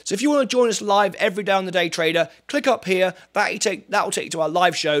so. So if you want to join us live every day on the Day Trader, click up here. That will take you to our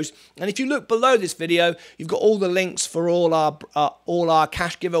live shows. And if you look below this video, you've got all the links for all our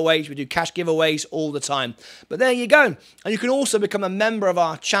cash giveaways. We do cash giveaways all the time. But there you go. And you can also become a member of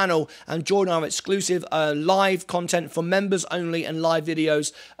our channel and join our exclusive live content for members only and live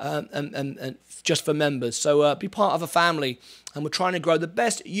videos and just for members. So be part of a family, and we're trying to grow the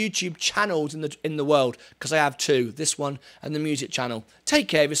best YouTube channels in the world, because I have two, this one and the music channel. Take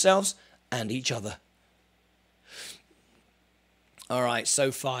care of yourselves and each other. All right,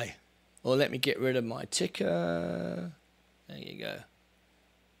 SoFi. Well, let me get rid of my ticker. There you go.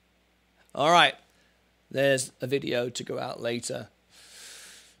 All right, there's a video to go out later.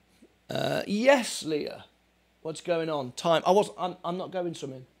 Yes, Leah. What's going on? Time. I'm not going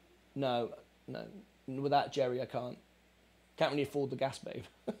swimming. No. Without Jerry, I can't. Can't really afford the gas, babe.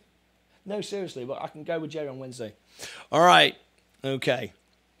 No, seriously, but I can go with Jerry on Wednesday. All right. Okay.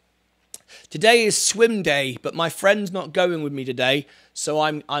 Today is swim day, but my friend's not going with me today, so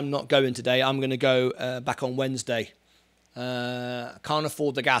I'm not going today. I'm going to go back on Wednesday. I can't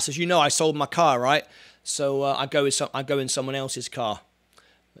afford the gas. As you know, I sold my car, right? So I go in someone else's car.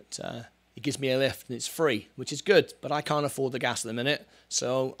 But it gives me a lift and it's free, which is good, but I can't afford the gas at the minute,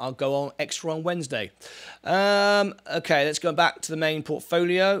 so I'll go on extra on Wednesday. Okay, let's go back to the main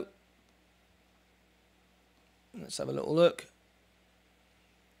portfolio. Let's have a little look.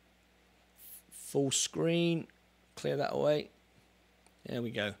 Full screen, clear that away. There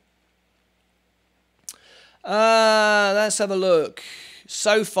we go. Let's have a look.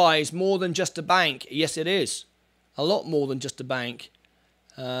 SoFi is more than just a bank. Yes, it is. A lot more than just a bank.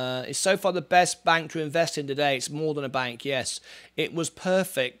 Is SoFi the best bank to invest in today? It's more than a bank, yes. It was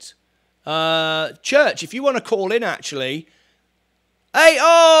perfect. Church, if you want to call in, actually. Hey,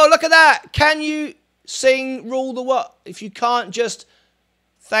 oh, look at that. Can you sing Rule the What? If you can't, just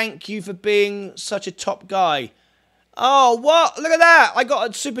thank you for being such a top guy. Oh, what? Look at that. I got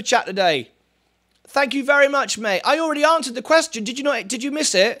a super chat today. Thank you very much, mate. I already answered the question. Did you not? Did you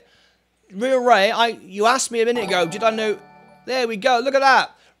miss it? Real Ray, you asked me a minute ago, did I know... There we go, look at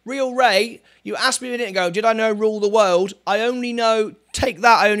that. Real Ray, you asked me a minute ago, did I know Rule the World? I only know, take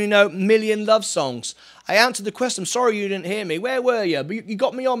that, I only know Million Love Songs. I answered the question, sorry you didn't hear me. Where were you? You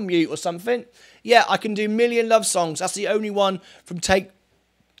got me on mute or something? Yeah, I can do Million Love Songs. That's the only one from Take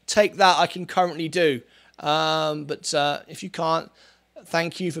That I can currently do. But if you can't,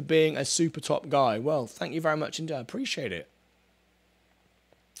 thank you for being a super top guy. Well, thank you very much indeed. I appreciate it.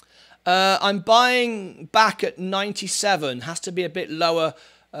 I'm buying back at 97. Has to be a bit lower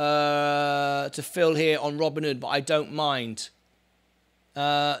to fill here on Robinhood, but I don't mind.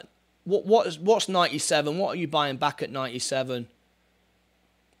 What's 97? What are you buying back at 97?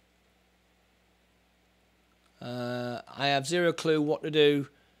 I have zero clue what to do.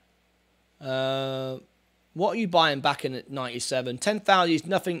 What are you buying back in at 97? 10,000 is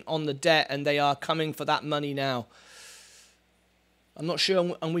nothing on the debt, and they are coming for that money now. I'm not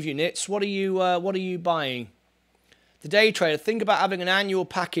sure I'm with you, Nits. What are you buying? The day trader, think about having an annual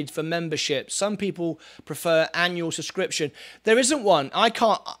package for membership. Some people prefer annual subscription. There isn't one. I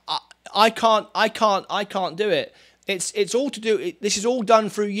can't do it. It's all to do. This is all done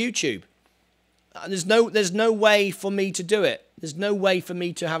through YouTube. There's no way for me to do it. There's no way for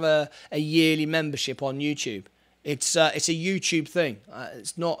me to have a yearly membership on YouTube. It's a YouTube thing.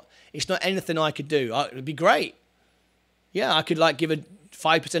 It's not anything I could do. It'd be great. Yeah, I could like give a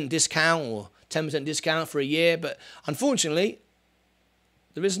 5% discount or 10% discount for a year, but unfortunately,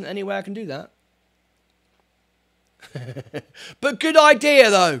 there isn't any way I can do that. But good idea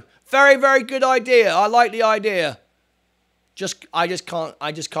though. Very, very good idea. I like the idea. I just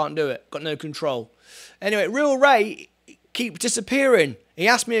can't do it. Got no control. Anyway, Real Ray keeps disappearing. He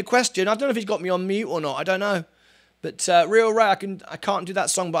asked me a question. I don't know if he's got me on mute or not. I don't know. But Real Ray, I can't do that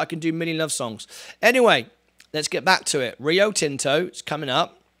song, but I can do Million Love Songs. Anyway, let's get back to it. Rio Tinto, it's coming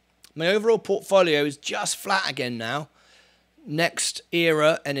up. My overall portfolio is just flat again now. Next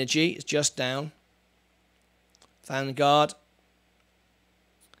Era Energy is just down. Vanguard.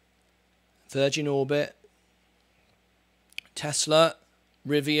 Virgin Orbit. Tesla.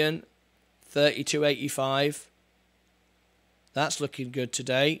 Rivian. 32.85. That's looking good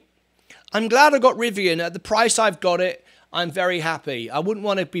today. I'm glad I got Rivian. At the price I've got it, I'm very happy. I wouldn't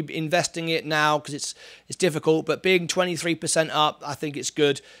want to be investing it now because it's difficult, but being 23% up, I think it's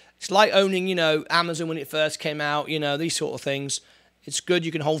good. It's like owning, Amazon when it first came out, these sort of things. It's good.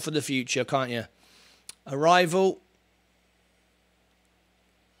 You can hold for the future, can't you? Arrival.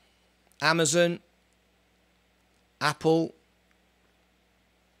 Amazon. Apple.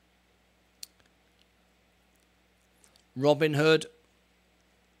 Robinhood.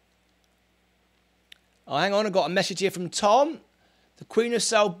 Oh, hang on, I got a message here from Tom. The Queen of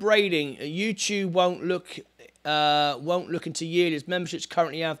Self-Braiding. YouTube won't look into yearly. Memberships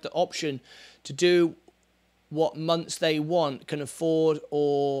currently have the option to do what months they want, can afford,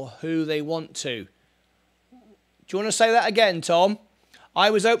 or who they want to. Do you want to say that again, Tom? I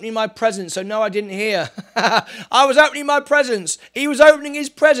was opening my presents, so no, I didn't hear. I was opening my presents. He was opening his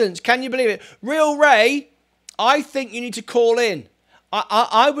presents. Can you believe it? Real Ray, I think you need to call in.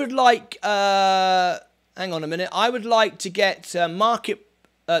 I would like... hang on a minute. I would like to get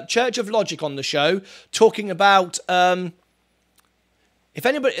Church of Logic on the show, talking about if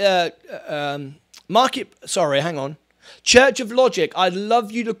anybody hang on. Church of Logic. I'd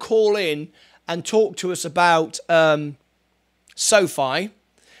love you to call in and talk to us about SoFi.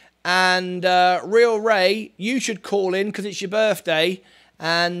 And Real Ray, you should call in because it's your birthday,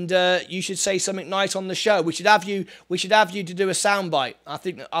 and you should say something nice on the show. We should have you to do a soundbite. I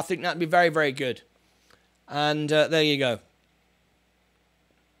think that'd be very, very good. And there you go.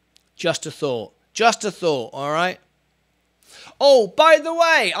 Just a thought. Just a thought, all right? Oh, by the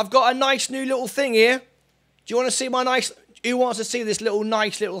way, I've got a nice new little thing here. Do you want to see my nice... Who wants to see this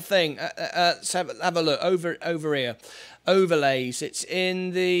nice little thing? Let's have a look. Over here. Overlays. It's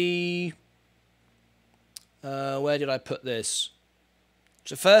in the... where did I put this?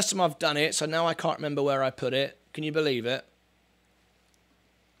 It's the first time I've done it, so now I can't remember where I put it. Can you believe it?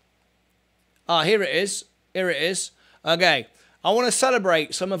 Ah, here it is. Here it is. Okay. I want to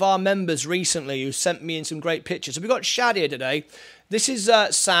celebrate some of our members recently who sent me in some great pictures. So we've got Shad here today. This is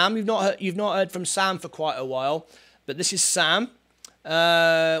Sam. You've not heard from Sam for quite a while, but this is Sam.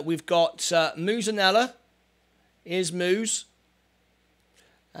 We've got Moozanella. Here's Moose.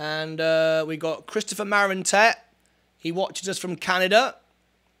 And we got Christopher Marantet. He watches us from Canada.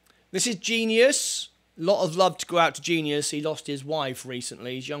 This is Genius. A lot of love to go out to Genius. He lost his wife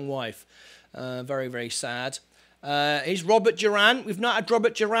recently, his young wife. Very, very sad. Here's Robert Durant. We've not had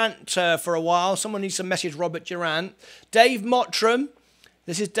Robert Durant for a while. Someone needs to message Robert Durant. Dave Mottram.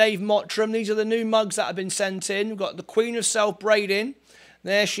 This is Dave Mottram. These are the new mugs that have been sent in. We've got the Queen of Self-Braiding.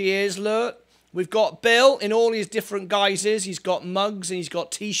 There she is, look. We've got Bill in all his different guises. He's got mugs and he's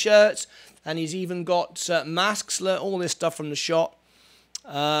got T-shirts. And he's even got masks. Look, all this stuff from the shop.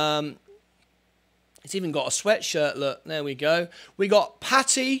 It's even got a sweatshirt. Look, there we go. We got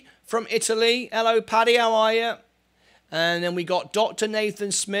Patty from Italy. Hello, Patty. How are you? And then we got Dr.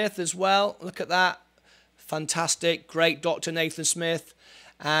 Nathan Smith as well. Look at that. Fantastic. Great, Dr. Nathan Smith.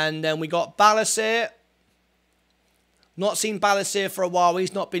 And then we got Balasir. Not seen Balasir for a while.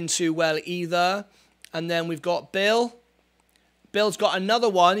 He's not been too well either. And then we've got Bill. Bill's got another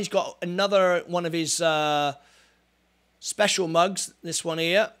one. He's got another one of his special mugs. This one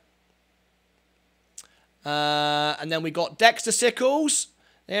here. And then we got Dexter Sickles.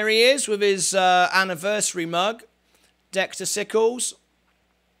 There he is with his anniversary mug. Dexter Sickles.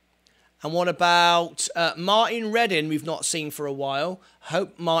 And what about Martin Reddin, we've not seen for a while.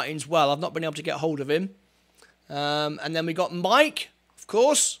 Hope Martin's well. I've not been able to get hold of him. And then we got Mike, of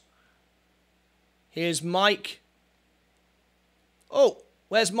course. Here's Mike. Oh,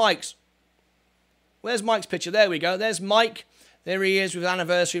 where's Mike's? Where's Mike's picture? There we go. There's Mike. There he is with his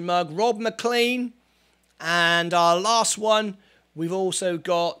anniversary mug. Rob McLean. And our last one, we've also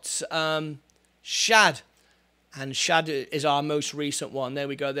got Shad. And Shad is our most recent one. There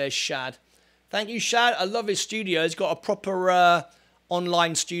we go. There's Shad. Thank you, Shad. I love his studio. He's got a proper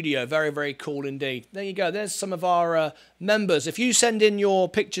online studio. Very, very cool indeed. There you go. There's some of our members. If you send in your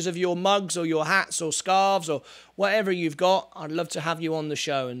pictures of your mugs or your hats or scarves or whatever you've got, I'd love to have you on the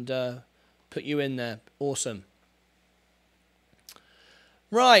show and put you in there. Awesome.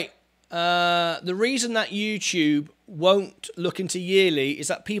 Right. The reason that YouTube won't look into yearly is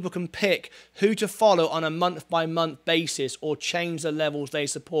that people can pick who to follow on a month-by-month basis or change the levels they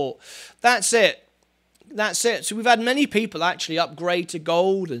support. That's it. That's it. So we've had many people actually upgrade to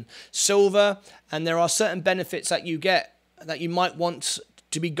gold and silver, and there are certain benefits that you get that you might want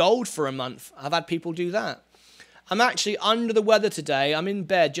to be gold for a month. I've had people do that. I'm actually under the weather today. I'm in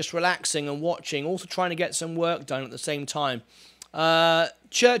bed just relaxing and watching, also trying to get some work done at the same time.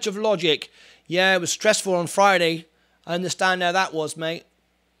 Church of Logic. Yeah, it was stressful on Friday. I understand how that was, mate.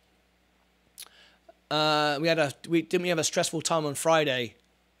 Didn't we have a stressful time on Friday?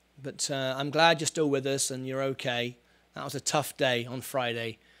 But I'm glad you're still with us and you're okay. That was a tough day on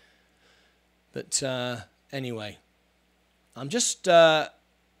Friday. But anyway, I'm just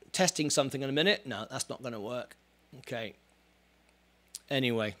testing something in a minute. No, that's not going to work. Okay.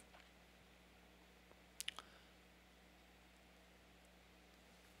 Anyway.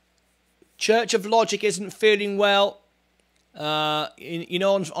 Church of Logic isn't feeling well. You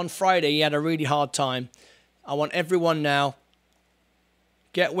know, on Friday he had a really hard time. I want everyone now.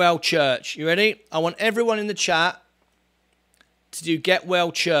 Get well, church. You ready? I want everyone in the chat to do get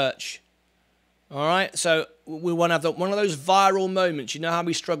well, church. All right. So we want to have one of those viral moments. You know how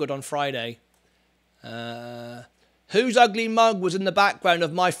we struggled on Friday. Whose ugly mug was in the background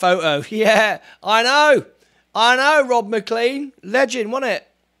of my photo? Yeah, I know. I know, Rob McLean. Legend, wasn't it?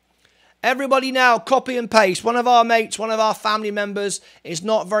 Everybody now, copy and paste. One of our mates, one of our family members is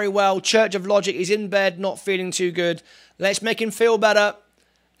not very well. Church of Logic is in bed, not feeling too good. Let's make him feel better.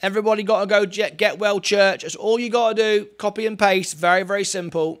 Everybody got to go get well, church. That's all you got to do. Copy and paste. Very, very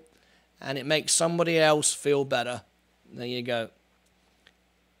simple. And it makes somebody else feel better. There you go.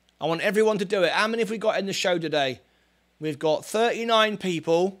 I want everyone to do it. How many have we got in the show today? We've got 39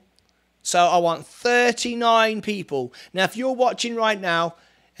 people. So I want 39 people. Now, if you're watching right now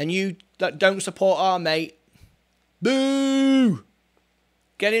and you don't support our mate, boo!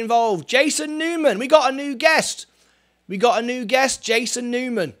 Get involved. Jason Newman. We got a new guest. We got a new guest, Jason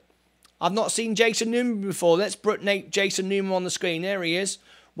Newman. I've not seen Jason Newman before. Let's put Jason Newman on the screen. There he is.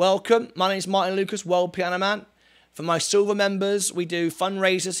 Welcome. My name is Martyn Lucas, World Piano Man. For my silver members, we do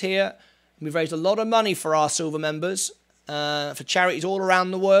fundraisers here. We've raised a lot of money for our silver members, for charities all around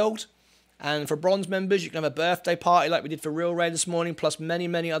the world. And for bronze members, you can have a birthday party like we did for Real Ray this morning, plus many,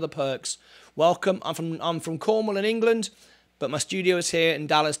 many other perks. Welcome. I'm from Cornwall in England, but my studio is here in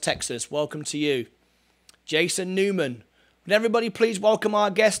Dallas, Texas. Welcome to you. Jason Newman. Would everybody please welcome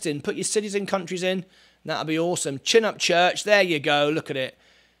our guest in? Put your cities and countries in, That'll be awesome. Chin up church. There you go. Look at it.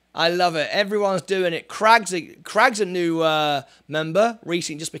 I love it. Everyone's doing it. Craig's a new member.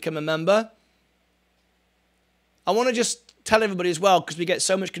 Recently just become a member. I want to just tell everybody as well, because we get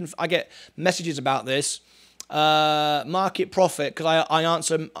so much... I get messages about this. Market Profit, because I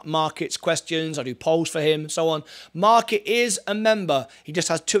answer Market's questions. I do polls for him, so on. Market is a member. He just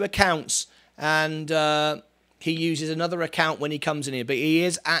has 2 accounts. And he uses another account when he comes in here. But he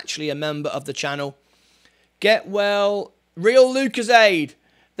is actually a member of the channel. Get well. Real Lucasade.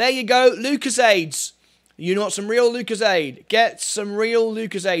 There you go. Lucasades. You want some real Lucasade? Get some real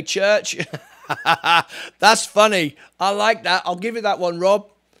Lucasade, church. That's funny. I like that. I'll give you that one, Rob.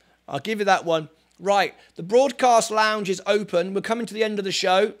 I'll give you that one. Right. The broadcast lounge is open. We're coming to the end of the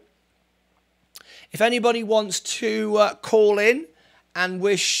show. If anybody wants to call in and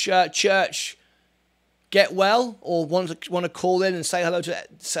wish church get well, or want to call in and say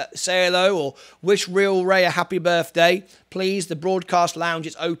hello or wish Real Ray a happy birthday, please, the broadcast lounge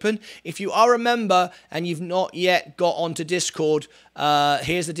is open. If you are a member and you've not yet got onto Discord,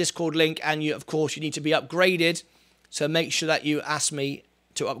 here's the Discord link, and of course you need to be upgraded, so make sure that you ask me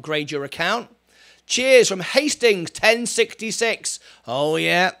to upgrade your account. Cheers from Hastings 1066. Oh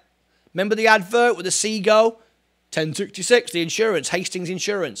yeah, remember the advert with the seagull? 1066, the insurance, Hastings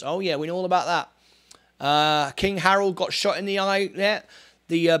Insurance. Oh yeah, we know all about that. King Harold got shot in the eye there.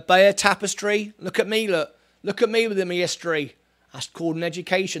 The Bayer Tapestry. Look at me, look. Look at me with my history. That's called an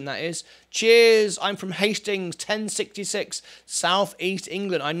education, that is. Cheers. I'm from Hastings, 1066, South East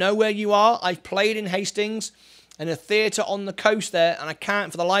England. I know where you are. I've played in Hastings and a theatre on the coast there, and I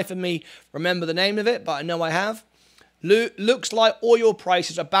can't for the life of me remember the name of it, but I know I have. Looks like oil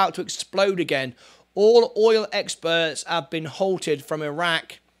prices are about to explode again. All oil exports have been halted from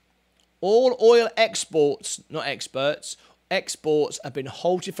Iraq. All oil exports, not experts, exports have been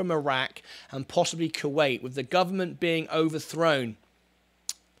halted from Iraq and possibly Kuwait, with the government being overthrown.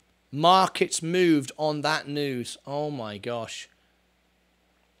 Markets moved on that news. Oh my gosh.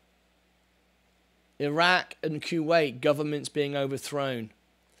 Iraq and Kuwait, governments being overthrown.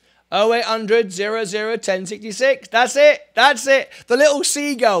 0800 00 1066. That's it. That's it. The little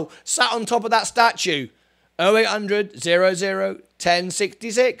seagull sat on top of that statue. 0800 00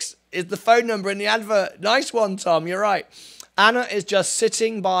 1066 is the phone number in the advert. Nice one, Tom. You're right. Anna is just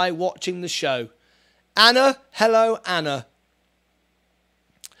sitting by watching the show. Anna, hello, Anna.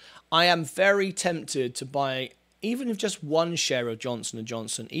 I am very tempted to buy even if just one share of Johnson &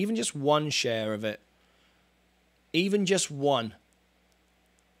 Johnson. Even just one share of it. Even just one.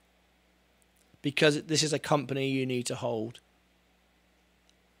 Because this is a company you need to hold.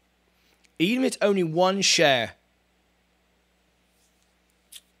 Even if it's only one share.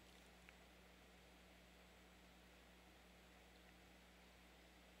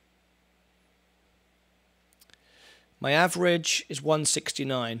 My average is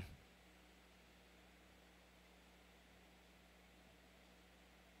 169.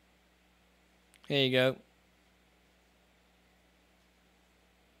 Here you go.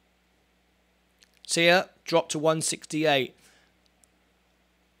 See ya? Dropped to 168.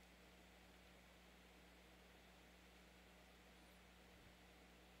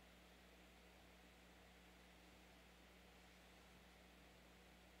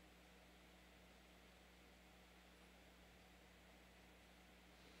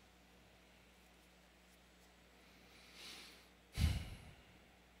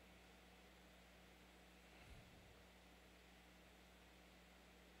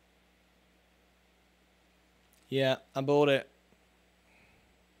 Yeah, I bought it.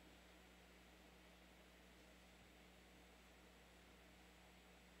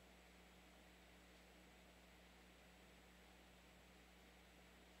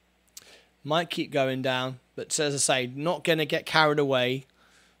 Might keep going down, but as I say, not going to get carried away.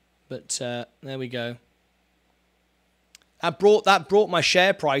 But there we go. That brought my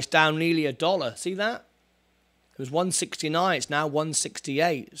share price down nearly $1. See that? It was 169. It's now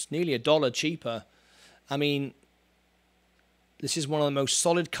 168. It's nearly $1 cheaper. I mean, this is one of the most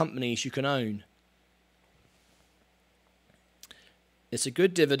solid companies you can own. It's a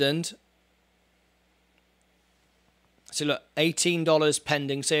good dividend. So look, $18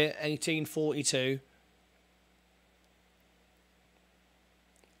 pending. See it, $18.42.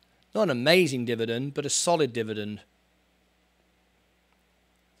 Not an amazing dividend, but a solid dividend.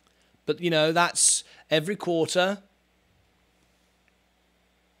 But you know, that's every quarter.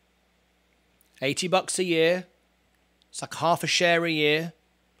 $80 a year. It's like half a share a year.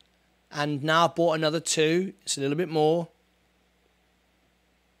 And now I've bought another 2. It's a little bit more.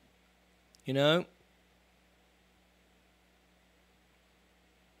 You know.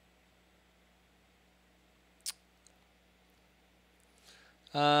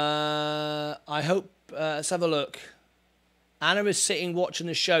 I hope. Let's have a look. Anna is sitting watching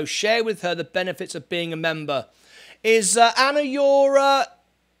the show. Share with her the benefits of being a member. Is Anna your?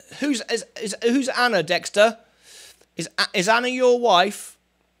 Who's Anna, Dexter? Is Anna your wife?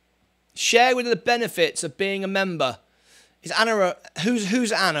 Share with her the benefits of being a member. Is Anna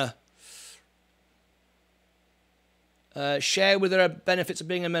who's Anna? Share with her benefits of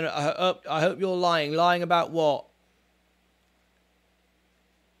being a member. I hope you're lying. Lying about what?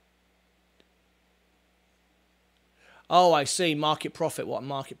 Oh, I see. Market profit. What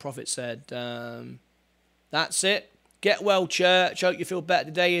market profit said. That's it. Get well, church. Hope you feel better.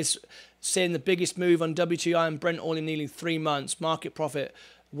 Today is seeing the biggest move on WTI and Brent oil in nearly 3 months. Market profit.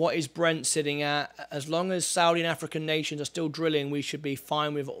 What is Brent sitting at? As long as Saudi and African nations are still drilling, we should be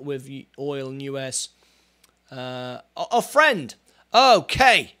fine with oil in US. Friend.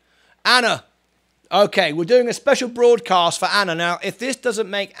 Okay. Anna. Okay, we're doing a special broadcast for Anna. Now, if this doesn't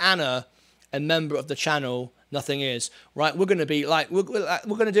make Anna a member of the channel, nothing is. Right, we're going to be like, we're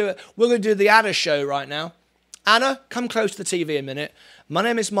going to do it. We're going to do the Anna show right now. Anna, come close to the TV a minute. My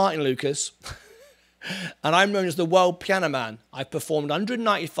name is Martyn Lucas, and I'm known as the World Piano Man. I've performed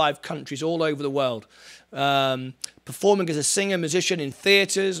 195 countries all over the world, performing as a singer, musician in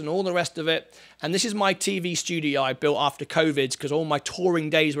theatres and all the rest of it. And this is my TV studio I built after COVID because all my touring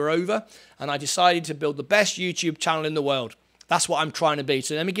days were over, and I decided to build the best YouTube channel in the world. That's what I'm trying to be.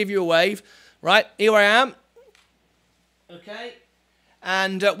 So let me give you a wave. Right, here I am. Okay.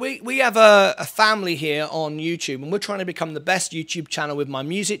 And we have a family here on YouTube, and we're trying to become the best YouTube channel with my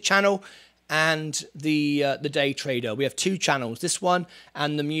music channel and the Day Trader. We have 2 channels, this one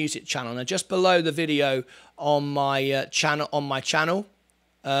and the music channel. Now, just below the video on my channel,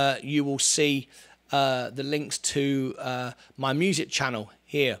 you will see the links to my music channel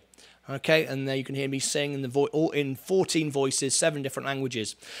here. Okay, and there you can hear me sing in 14 voices, 7 different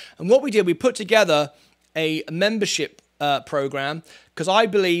languages. And what we did, we put together a membership program, because I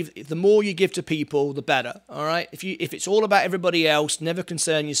believe the more you give to people, the better. All right, if it's all about everybody else, never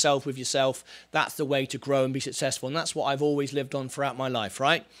concern yourself with yourself. That's the way to grow and be successful, and that's what I've always lived on throughout my life.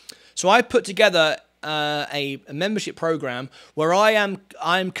 Right, so I put together a membership program where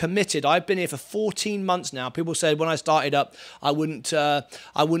I'm committed. I've been here for 14 months now. People said when I started up I wouldn't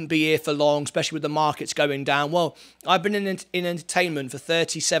be here for long, especially with the markets going down. Well, I've been in entertainment for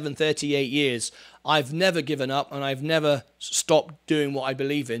 37, 38 years. I've never given up, and I've never stopped doing what I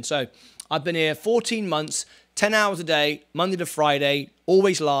believe in. So I've been here 14 months, 10 hours a day, Monday to Friday,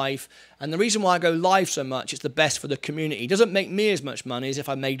 always live. And the reason why I go live so much, it's the best for the community. It doesn't make me as much money as if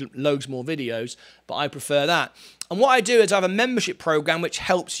I made loads more videos, but I prefer that. And what I do is I have a membership program which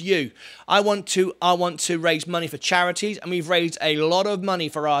helps you. I want to raise money for charities, and we've raised a lot of money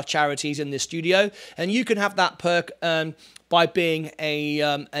for our charities in this studio. And you can have that perk by being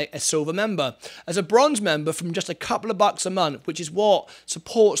a silver member. As a bronze member, from just a couple of bucks a month, which is what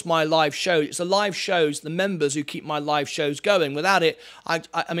supports my live shows. It's the live shows, the members who keep my live shows going. Without it,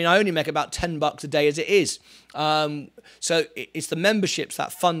 I mean, I only make about 10 bucks a day as it is. So it's the memberships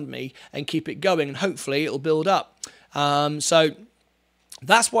that fund me and keep it going, and hopefully it'll build up. So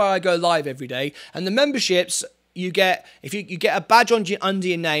that's why I go live every day. And the memberships, you get, if you get a badge under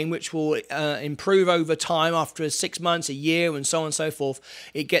your name, which will improve over time after 6 months, a year, and so on and so forth.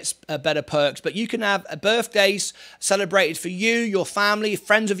 It gets better perks. But you can have birthdays celebrated for you, your family,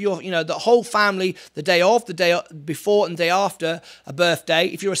 friends of your, the whole family, the day of, the day before, and the day after a birthday.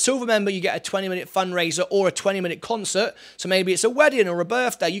 If you're a silver member, you get a 20-minute fundraiser or a 20-minute concert. So maybe it's a wedding or a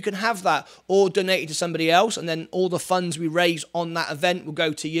birthday. You can have that or donate it to somebody else, and then all the funds we raise on that event will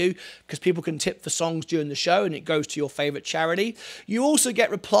go to you, because people can tip for songs during the show, and it goes to your favorite charity. You also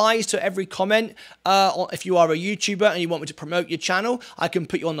get replies to every comment. If you are a YouTuber and you want me to promote your channel, I can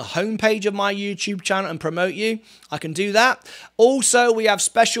put you on the homepage of my YouTube channel and promote you. I can do that. Also, we have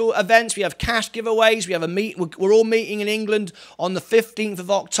special events. We have cash giveaways. We have we're all meeting in England on the 15th of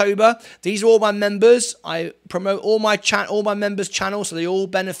October. These are all my members. I promote all my members' channels, so they all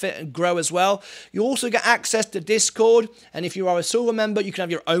benefit and grow as well. You also get access to Discord, and if you are a silver member, you can have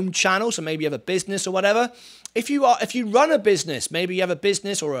your own channel. So maybe you have a business or whatever. If you run a business, maybe you have a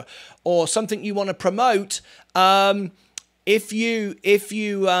business or something you want to promote, if you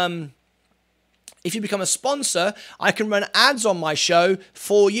become a sponsor, I can run ads on my show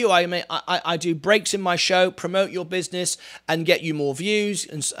for you. I do breaks in my show, promote your business, and get you more views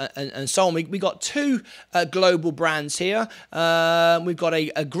and so on. We got 2 global brands here. We've got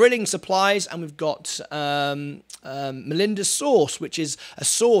a grilling supplies, and we've got Melinda's sauce, which is a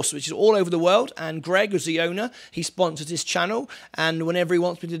sauce which is all over the world. And Greg, who's the owner, he sponsors this channel. And whenever he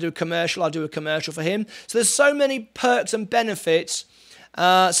wants me to do a commercial, I'll do a commercial for him. So there's so many perks and benefits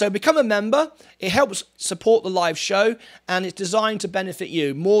So become a member. It helps support the live show, and it's designed to benefit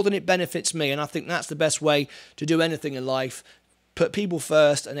you more than it benefits me. And I think that's the best way to do anything in life. Put people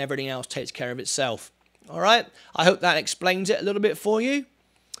first, and everything else takes care of itself. All right? I hope that explains it a little bit for you.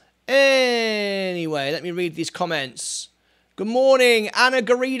 Anyway, let me read these comments. Good morning, Anna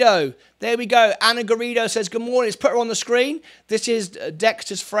Garrido. There we go. Anna Garrido says, good morning. Let's put her on the screen. This is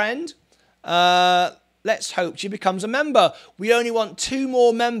Dexter's friend. Let's hope she becomes a member. We only want 2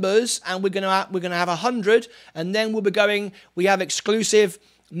 more members, and we're gonna have 100, and then we'll be going. We have exclusive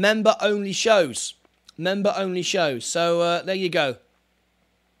member-only shows. Member-only shows. So there you go.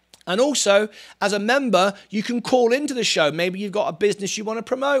 And also, as a member, you can call into the show. Maybe you've got a business you want to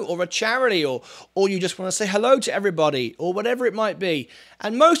promote, or a charity, or you just want to say hello to everybody, or whatever it might be.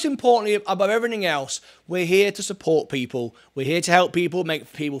 And most importantly, above everything else, we're here to support people. We're here to help people,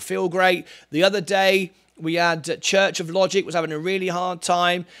 make people feel great. The other day, we had Church of Logic was having a really hard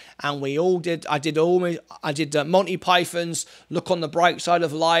time, and we all did. I did Monty Python's Look on the Bright Side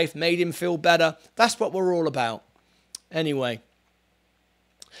of Life, made him feel better. That's what we're all about. Anyway.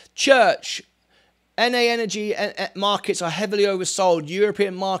 Church, NA energy markets are heavily oversold.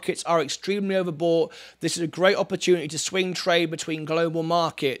 European markets are extremely overbought. This is a great opportunity to swing trade between global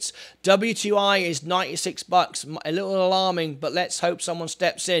markets. WTI is 96 bucks, a little alarming, but let's hope someone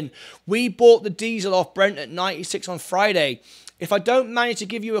steps in. We bought the diesel off Brent at 96 on Friday. If I don't manage to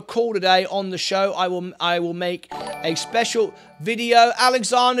give you a call today on the show, I will make a special video.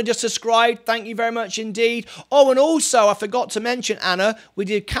 Alexander just subscribed. Thank you very much indeed. Oh, and also, I forgot to mention, Anna, we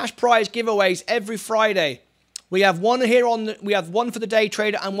did cash prize giveaways every Friday. We have one here we have one for the Day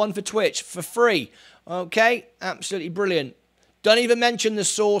Trader and one for Twitch for free. Okay? Absolutely brilliant. Don't even mention the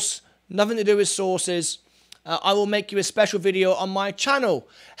source. Nothing to do with sources. I will make you a special video on my channel.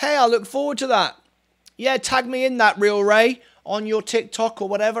 Hey, I look forward to that. Yeah, tag me in that, Real Ray, on your TikTok or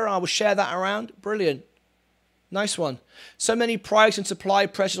whatever. I will share that around. Brilliant. Nice one. So many price and supply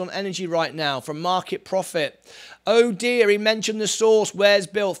pressures on energy right now from Market Profit. Oh dear, he mentioned the source. Where's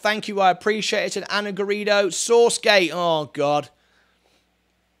Bill? Thank you, I appreciate it. Anna Garrido. SourceGate. Oh, God.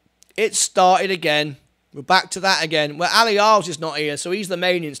 It started again. We're back to that again. Well, Ali Isles is not here, so he's the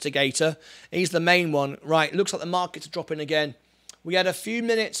main instigator. He's the main one. Right, looks like the market's dropping again. We had a few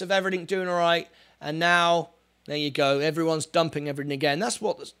minutes of everything doing all right, and now... there you go. Everyone's dumping everything again. That's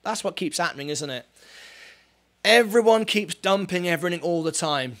what keeps happening, isn't it? Everyone keeps dumping everything all the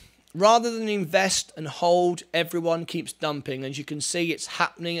time. Rather than invest and hold, everyone keeps dumping. As you can see, it's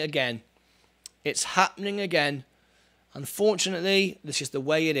happening again. It's happening again. Unfortunately, this is the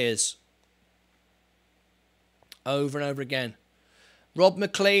way it is. Over and over again. Rob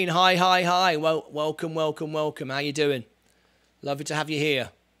McLean, hi, hi, hi. Well, welcome, welcome, welcome. How you doing? Lovely to have you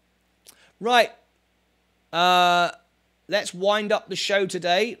here. Right. Let's wind up the show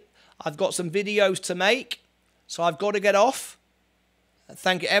today. I've got some videos to make, so I've got to get off.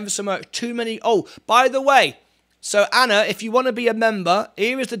 Thank you ever so much. Too many. Oh, by the way, so Anna, if you want to be a member,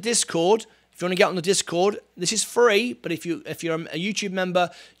 here is the Discord. If you want to get on the Discord, this is free, but if you're a YouTube member,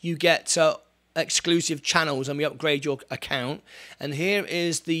 you get exclusive channels, and we upgrade your account. And here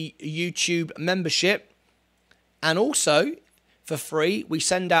is the YouTube membership, and also, for free, we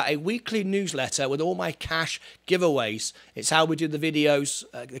send out a weekly newsletter with all my cash giveaways. It's how we do the videos,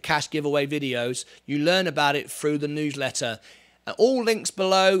 the cash giveaway videos. You learn about it through the newsletter. All links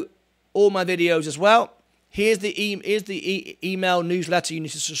below, all my videos as well. Here's the email newsletter you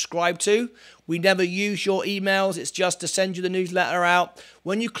need to subscribe to. We never use your emails. It's just to send you the newsletter out.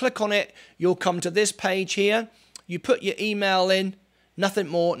 When you click on it, you'll come to this page here. You put your email in. Nothing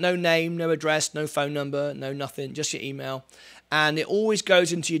more. No name, no address, no phone number, no nothing. Just your email. And it always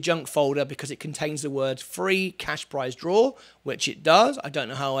goes into your junk folder because it contains the word free cash prize draw, which it does. I don't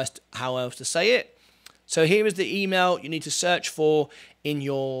know how else to say it. So here is the email you need to search for in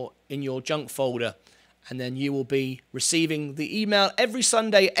your junk folder. And then you will be receiving the email every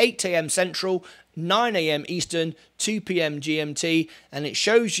Sunday, 8 a.m. Central, 9 a.m. Eastern, 2 p.m. GMT. And it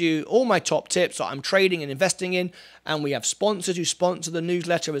shows you all my top tips that I'm trading and investing in. And we have sponsors who sponsor the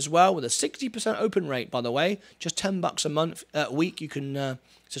newsletter as well with a 60% open rate, by the way. Just $10 a week you can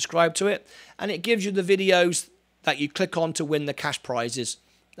subscribe to it. And it gives you the videos that you click on to win the cash prizes.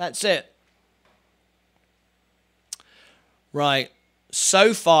 That's it. Right.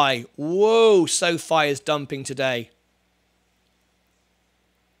 SoFi. Whoa, SoFi is dumping today.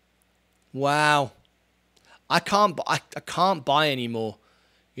 Wow. I can't buy anymore.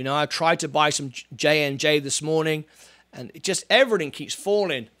 You know, I tried to buy some J&J this morning, and it just everything keeps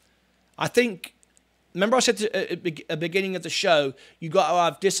falling. I think, remember I said at the beginning of the show, you got to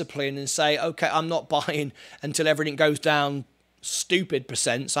have discipline and say, okay, I'm not buying until everything goes down stupid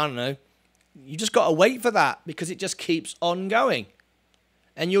percents, I don't know. You just got to wait for that because it just keeps on going.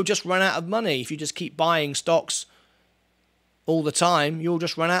 And you'll just run out of money. If you just keep buying stocks all the time, you'll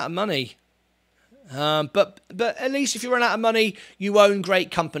just run out of money. But at least if you run out of money, you own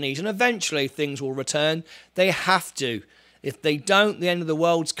great companies. And eventually things will return. They have to. If they don't, the end of the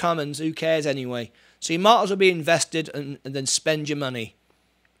world's come, and who cares anyway? So you might as well be invested and then spend your money.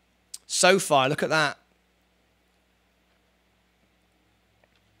 So far, look at that.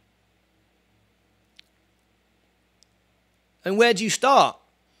 And where do you start?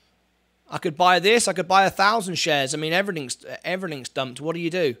 I could buy this. I could buy 1,000 shares. I mean, everything's dumped. What do you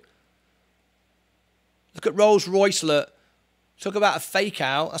do? Look at Rolls-Royce. Look. Talk about a fake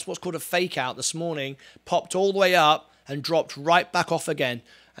out. That's what's called a fake out this morning. Popped all the way up and dropped right back off again.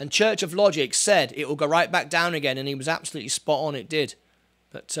 And Church of Logic said it will go right back down again. And he was absolutely spot on. It did.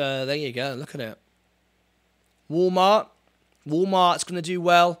 But there you go. Look at it. Walmart. Walmart's going to do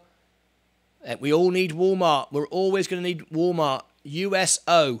well. We all need Walmart. We're always going to need Walmart.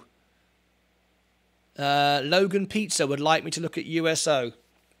 USO. Logan Pizza would like me to look at USO.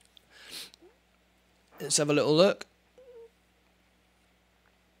 Let's have a little look.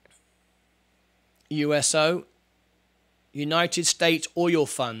 USO. United States Oil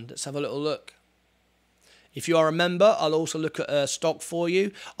Fund. Let's have a little look. If you are a member, I'll also look at a stock for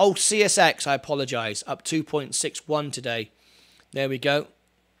you. Oh, CSX, I apologise. Up 2.61 today. There we go.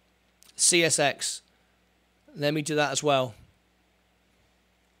 CSX. Let me do that as well.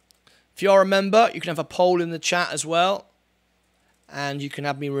 If you are a member, you can have a poll in the chat as well. And you can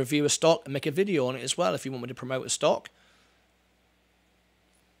have me review a stock and make a video on it as well if you want me to promote a stock.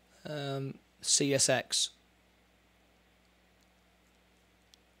 CSX.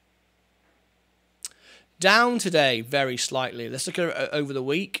 Down today, very slightly. Let's look at it over the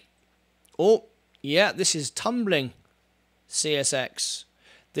week. Oh, yeah, this is tumbling. CSX.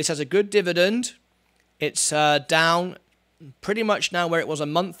 This has a good dividend. It's down pretty much now where it was a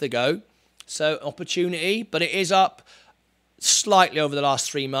month ago. So opportunity, but it is up slightly over the last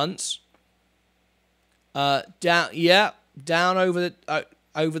 3 months. Down over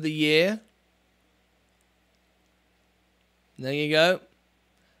the year. There you go.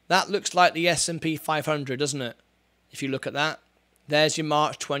 That looks like the S&P 500, doesn't it? If you look at that. There's your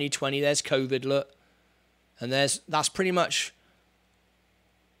March 2020. There's COVID, look. And that's pretty much.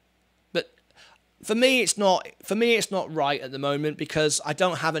 But for me it's not right at the moment because I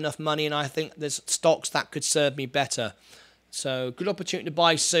don't have enough money and I think there's stocks that could serve me better. So good opportunity to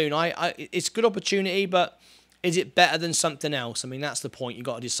buy soon. It's a good opportunity, but is it better than something else? I mean, that's the point you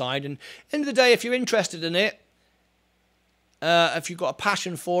got to decide. And end of the day, if you're interested in it, if you've got a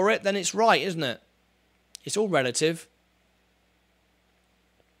passion for it, then it's right, isn't it? It's all relative.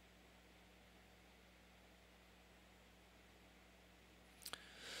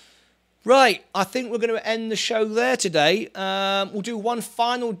 Right, I think we're going to end the show there today. We'll do one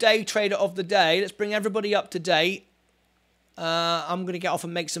final day trader of the day. Let's bring everybody up to date. I'm going to get off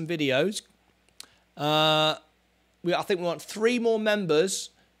and make some videos. I think we want 3 more members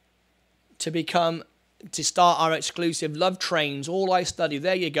to start our exclusive Love Trains, All I Study.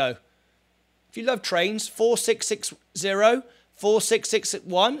 There you go. If you love trains, 4660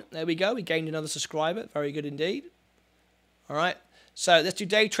 4661. There we go. We gained another subscriber. Very good indeed. All right. So let's do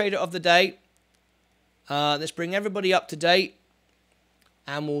day trader of the day. Let's bring everybody up to date.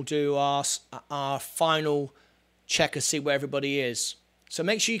 And we'll do our final check and see where everybody is. So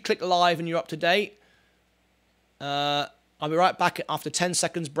make sure you click live and you're up to date. I'll be right back after 10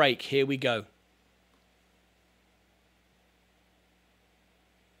 seconds break. Here we go.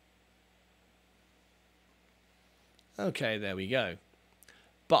 Okay, there we go.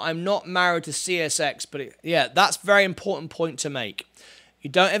 But I'm not married to CSX. But yeah, that's a very important point to make.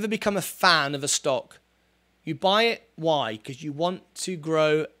 You don't ever become a fan of a stock. You buy it. Why? Because you want to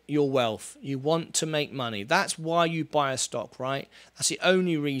grow your wealth. You want to make money. That's why you buy a stock, right? That's the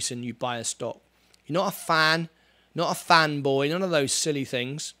only reason you buy a stock. You're not a fan, not a fanboy, none of those silly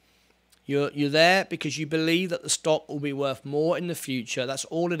things. You're there because you believe that the stock will be worth more in the future. That's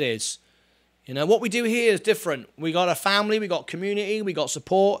all it is. You know, what we do here is different. We got a family, we got community, we got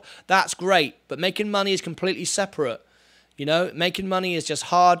support. That's great. But making money is completely separate. You know, making money is just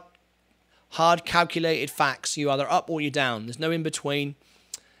hard calculated facts. You're either up or you're down. There's no in between.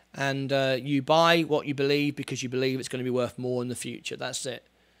 And you buy what you believe because you believe it's going to be worth more in the future. That's it.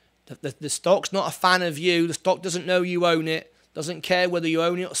 The stock's not a fan of you. The stock doesn't know you own it. Doesn't care whether you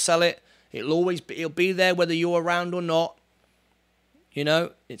own it or sell it. It'll be there whether you're around or not. You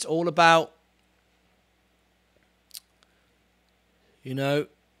know, it's all about, you know,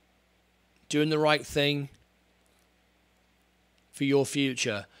 doing the right thing. for your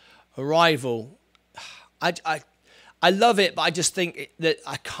future. Arrival. I love it, but I just think that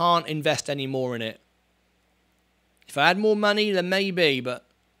I can't invest any more in it. If I had more money, then maybe, but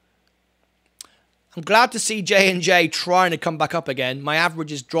I'm glad to see J&J trying to come back up again. My average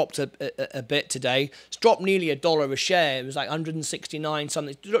has dropped a bit today. It's dropped nearly $1 a share. It was like 169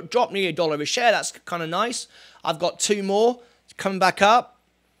 something. It's dropped nearly $1 a share. That's kind of nice. I've got 2 more. It's coming back up.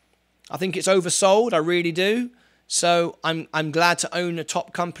 I think it's oversold. I really do. So I'm glad to own a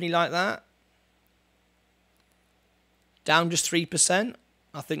top company like that. Down just 3%.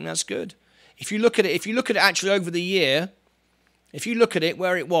 I think that's good. If you look at it actually over the year, if you look at it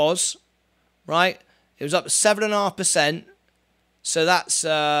where it was, right, it was up 7.5%. So that's 30.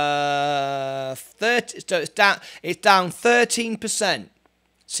 So it's down 13%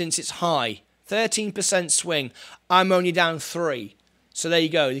 since its high. 13% swing. I'm only down 3. So there you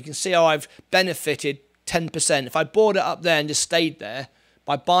go. You can see how I've benefited 10%. If I bought it up there and just stayed there,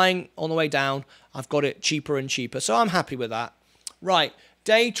 by buying on the way down, I've got it cheaper and cheaper. So I'm happy with that. Right.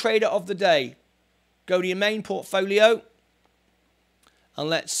 Day trader of the day. Go to your main portfolio. And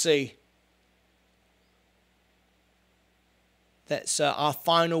let's see. That's our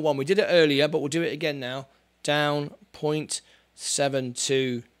final one. We did it earlier, but we'll do it again now. Down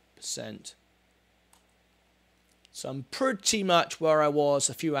 0.72%. So I'm pretty much where I was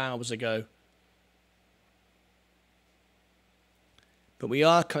a few hours ago. But we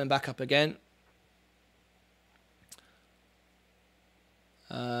are coming back up again.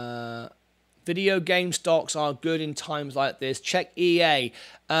 Video game stocks are good in times like this. Check EA.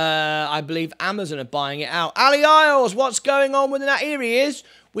 I believe Amazon are buying it out. Ali Isles, what's going on with that? Here he is.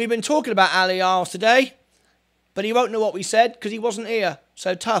 We've been talking about Ali Isles today. But he won't know what we said because he wasn't here.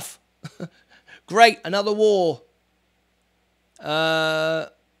 So tough. Great, another war. The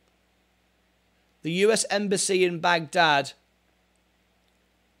US Embassy in Baghdad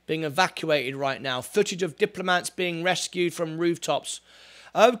being evacuated right now. Footage of diplomats being rescued from rooftops.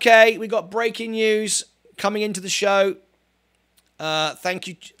 Okay, we got breaking news coming into the show. Thank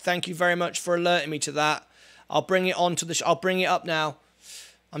you very much for alerting me to that. I'll bring it on to the. I'll bring it up now.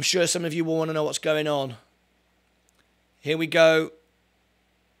 I'm sure some of you will want to know what's going on. Here we go.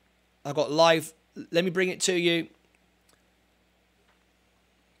 I've got live. Let me bring it to you.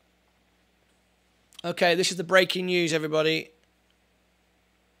 Okay, this is the breaking news, everybody.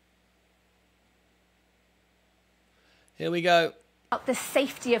 Here we go. The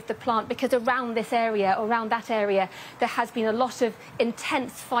safety of the plant, because around this area, around that area, there has been a lot of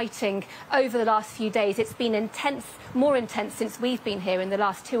intense fighting over the last few days. It's been intense, more intense since we've been here in the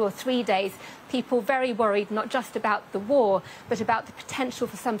last 2 or 3 days. People very worried, not just about the war, but about the potential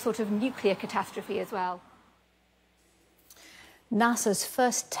for some sort of nuclear catastrophe as well. NASA's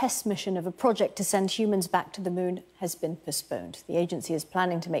first test mission of a project to send humans back to the moon has been postponed. The agency is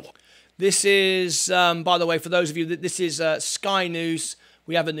planning to make... This is, by the way, for those of you, this is Sky News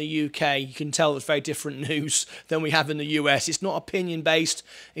we have in the UK. You can tell it's very different news than we have in the US. It's not opinion-based.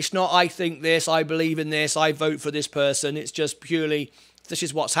 It's not, I think this, I believe in this, I vote for this person. It's just purely, this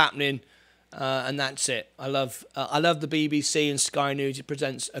is what's happening, and that's it. I love the BBC and Sky News. It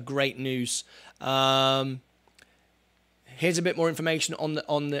presents a great news. Here's a bit more information on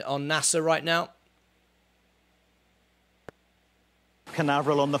NASA right now.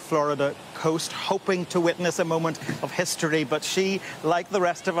 Canaveral on the Florida coast, hoping to witness a moment of history, but she, like the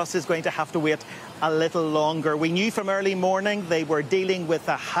rest of us, is going to have to wait a little longer. We knew from early morning they were dealing with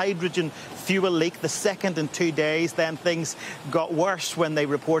a hydrogen fuel leak, the second in 2 days. Then things got worse when they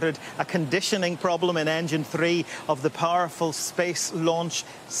reported a conditioning problem in engine 3 of the powerful space launch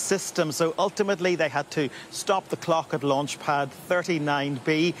system. So ultimately they had to stop the clock at launch pad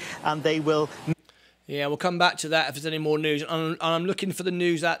 39B, and they will... Yeah, we'll come back to that if there's any more news. I'm looking for the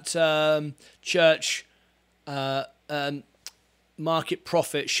news at Church Market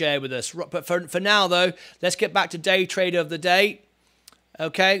Profit share with us. But for now, though, let's get back to Day Trader of the Day.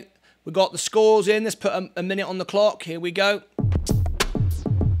 Okay, we've got the scores in. Let's put a minute on the clock. Here we go.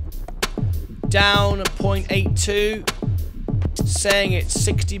 Down 0.82, saying it's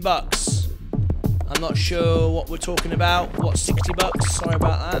 60 bucks. I'm not sure what we're talking about. What's 60 bucks? Sorry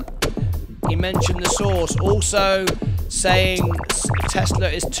about that. He mentioned the source, also saying Tesla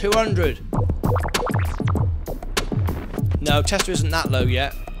is 200. No, Tesla isn't that low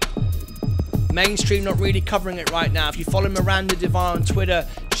yet. Mainstream not really covering it right now. If you follow Miranda Devine on Twitter,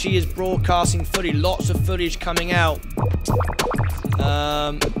 she is broadcasting footage, lots of footage coming out.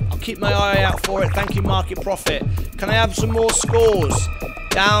 I'll keep my eye out for it. Thank you, Market Profit. Can I have some more scores?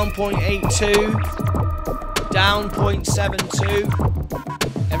 Down 0.82, down 0.72.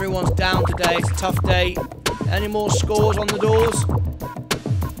 Everyone's down today. It's a tough day. Any more scores on the doors?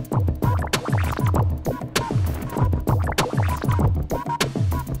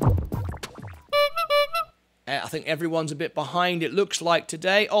 I think everyone's a bit behind, it looks like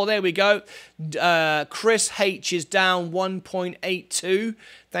today. Oh, there we go. Chris H is down 1.82.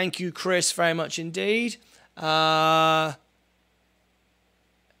 Thank you, Chris, very much indeed. Dexter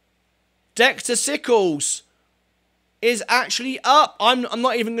Sickles is actually up. I'm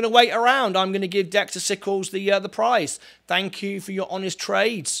not even going to wait around. I'm going to give Dexter Sickles the prize. Thank you for your honest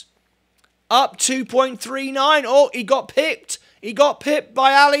trades. Up 2.39. Oh, he got pipped. He got pipped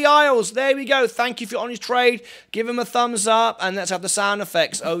by Ali Isles. There we go. Thank you for your honest trade. Give him a thumbs up, and let's have the sound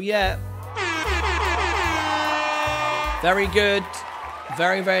effects. Oh, yeah. Very good.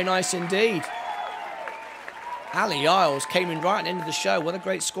 Very, very nice indeed. Ali Isles came in right at the end of the show. What a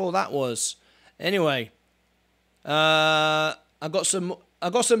great score that was. Anyway, I got some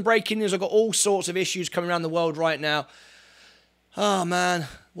breaking news. I've got all sorts of issues coming around the world right now. Oh, man.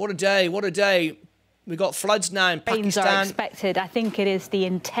 What a day. What a day. We've got floods now in Pakistan. Rains are expected. I think it is the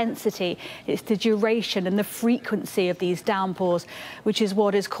intensity, it's the duration and the frequency of these downpours, which is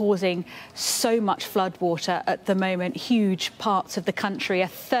what is causing so much floodwater at the moment. Huge parts of the country, a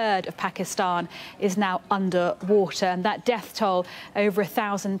third of Pakistan, is now under water. And that death toll, over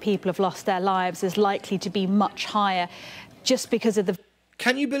 1,000 people have lost their lives, is likely to be much higher just because of the...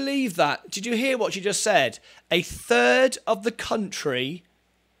 Can you believe that? Did you hear what she just said? A third of the country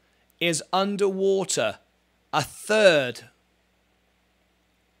is underwater. A third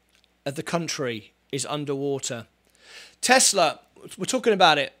of the country is underwater. Tesla, we're talking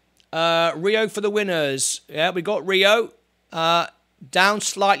about it. Rio for the winners. Yeah, we got Rio. Down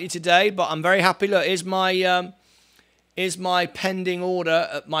slightly today, but I'm very happy. Look, here's my pending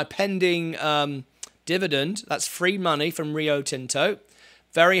order, my pending dividend. That's free money from Rio Tinto.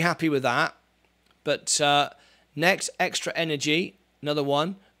 Very happy with that. But next, Extra Energy, another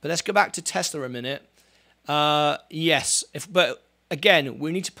one. But let's go back to Tesla a minute. Yes, but again,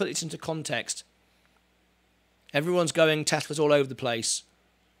 we need to put this into context. Everyone's going Tesla's all over the place.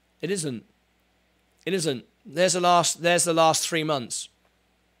 It isn't. It isn't. There's the last 3 months.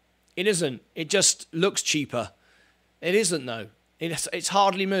 It isn't. It just looks cheaper. It isn't though. It's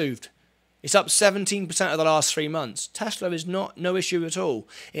hardly moved. It's up 17% of the last 3 months. Tesla is no issue at all.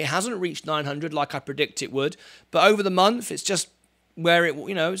 It hasn't reached 900 like I predict it would, but over the month, it's just where it,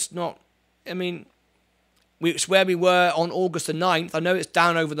 it's not, I mean, it's where we were on August the 9th. I know it's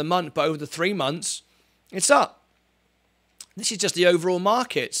down over the month, but over the 3 months, it's up. This is just the overall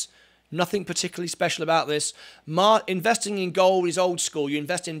markets. Nothing particularly special about this. Investing in gold is old school. You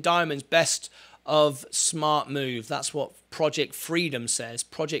invest in diamonds, best of smart move. That's what Project Freedom says.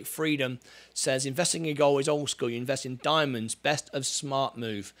 Project Freedom says investing in gold is old school. You invest in diamonds, best of smart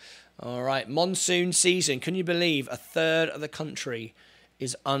move. All right, monsoon season. Can you believe a third of the country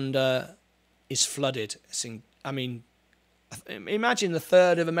is flooded? I mean, imagine a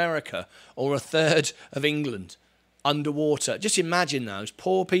third of America or a third of England underwater. Just imagine those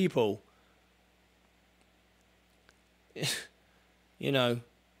poor people.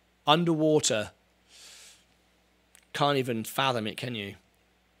 Underwater. Can't even fathom it, can you?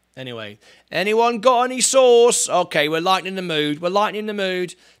 Anyway, anyone got any sauce? Okay, we're lightening the mood. We're lightening the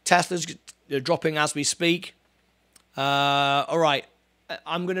mood. Tesla's dropping as we speak. All right,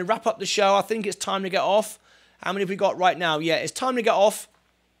 I'm going to wrap up the show. I think it's time to get off. How many have we got right now? Yeah, it's time to get off.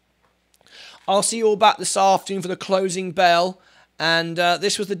 I'll see you all back this afternoon for the closing bell. And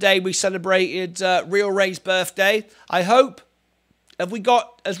this was the day we celebrated Real Ray's birthday. I hope.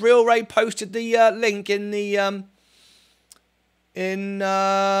 Has Real Ray posted the link in the...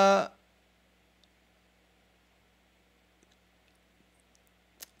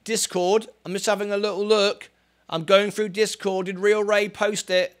 Discord? I'm just having a little look. I'm going through Discord. Did Real Ray post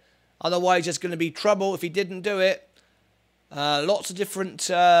it? Otherwise, there's going to be trouble if he didn't do it. Lots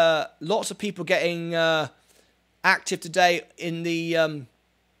of people getting active today in the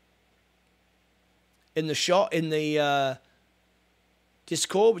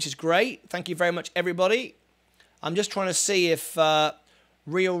Discord, which is great. Thank you very much, everybody. I'm just trying to see if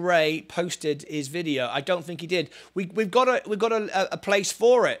Real Ray posted his video. I don't think he did. We've got a place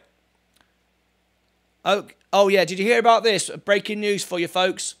for it. Oh yeah. Did you hear about this? Breaking news for you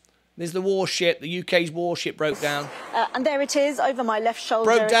folks. There's the warship. The UK's warship broke down. And there it is over my left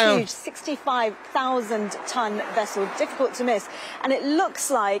shoulder. Broke down. A huge 65,000-ton vessel, difficult to miss. And it looks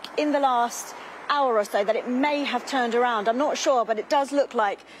like in the last hour or so that it may have turned around. I'm not sure, but it does look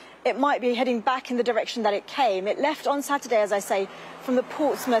like it might be heading back in the direction that it came. It left on Saturday, as I say, from the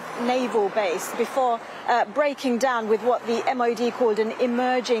Portsmouth Naval Base before breaking down with what the MOD called an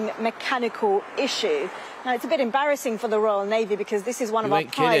emerging mechanical issue. Now, it's a bit embarrassing for the Royal Navy because this is one of our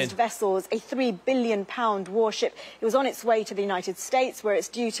prized vessels, a £3 billion warship. It was on its way to the United States, where it's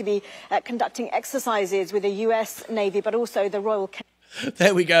due to be conducting exercises with the US Navy, but also the Royal...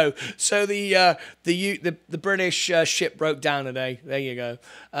 There we go. So the British ship broke down today. There you go.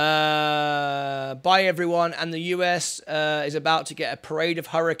 Bye, everyone. And the US is about to get a parade of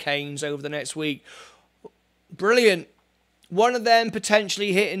hurricanes over the next week. Brilliant. One of them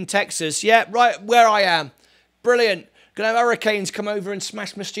potentially hitting Texas. Yeah, right where I am. Brilliant. Gonna have hurricanes come over and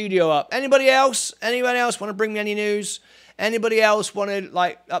smash my studio up. Anybody else? Anyone else want to bring me any news? Anybody else want to,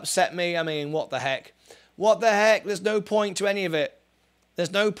 like, upset me? I mean, what the heck? What the heck? There's no point to any of it.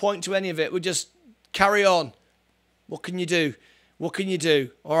 There's no point to any of it. We'll just carry on. What can you do? What can you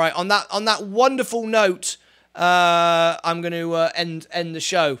do? All right. On that wonderful note, I'm going to end the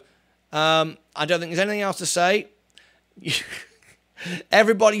show. I don't think there's anything else to say.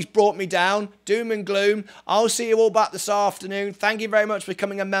 Everybody's brought me down. Doom and gloom. I'll see you all back this afternoon. Thank you very much for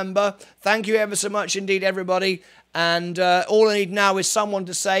becoming a member. Thank you ever so much indeed, everybody. And all I need now is someone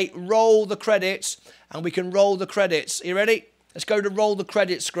to say, roll the credits, and we can roll the credits. Are you ready? Let's go to roll the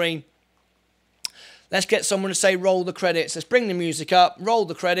credits screen. Let's get someone to say roll the credits. Let's bring the music up, roll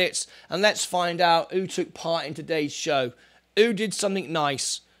the credits, and let's find out who took part in today's show. Who did something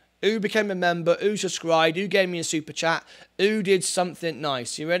nice? Who became a member? Who subscribed? Who gave me a super chat? Who did something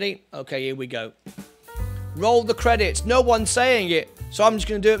nice? You ready? Okay, here we go. Roll the credits. No one's saying it, so I'm just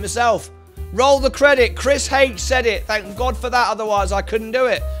going to do it myself. Roll the credit. Chris H said it. Thank God for that, otherwise I couldn't do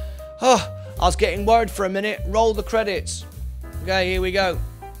it. Oh, I was getting worried for a minute. Roll the credits. Okay, here we go.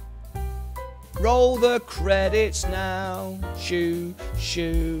 Roll the credits now. Shoo,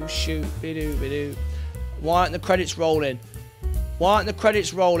 shoo, shoo, bidoo, bidoo. Why aren't the credits rolling? Why aren't the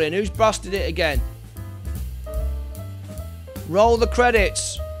credits rolling? Who's busted it again? Roll the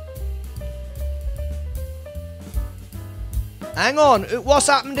credits. Hang on. What's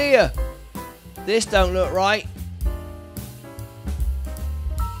happened here? This don't look right.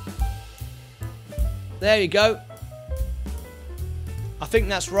 There you go. I think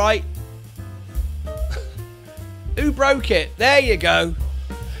that's right. Who broke it? There you go.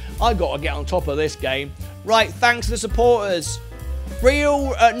 I got to get on top of this game. Right, thanks to the supporters.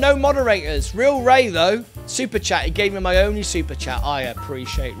 No moderators. Real Ray, though. Super chat. He gave me my only super chat. I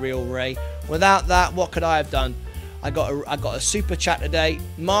appreciate Real Ray. Without that, what could I have done? I got a super chat today.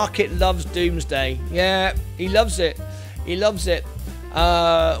 Market loves Doomsday. Yeah, he loves it. He loves it.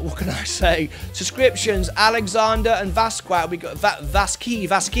 What can I say? Subscriptions, Alexander and Vasquez. We got Vasquez.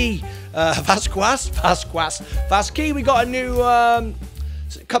 We got a new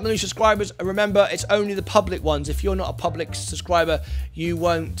couple of new subscribers. Remember, it's only the public ones. If you're not a public subscriber, you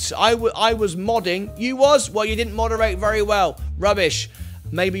won't. I was modding. You was? Well, you didn't moderate very well. Rubbish.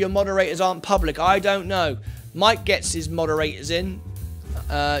 Maybe your moderators aren't public. I don't know. Mike gets his moderators in.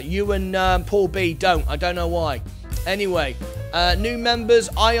 You and Paul B don't. I don't know why. Anyway, new members,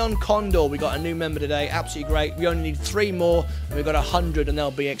 Ion Condor. We got a new member today. Absolutely great. We only need 3 more, and we've got 100, and there'll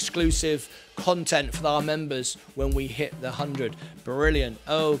be exclusive content for our members when we hit the 100. Brilliant.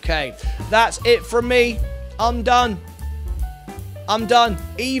 Okay, that's it from me. I'm done. I'm done.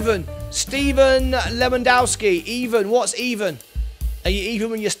 Even. Stephen Lewandowski. Even. What's even? Are you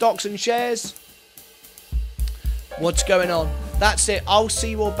even with your stocks and shares? What's going on? That's it. I'll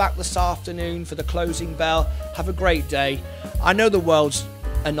see you all back this afternoon for the closing bell. Have a great day. I know the world's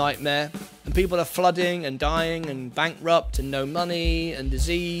a nightmare, and people are flooding and dying and bankrupt and no money and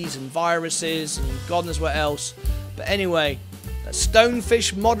disease and viruses and God knows what else. But anyway, that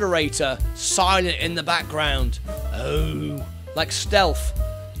Stonefish moderator, silent in the background. Oh, like stealth.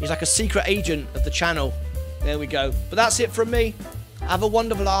 He's like a secret agent of the channel. There we go. But that's it from me. Have a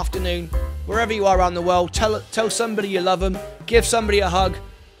wonderful afternoon. Wherever you are around the world, tell somebody you love them, give somebody a hug,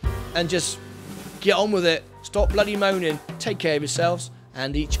 and just get on with it. Stop bloody moaning. Take care of yourselves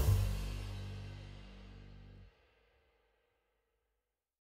and each